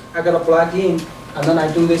got a black ink, and then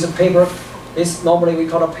I do this paper. This normally we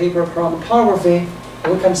call a paper chromatography.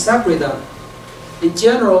 We can separate them. In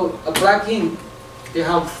general, a black ink, they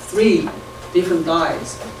have 3 different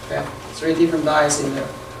dyes. Okay, 3 different dyes in there.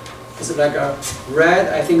 It's like a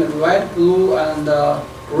red, I think red, blue, and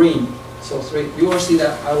green. So 3. You will see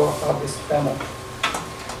that I will have this demo.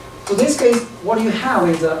 So this case, what you have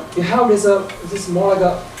is you have this more like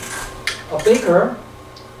a beaker,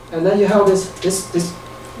 and then you have this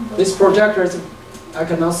projector. I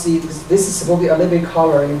cannot see this is supposed to be a little bit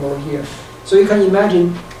color over here. So you can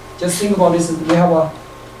imagine, just think about this. We have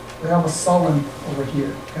a solvent over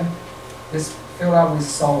here. Okay, This filled up with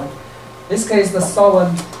solvent. In this case, the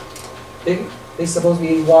solvent, they supposed to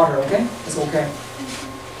be in water, okay? It's okay.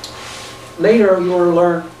 Later, you will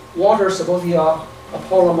learn water is supposed to be a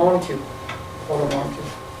polar molecule.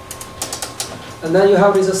 And then you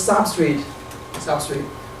have this substrate.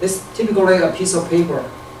 This typically a piece of paper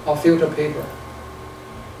or filter paper.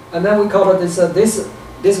 And then we call it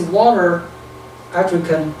this water actually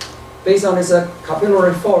can, based on this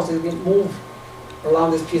capillary force, it can move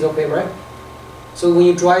along this piece of paper, right? So when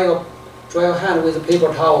you dry your hand with a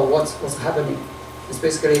paper towel, what's happening? It's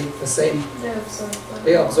basically the same.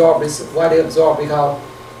 They absorb this. Why they absorb? Because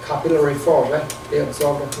capillary force, right? They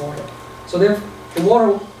absorb the water. So then the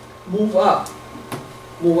water move up,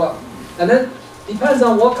 and then depends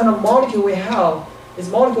on what kind of molecule we have. This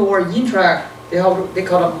molecule will interact. They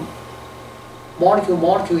call it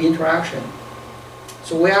molecule-molecule interaction.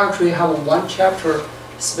 So we actually have one chapter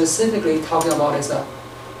specifically talking about this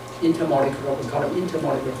intermolecular. We call it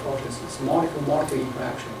intermolecular forces. It's molecule-molecule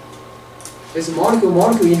interaction. This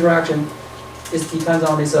molecule-molecule interaction depends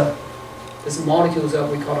on this molecules that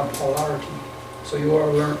we call a polarity. So you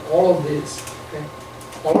will learn all of this. Okay?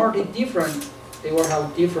 Polarity different, they will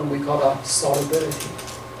have different, we call a solubility.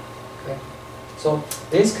 Okay? So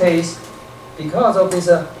this case, because of this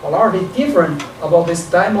polarity different about this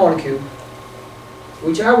dye molecule,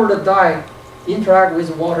 whichever the dye interact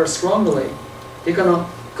with water strongly, they're gonna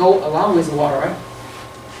go along with water, right?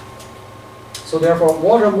 So therefore,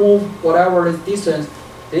 water move whatever the distance,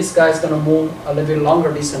 this guy is gonna move a little bit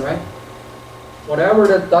longer distance, right? Whatever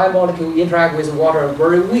the dye molecule interact with water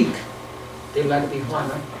very weak, they lag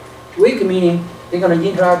behind, right? Weak meaning they're gonna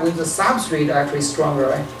interact with the substrate actually stronger,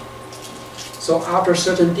 right? So after a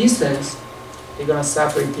certain distance, they're gonna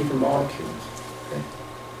separate different molecules. Okay?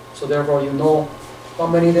 So therefore, you know how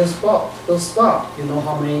many those spots. You know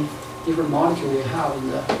how many different molecules we have in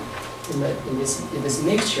this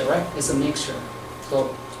mixture, right? It's a mixture.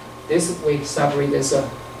 So this we separate this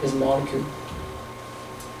molecule.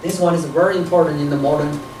 This one is very important in the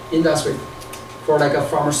modern industry for like a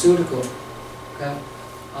pharmaceutical. Okay.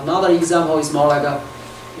 Another example is more like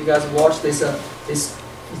you guys watch this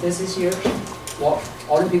year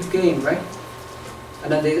Olympic game, right?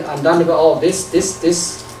 And then they identify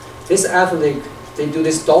this athlete, they do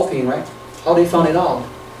this doping, right? How they found it out?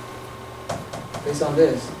 Based on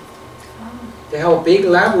this. They have a big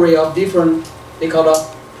library of different, they call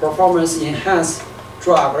it performance enhanced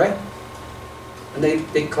drug, right? And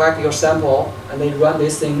they collect your sample and they run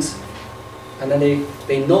these things, and then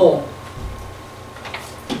they know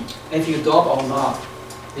if you dope or not.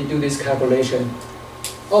 They do this calculation.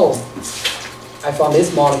 Oh, I found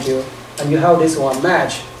this molecule, and you have this one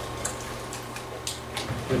match.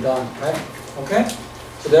 You're done, right? Okay?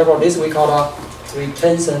 So therefore, this we call a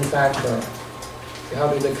retention factor. You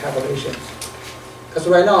have to do the calculation. Because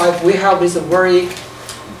right now, if we have this very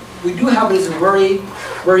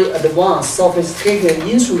advanced, sophisticated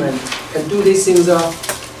instrument can do these things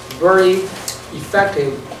very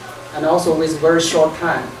effective and also with very short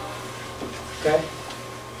time. Okay?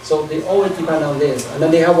 So they always depend on this. And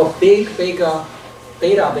then they have a big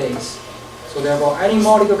database. So therefore, any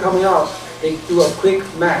molecule coming out, they do a quick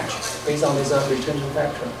match based on this retention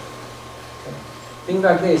factor. Okay? Things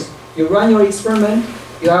like this. You run your experiment,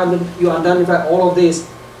 you identify all of this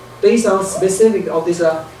based on specific of this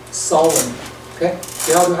solvent. Okay?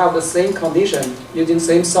 You have to have the same condition using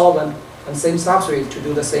same solvent and same substrate to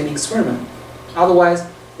do the same experiment. Otherwise,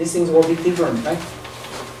 these things will be different, right?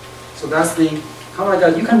 So that's the kind of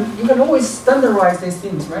like you can always standardize these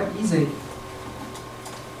things, right? Easy.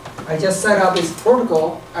 I just set up this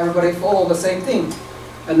protocol. Everybody follow the same thing,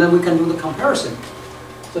 and then we can do the comparison.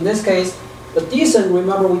 So in this case, the distance.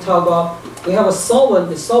 Remember we talked about we have a solvent.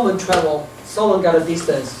 The solvent got a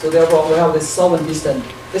distance. So therefore we have this solvent distance.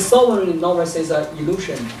 This solvent in normally says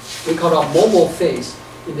elution. We call it a mobile phase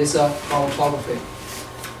in this chromatography.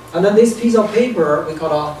 And then this piece of paper we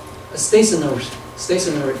call a stationary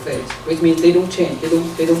phase, which means they don't change. They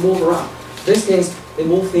don't move around. In this case, they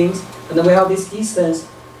move things, and then we have this distance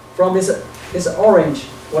from this orange,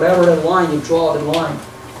 whatever the line you draw the line,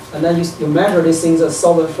 and then you measure these things as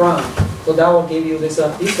solvent from. So that will give you this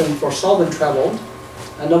distance for solvent traveled.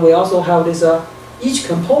 And then we also have this each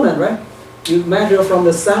component, right? You measure from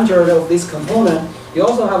the center of this component. You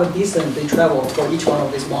also have a distance they travel for each one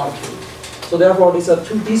of these molecules. So therefore, this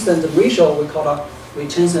two distance ratio we call a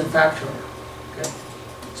retention factor. Okay.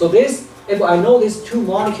 So this, if I know these two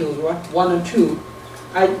molecules, right, 1 and 2,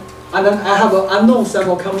 and then I have an unknown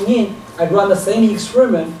sample coming in. I run the same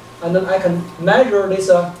experiment, and then I can measure this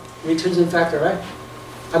retention factor, right?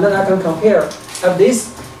 And then I can compare. Have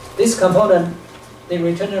this component the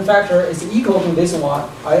retention factor is equal to this one,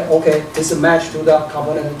 okay, this is matched to the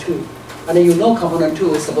component 2. And then you know component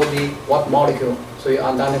 2 is supposed to be what molecule, so you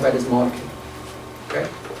identify this molecule. Okay,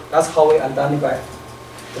 that's how we identify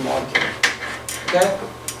the molecule. Okay,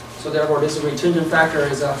 so therefore this retention factor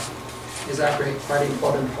is actually quite an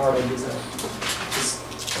important part of this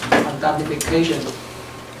identification.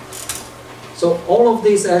 So all of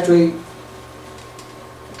these actually,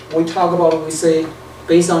 we talk about, we say,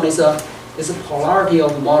 based on this polarity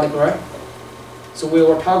of the molecule, right? So we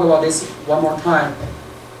will talk about this one more time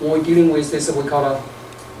when we're dealing with this, we call it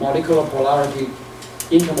molecular polarity,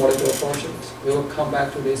 intermolecular portions. We will come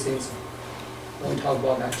back to these things when we talk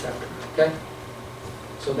about that chapter, okay?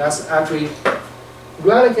 So that's actually,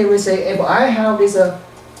 relatively say, if I have this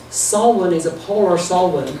solvent is a polar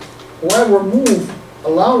solvent, when I move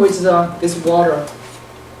along with this water,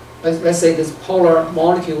 let's say this polar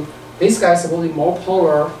molecule, this guy is supposed to be more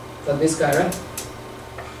polar than this guy, right?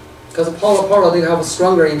 Because polar, they have a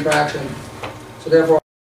stronger interaction. So therefore,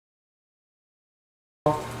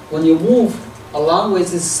 when you move along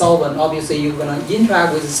with this solvent, obviously you're going to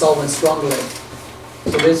interact with the solvent strongly.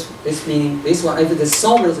 So this meaning this one, if the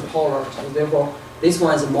solvent is polar, so therefore this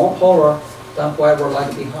one is more polar than whoever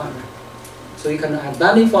like behind. So you can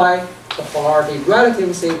identify the polarity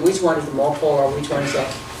relatively, say which one is more polar, which one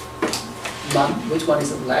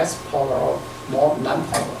is less polar or more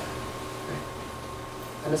non-polar. Okay.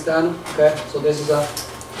 Understand? Okay. So this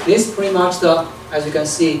is pretty much as you can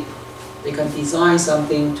see, they can design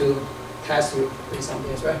something to test you with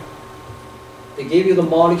something, right? They give you the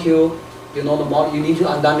molecule, you know the molecule, you need to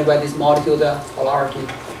identify this molecule, the polarity.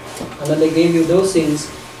 And then they give you those things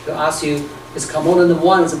to ask you, is component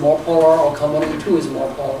 1 is more polar or component 2 is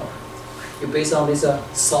more polar? You base on this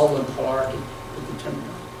solvent polarity to determine.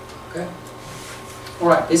 Okay?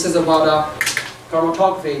 Alright, this is about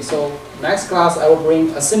chromatography. So next class I will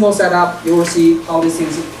bring a simple setup. You will see how these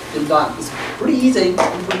things been done. It's pretty easy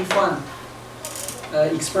and pretty fun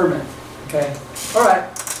experiment. Okay.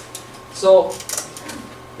 Alright. So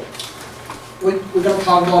we're going to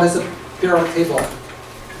talk about this periodic table.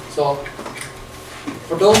 So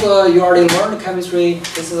for those you already learned chemistry,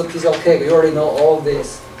 this is a piece of cake. You already know all of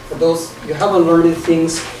this. For those you haven't learned these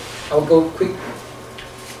things, I will go quick.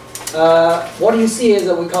 What you see is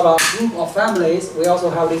that we call a group of families. We also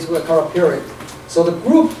have this we call a period. So the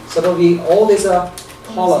group is supposed to be all this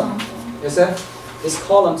column. You see? This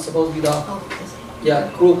column is supposed to be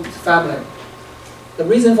the group family. The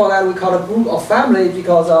reason for that we call a group of family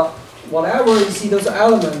because whatever you see those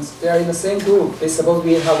elements, they are in the same group. They're supposed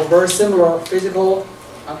to have a very similar physical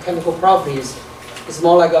and chemical properties. It's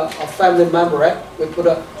more like a family member, right? We put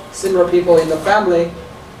similar people in the family.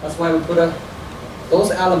 That's why we put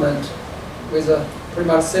those elements with pretty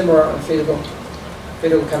much similar physical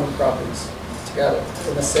chemical properties together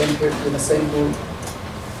in the same group.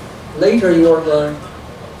 Later you will learn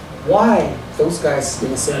why those guys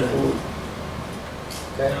in the same group.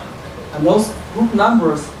 Okay, and those group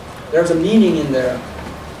numbers, there's a meaning in there.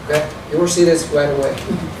 Okay, you will see this right away.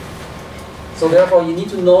 So therefore, you need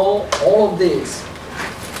to know all of this.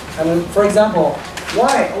 And then, for example,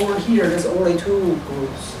 why over here there's only 2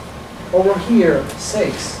 groups? Over here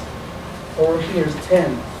 6. Over here is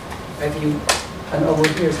 10. And over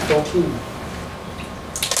here is 14.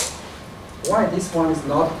 Why this one is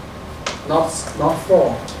not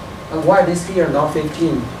 4? And why this here not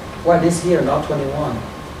 15? Why this here not 21?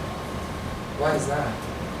 Why is that?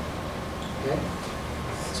 Okay.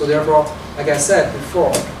 So therefore, like I said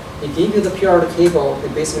before, they give you the periodic table. They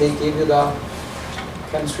basically give you the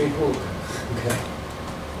chemistry book. Okay.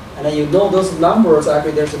 And then you know those numbers.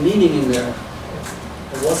 Actually, there's a meaning in there.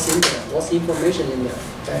 And what's in there? What's the information in there?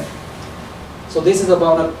 Okay. So this is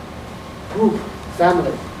about a group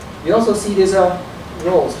family. You also see these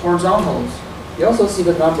rows, horizontals. You also see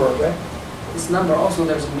the number, right? This number also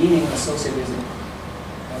there's a meaning associated with it.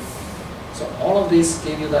 Okay. So all of this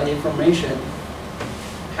give you the information,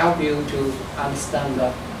 help you to understand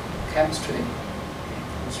the chemistry.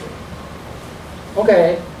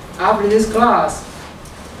 Okay, after this class,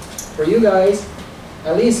 for you guys,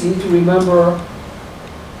 at least you need to remember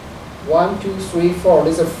 1, 2, 3, 4.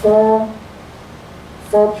 There's a 4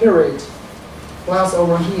 period plus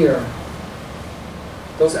over here.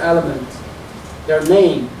 Those elements, their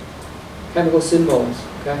name, chemical symbols.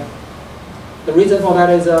 Okay. The reason for that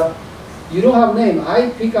is you don't have name. I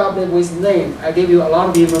pick up it with name. I give you a lot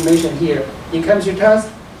of information here. In chemistry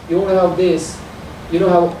test, you only have this. You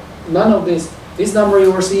don't have none of this. This number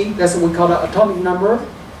you will see, that's what we call the atomic number.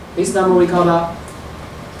 This number we call the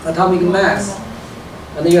atomic mass.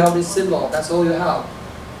 And then you have this symbol. That's all you have.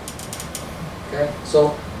 Okay.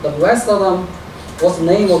 So the rest of them, what's the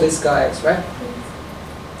name of these guys, right?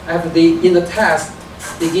 After in the test,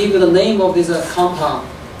 they give you the name of this compound,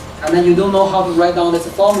 and then you don't know how to write down this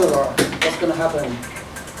formula, what's going to happen?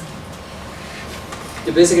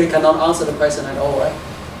 You basically cannot answer the question at all, right?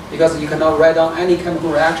 Because you cannot write down any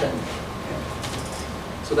chemical reaction.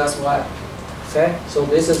 Okay. So that's why. Okay. So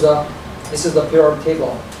this is the periodic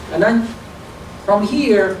table, and then from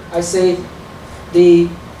here I say the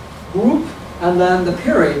group and then the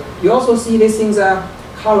period. You also see these things are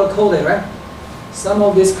color coded, right? Some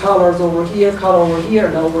of these colors over here, color over here,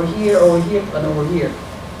 and over here, over here, and over here.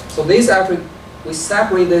 So this actually we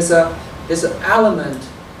separate this element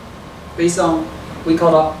based on we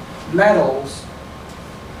call it metals,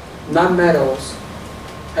 non-metals,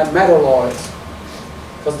 and metalloids.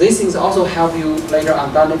 Because these things also help you later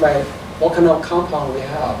identify what kind of compound we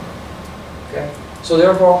have. Okay. So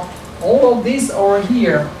therefore, all of these over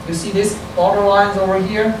here, you see these border lines over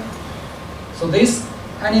here. So this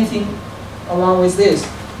anything along with this,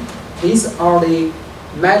 these are the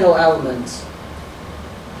metal elements.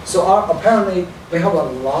 So apparently we have a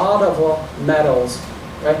lot of metals,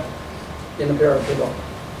 right, in the periodic table.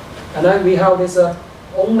 And then we have this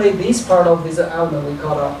only this part of this element we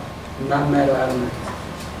call a non-metal element.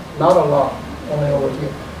 Not a lot, only over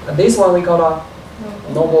here. And this one we call a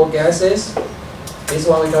noble gases. This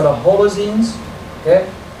one we call a halogens. Okay.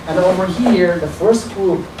 And over here, the first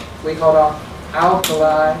group we call a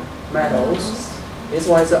alkali metals. This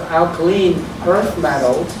one is alkaline earth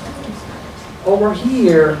metals. Over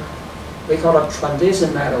here, we call it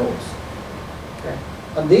transition metals. Okay.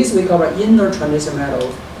 And these we call it inner transition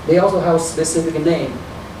metals. They also have a specific name.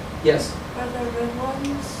 Yes? Are the red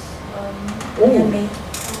ones Oh. made?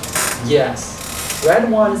 Yes. Red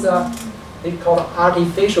one is they call it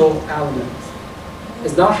artificial element.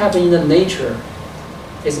 It's not happening in nature.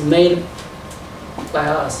 It's made by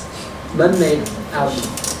us, man-made element.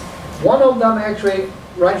 One of them actually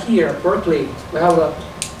right here, Berkeley. We have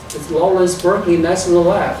it's Lawrence Berkeley National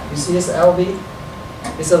Lab. You see this LV?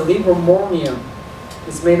 It's a livermornium.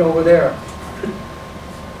 It's made over there.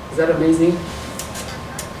 Is that amazing?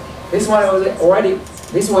 This one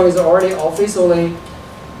is already officially.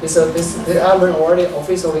 This element already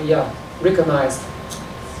officially recognized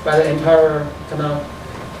by the entire kind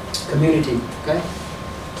of community. Okay.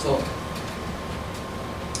 So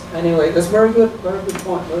anyway, that's very good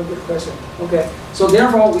point, very good question. Okay. So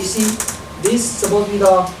therefore, we see this supposed to be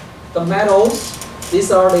the metals.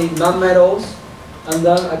 These are the non-metals, and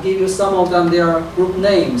then I give you some of them. Their group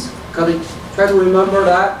names. Try to remember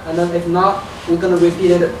that, and then if not, we're gonna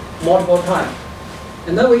repeat it multiple times.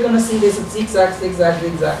 And then we're gonna see this zigzag, zigzag,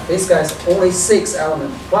 zigzag. This guy's only 6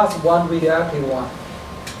 elements plus 1 radioactive one.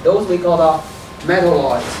 Those we call the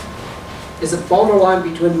metalloids. It's a borderline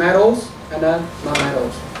between metals and then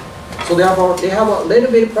non-metals. So therefore, they have a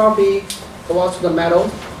little bit property towards the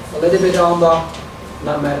metals, a little bit on the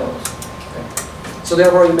non-metals. Okay. So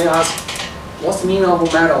therefore, you may ask, what's the meaning of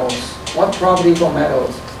metals? What property for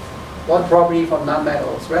metals? What property for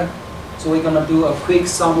non-metals, right? So we're gonna do a quick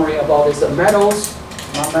summary about this: metals,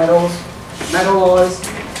 non-metals, metalloids,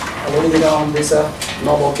 a little bit on this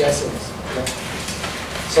noble gases. Okay.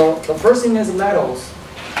 So the first thing is metals.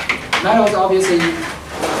 Metals, obviously,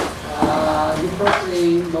 you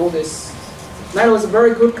probably know this. Metal is a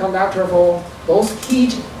very good conductor for both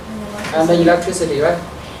heat and the electricity, right?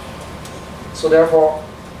 So therefore,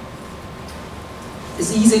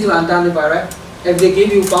 it's easy to identify, right? If they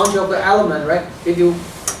give you a bunch of the element, right? Give you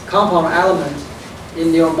compound element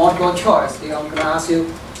in your multiple choice, they are going to ask you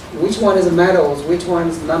which one is metals, which one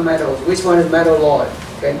is non-metals, which one is metalloid.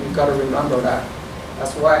 Okay, you got to remember that.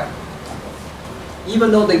 That's why.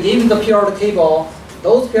 Even though they gave you the periodic table,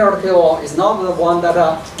 those periodic table is not the one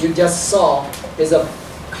that you just saw. Is a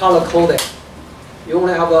color coded. You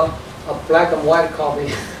only have a black and white copy.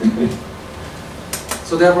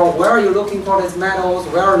 So therefore, where are you looking for these metals?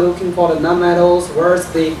 Where are you looking for the non-metals? Where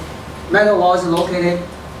is the metalloids located?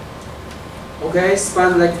 Okay,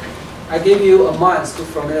 spend like, I give you a month to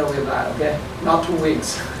familiar with that, okay? Not 2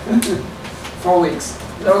 weeks. 4 weeks.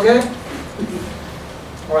 Is that okay?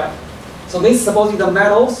 Alright. So this is supposed to be the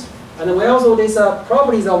metals, and then we also these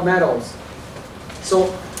properties of metals. So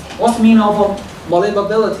what's the meaning of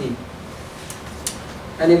molybdenity?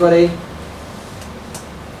 Anybody?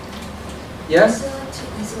 Yes?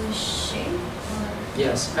 Is it a shape or?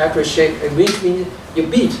 Yes, accurate shape. It means you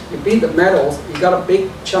beat the metals. You got a big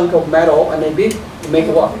chunk of metal, and then you make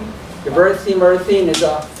what? The very thin is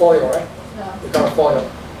a foil, right? Yeah. You got a foil.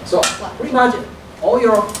 So pretty much all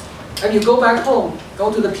your. If you go back home,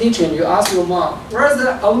 go to the kitchen, you ask your mom, where's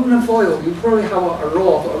the aluminum foil? You probably have a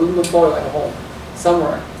roll of aluminum foil at home,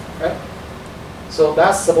 somewhere, right? So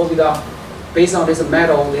that's supposed to be the, based on this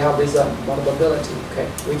metal, they have this moldability, okay,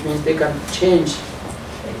 which means they can change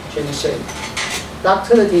shape.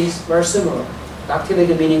 Ductility is very similar.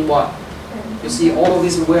 Ductility meaning what? You see all of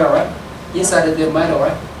this wear, right? Inside the metal,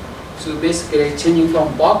 right? So basically changing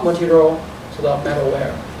from bulk material to the metal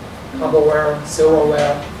wear, copper wear, silver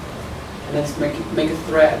wear, and then make it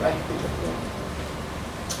thread, right?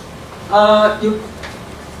 You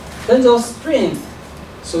tensile strength.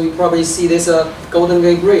 So you probably see this Golden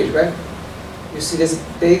Gate Bridge, right? You see this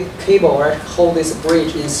big cable, right? Hold this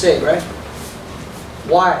bridge in shape, right?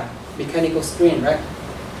 Why? Mechanical strain, right?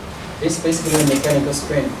 This is basically mechanical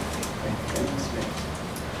strain. Okay, mechanical strain.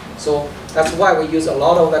 So that's why we use a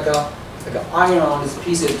lot of like iron on these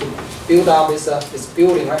pieces to build up this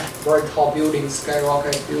building, right? Very tall building,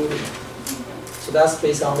 skyrocket building. So that's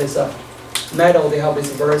based on this metal. They have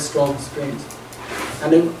this very strong strength.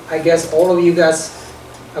 And then I guess all of you guys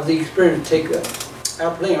have the experience to take an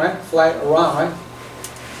airplane, right? Fly around, right?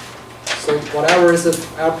 So whatever is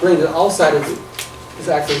the airplane, the outside is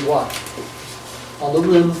actually what?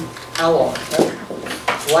 Aluminum alloy, right?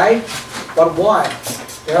 Why? But why?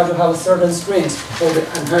 They have to have a certain strength for the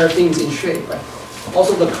entire things in shape, right?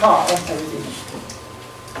 Also the car, everything.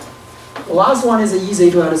 The last one is easy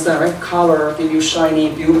to understand, right? Color, give you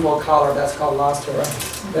shiny, beautiful color. That's called luster, right?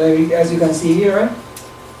 As you can see here, right?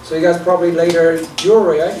 So you guys probably later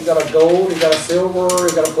jewelry, right? You got a gold, you got a silver,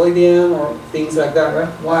 you got a palladium, or things like that, right?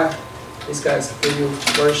 Why? These guys give you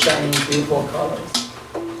very shiny, beautiful colors.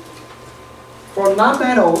 For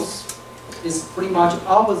non-metals, it's pretty much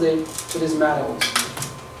opposite to these metals.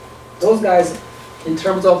 Those guys, in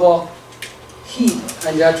terms of heat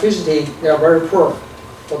and electricity, they are very poor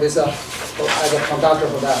for this as a conductor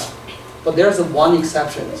for that. But there's one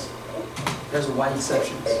exception. There's one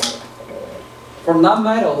exception. For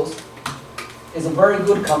non-metals, it's a very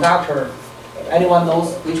good conductor. Anyone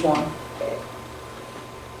knows which one?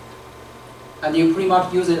 And you pretty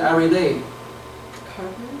much use it every day.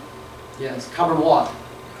 Carbon? Yes, carbon what?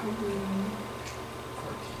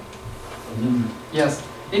 Carbon. Yes.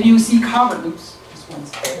 If you see carbon, oops, this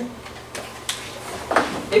one's there.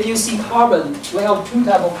 If you see carbon, we have two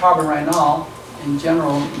types of carbon right now. In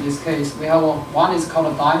general, in this case, we have one is called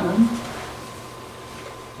a diamond.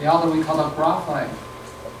 The other we call it graphite.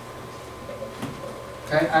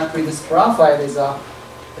 Okay, actually this graphite is a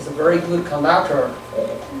very good conductor.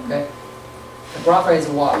 Okay, the graphite is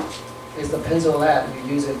what? It's the pencil lead.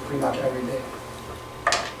 You use it pretty much every day.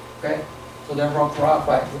 Okay, so therefore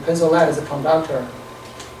graphite. The pencil lead is a conductor.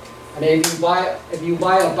 And if you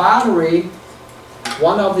buy a battery,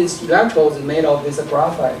 one of these electrodes is made of this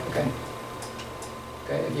graphite. Okay.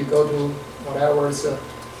 Okay, if you go to whatever is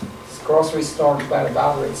grocery store to buy the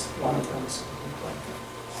batteries, one of them is.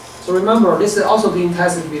 So remember, this is also being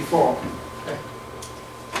tested before. Okay.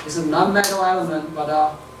 This is non-metal element,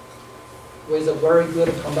 but with a very good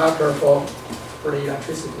conductor for the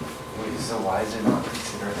electricity. Wait, so why is it not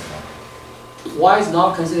considered a metal? Why is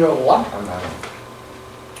not considered what? A metal.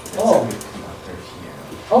 It's Oh. a good conductor here.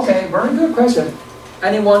 Okay, very good question.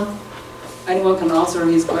 Anyone can answer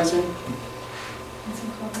his question? It's a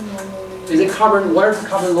carbon normally. Is it carbon? Where is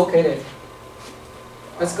carbon located?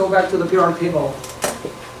 Let's go back to the periodic table.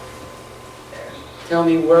 Tell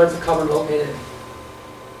me where is carbon located?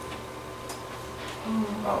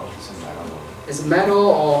 Oh, it's a metal. Is it metal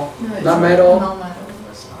or No, it's not metal? non-metal.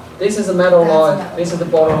 That's not. This is a metal That's line. metal. This is the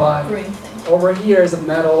bottom line. Green thing. Over here is the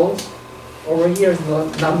metals. Over here is the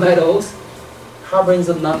non-metals. Carbon is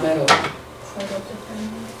the non-metal. So they're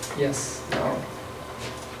different. Yes. No.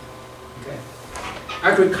 Okay.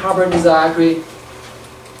 Actually, carbon is actually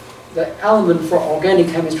the element for organic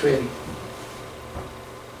chemistry.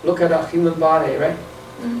 Look at a human body, right?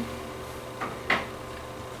 Mm.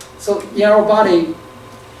 So in our body,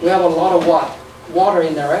 we have a lot of what? Water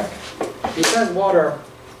in there, right? Besides water,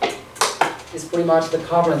 it's pretty much the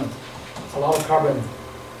carbon, a lot of carbon.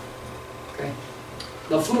 Okay.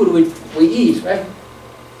 The food we eat, right,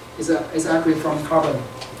 is actually from carbon.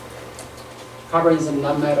 Carbon is a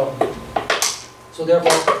non-metal. So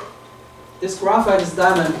therefore, this graphite, this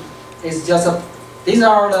diamond, is just these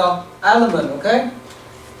are the element, okay?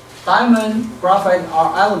 Diamond, graphite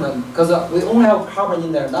are element because we only have carbon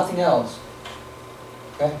in there, nothing else.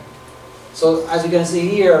 Okay. So as you can see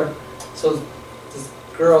here, so this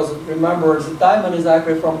girls remember the diamond is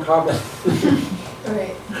actually from carbon.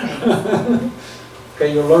 Right.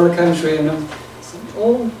 Okay, you learn chemistry and then,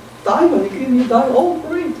 oh, diamond, you give me diamond. Oh,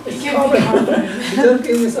 great, it's carbon. You just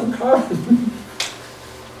give me some carbon.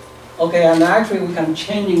 Okay, and actually we can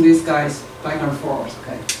changing these guys back and forth.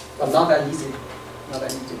 Okay, but not that easy. Not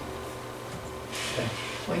that easy. Okay.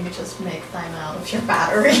 point, you just make time out of your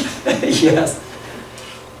battery. Yes.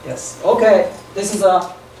 Yes. Okay. This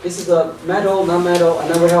is a metal, non-metal, and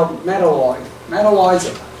then we have metalloid. Metalloids,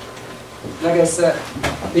 like I said,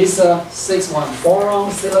 these are 6 ones: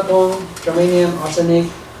 boron, silicon, germanium, arsenic,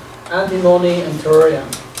 antimony, and tellurium.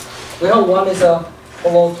 We have one is a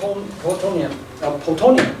plutonium.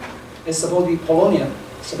 Plutonium is supposed to be polonium.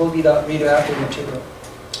 It's supposed to be the radioactive material.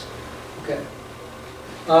 Okay.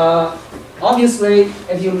 Obviously,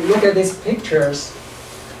 if you look at these pictures,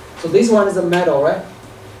 so this one is a metal, right?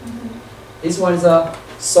 This one is a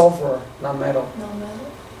sulfur, not metal.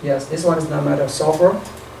 Non-metal? Yes, this one is not metal. Sulfur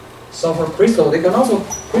crystal. They can also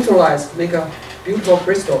crystallize, make a beautiful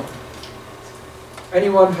crystal.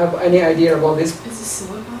 Anyone have any idea about this? Is it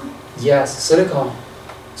silicon? Yes, silicon.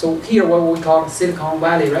 So here, what we call Silicon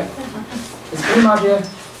Valley, right? It's pretty much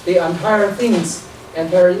the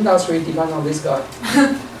entire industry depends on this guy.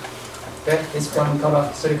 Okay, it's from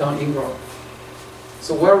called silicon ingot.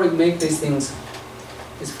 So where we make these things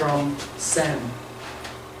is from sand.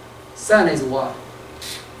 Sand is what?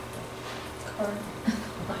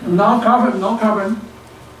 Carbon. No carbon.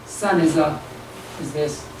 Sand is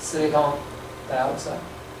this silicon dioxide.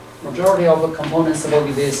 Majority of the components will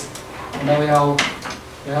be this. And then we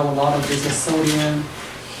have a lot of this sodium,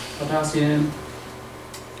 potassium,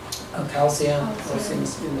 calcium, those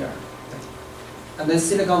things in there. And then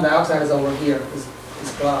silicon dioxide is over here.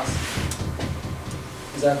 Is glass.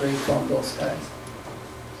 Exactly from those guys.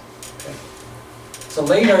 Okay. So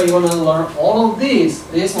later you're going to learn all of these.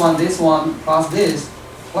 This one, plus this,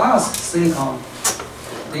 plus silicon.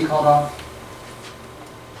 They call it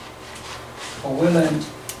covalent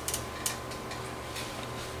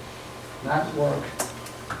network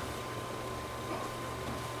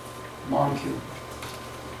molecule.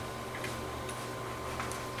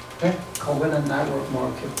 Okay, covalent network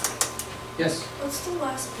molecule. Yes. What's the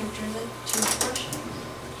last picture? The toothbrush?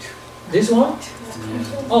 This one?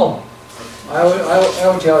 Yeah. Oh, I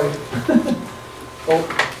will tell you. Oh,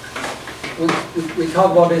 we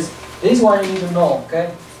talk about this. This one you need to know,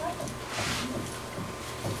 okay?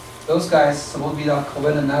 Those guys supposed to be the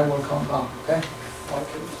covalent network compound, okay?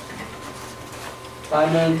 Molecule.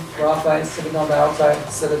 Diamond, graphite, silicon dioxide,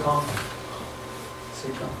 silicon,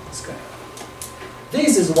 this guy.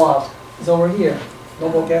 This is what is over here,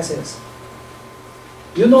 noble gases.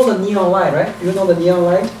 You know the neon light, right? You know the neon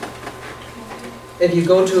light? If you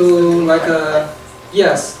go to like a,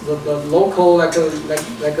 yes, the local like a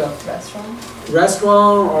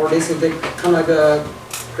restaurant or this is kind of like a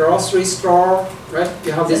grocery store, right?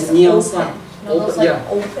 You have this neon sign. Open, Yeah.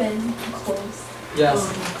 open, close,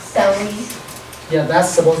 Yes. deli. Yeah, that's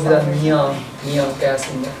supposed to be the neon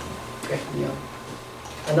gas in there. Okay, neon.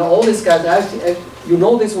 And all these guys, actually, you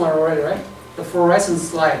know this one already, right? The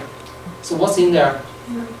fluorescence light. So what's in there?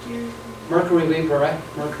 Mercury vapor, right?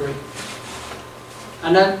 Mercury.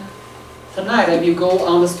 And then tonight, if you go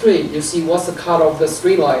on the street, you see what's the color of the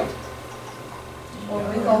street light. When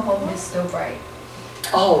we go home, it's still bright.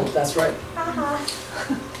 Oh, that's right.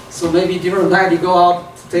 So maybe different night you go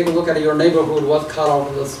out to take a look at your neighborhood, what color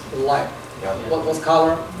of the light? Yeah. What's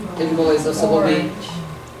color? Typically it's supposed to be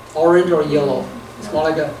orange or yellow. It's more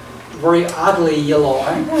like a very ugly yellow,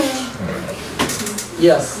 right?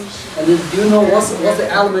 Yes. And then do you know what's the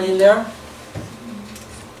element in there?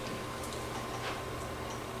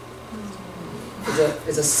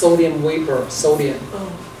 It's a sodium vapor, sodium.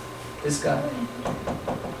 This guy.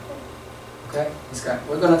 Okay, this guy.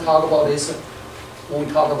 We're going to talk about this when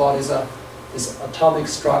we talk about this atomic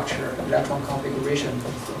structure, electron configuration.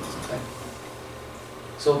 Okay.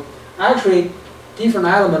 So actually, different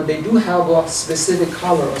elements, they do have a specific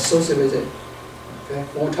color associated with it. Okay.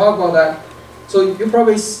 When we talk about that, so you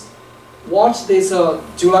probably watch this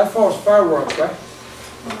July 4th fireworks, right?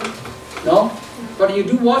 No? But you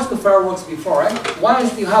do watch the fireworks before, right? Why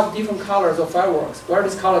do you have different colors of fireworks? Where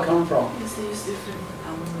does color come from? Because they use different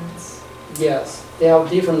elements. Yes, they have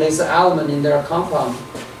different laser element in their compound.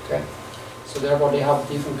 Okay, so therefore they have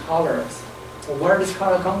different colors. So where does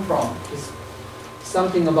color come from? It's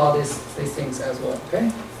something about these things as well.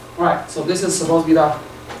 Okay, all right. So this is supposed to be the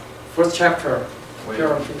first chapter. Wait.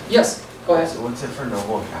 Yes, go ahead. So what's it for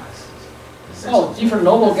noble gases? Is there Oh, something- different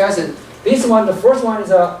noble gases. This one, the first one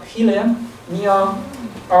is a helium, neon,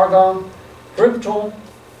 argon, krypton,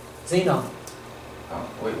 xenon. Oh,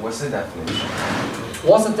 wait, what's the definition?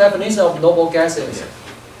 What's the definition of noble gases? Yeah.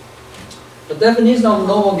 The definition of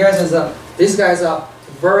noble gases is these guys are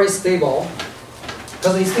very stable.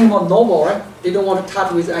 Because they think about noble, right? They don't want to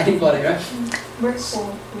touch with anybody, right?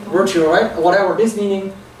 Virtual, right? Whatever. This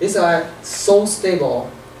meaning, these are so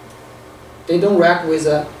stable. They don't react with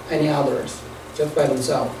any others. just by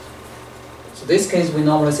themselves. So this case we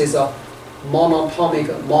normally say it's a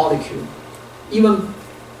monatomic molecule, even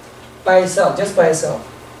by itself, just by itself.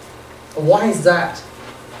 Why is that?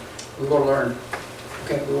 We will learn.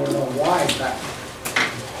 Okay, we will know why is that.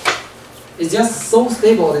 It's just so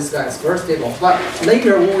stable, this guy is very stable. But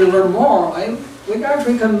later when we learn more, we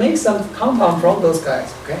actually can make some compound from those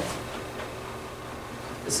guys, okay?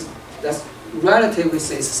 That's relatively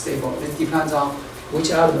stable. It depends on which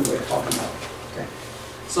element we're talking about. Okay.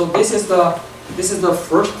 So this is the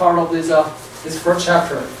first part of this first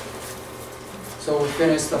chapter. So we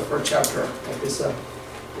finished the first chapter of this,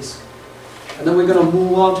 and then we're gonna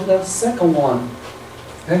move on to the second one.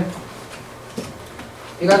 Okay.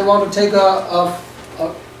 You guys want to take a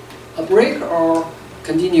break or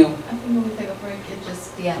continue? I think when we take a break, it's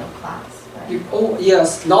just the end of class, right? Oh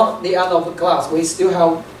yes, not the end of the class. We still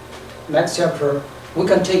have next chapter. We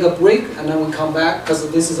can take a break and then we come back because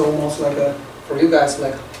this is almost like for you guys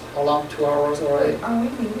like how long? 2 hours already? Are we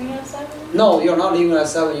leaving at 7? No, you're not leaving at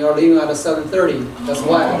 7. You're leaving at 7:30. That's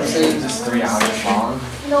why I'm saying It's 3 hours long.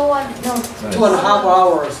 No one, no. 2.5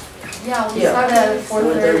 hours. Yeah, we Yeah. started at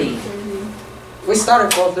 4:30. We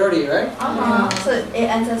started 4:30, right? So it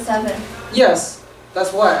ends at 7. Yes,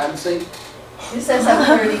 that's why I'm saying. You said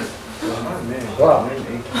 7:30. Wow.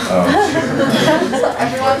 So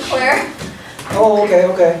everyone clear? Oh,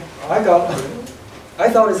 okay. I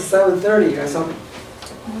thought it's 7:30 or something.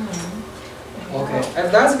 Okay,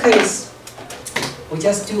 if that's the case, we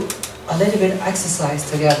just do a little bit of exercise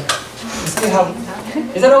together. We still have.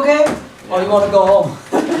 Is that okay? Or you want to go home?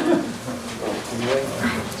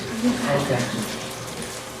 Okay.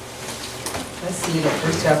 Let's see the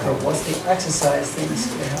first chapter. What's the exercise things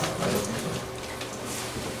we have?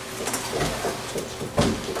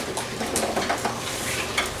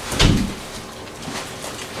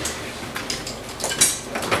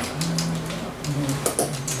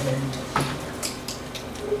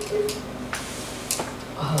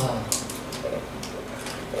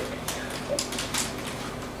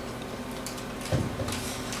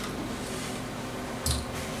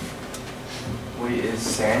 Wait, is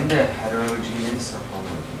sand a heterogeneous or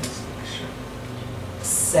homogeneous mixture?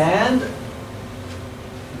 Sand?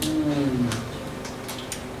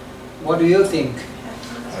 What do you think?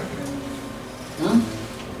 Hmm?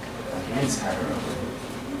 I think it's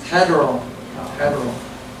hetero. Hetero.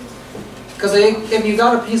 Because if you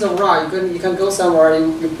got a piece of rock, you can go somewhere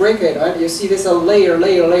and you break it, right? You see this a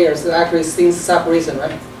layer. So actually things separation,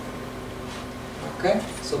 right? Okay,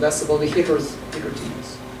 so that's supposed to be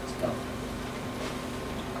heterogeneous stuff.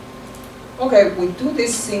 Okay, we do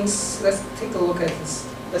these things. Let's take a look at this.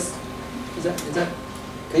 Is that?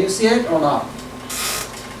 Can you see it or not?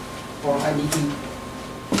 Or I need to.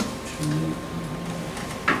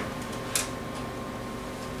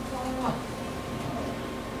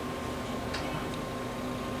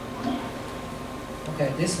 Okay,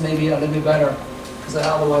 this may be a little bit better because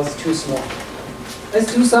otherwise it's too small. Let's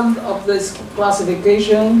do some of this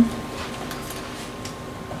classification.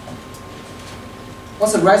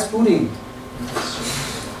 What's a rice pudding?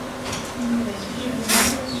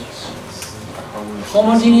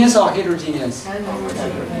 Homogeneous or heterogeneous?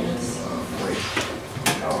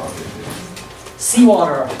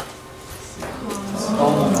 Seawater.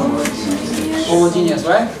 Homogeneous,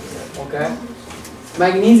 right? Okay.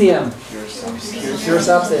 Magnesium. Pure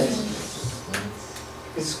substance.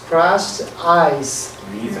 It's crushed ice.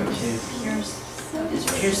 It's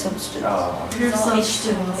pure substance. Oh, Pure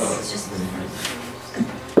substance. It's just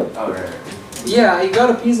oh, right. Yeah, you got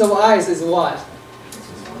a piece of ice is what?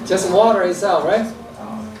 Just water itself, right?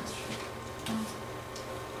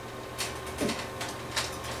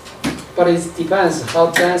 But it depends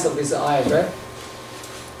how dense of this ice, right?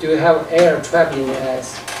 Do you have air trapped in the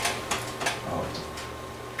ice?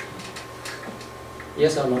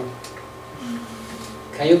 Yes or no?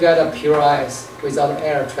 Can you get a pure ice without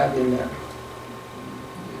air trapped in there?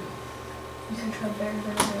 You can try very.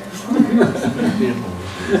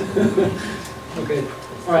 Okay.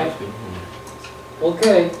 All right.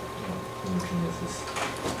 Okay.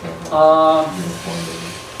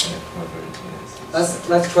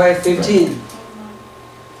 Let's try 15.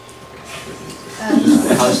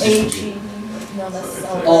 S-A-G. No, that's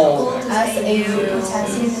Oh. S-A-U.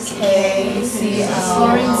 K-C-L.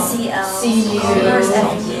 chlorine CL. C-U. Copper is Fe.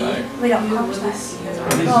 Wait, no, copper's not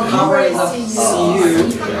Fe. No, Copper is a C-U.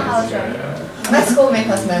 Cu. My school make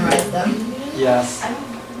us memorize them. Yes.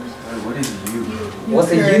 What is U? What's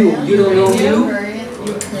the U? You don't know U?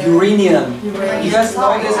 Uranium. You guys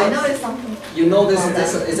know this? I know it's something. You know this?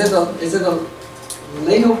 Is it a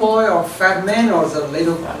little boy or fat man or is it a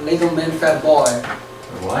little man fat boy?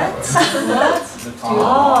 What? What? The Tom.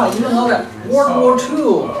 Ah, you don't know that. World War II.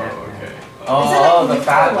 Okay. Is it like the nuclear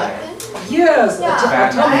fat weapon? Yes, Yeah,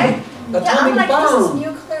 atomic, Yeah, I'm atomic like, this is bomb.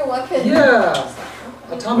 nuclear weapon. Yeah,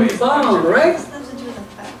 atomic Wait, bomb, right? What's that to do with the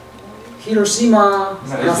fact? Hiroshima, No,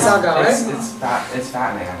 Nagasaki, right? It's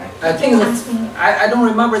Fat Man. I think it's I don't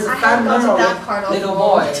remember. It's a I fat haven't man gone to or that part of little the boy.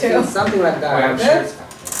 world, I too. think something like that. I'm okay? sure it's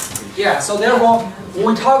Fat Man. Yeah. So therefore, when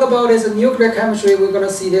we talk about this nuclear chemistry, we're gonna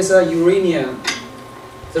see this uranium.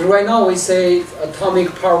 So right now we say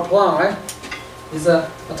atomic power plant, right? It's a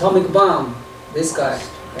atomic bomb. This guy,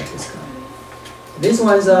 like this guy. This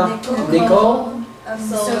one is a nickel.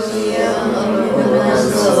 Sodium,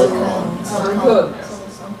 Aluminum, silicon. Very good.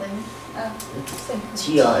 Something.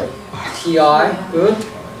 TI. Ti, good.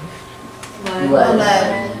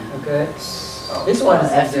 Lead. Okay. This one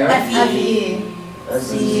is there. Fe.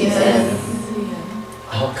 Cn.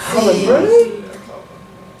 Oh, carbon, really?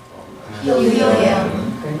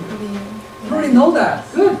 Helium. Okay. You already know that.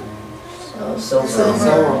 Good. Silver.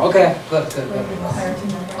 Silver. Okay. Good.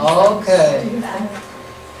 Okay.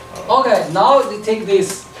 Okay. Now you take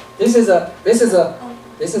this. This is a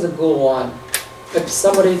good one. If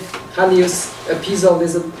somebody hand you a piece of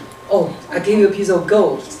this, oh, I gave you a piece of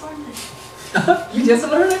gold. Just learned this. You just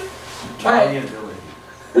learned it. Try it. You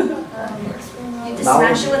have to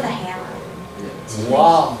smash it with a hammer.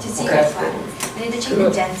 Wow. To see Okay. it flattens. You need to check the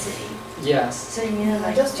Good. density. Yes. So you need to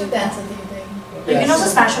like Just do do that. density thing. You can Yes. also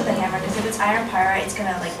smash with a hammer because if it's iron pyrite, it's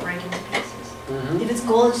gonna like break into pieces. Mhm. If it's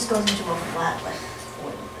gold, it just goes into a flat like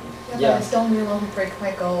foil thing. Yeah, Yeah. but I don't really want to break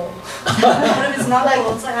my gold. What if it's not Like-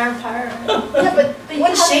 gold? It's like iron pyrite. Yeah, but But you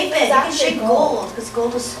what can shape it. You can exactly shape gold because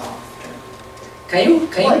gold is soft. Can you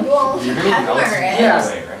What, you want You're to gonna hammer melt it? Yes.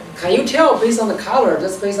 anyway, right? Can you tell based on the color,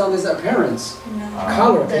 just based on this appearance? No.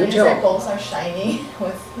 Color, Then can is you their tell? bolts are shiny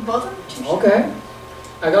with Both of them too. Okay.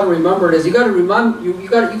 I gotta remember this. You gotta remind you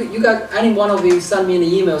got any one of you send me an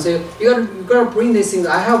email. Say you gotta bring these things.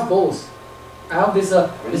 I have both. I have this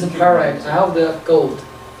pyrite. I have the gold.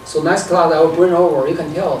 So next class I will bring over. You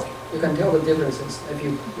can tell the differences if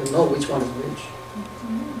you know which one is which.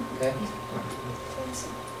 Okay.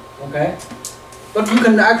 Okay. But you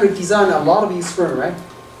can actually design a lot of experiments, right?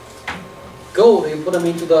 Gold, you put them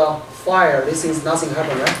into the fire. These things nothing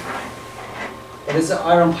happen, right? But this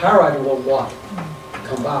iron pyrite will what?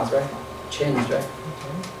 Combust, right? Change, right?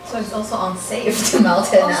 So it's also unsafe to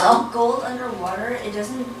melt it Also, now. gold underwater, it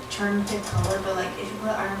doesn't turn to color, but like if you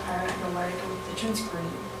put iron pyrite underwater, it turns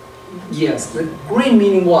green. Yes. The green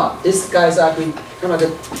meaning what? This guy's actually kind of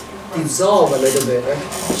like dissolve a little bit,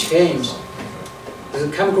 right? Change. There's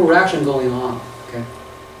a chemical reaction going on. Okay.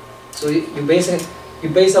 So you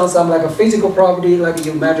base on some like a physical property, like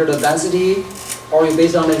you measure the density, or you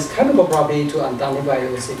base on this chemical property to identify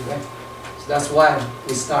those things, right? So that's why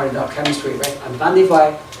we started our chemistry, right?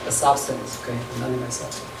 Identify a substance, okay? Identify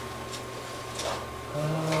substance.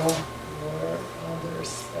 Where other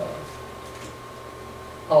stuff?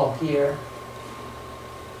 Oh, here.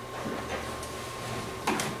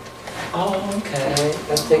 Oh, okay.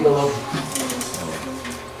 Let's take a look.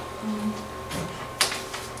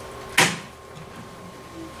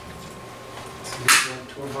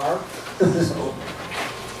 Too hard.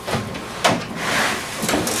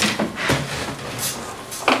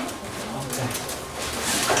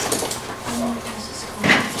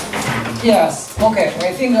 Yes, okay,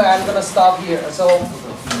 I think I'm gonna stop here. So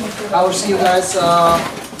I will see you guys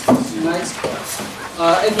next class.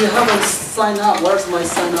 If you haven't signed up, where's my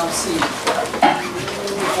sign up sheet?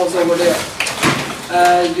 Also over there.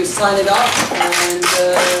 You sign it up and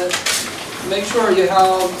make sure you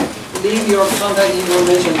leave your contact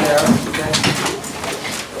information there, okay?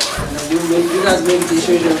 And then you guys make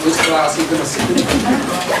decision which class you're gonna see.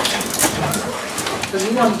 Because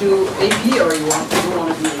you want to do AP or you don't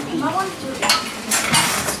want to do AP? I want to do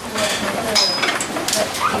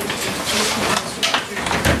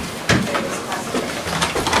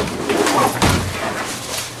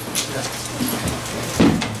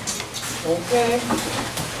Okay.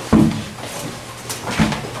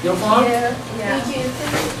 You're fine? Yeah. Thank you.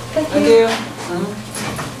 Thank you.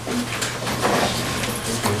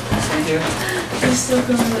 Thank you. You're still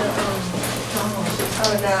gonna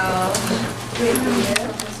Oh no. Wait,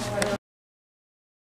 yeah.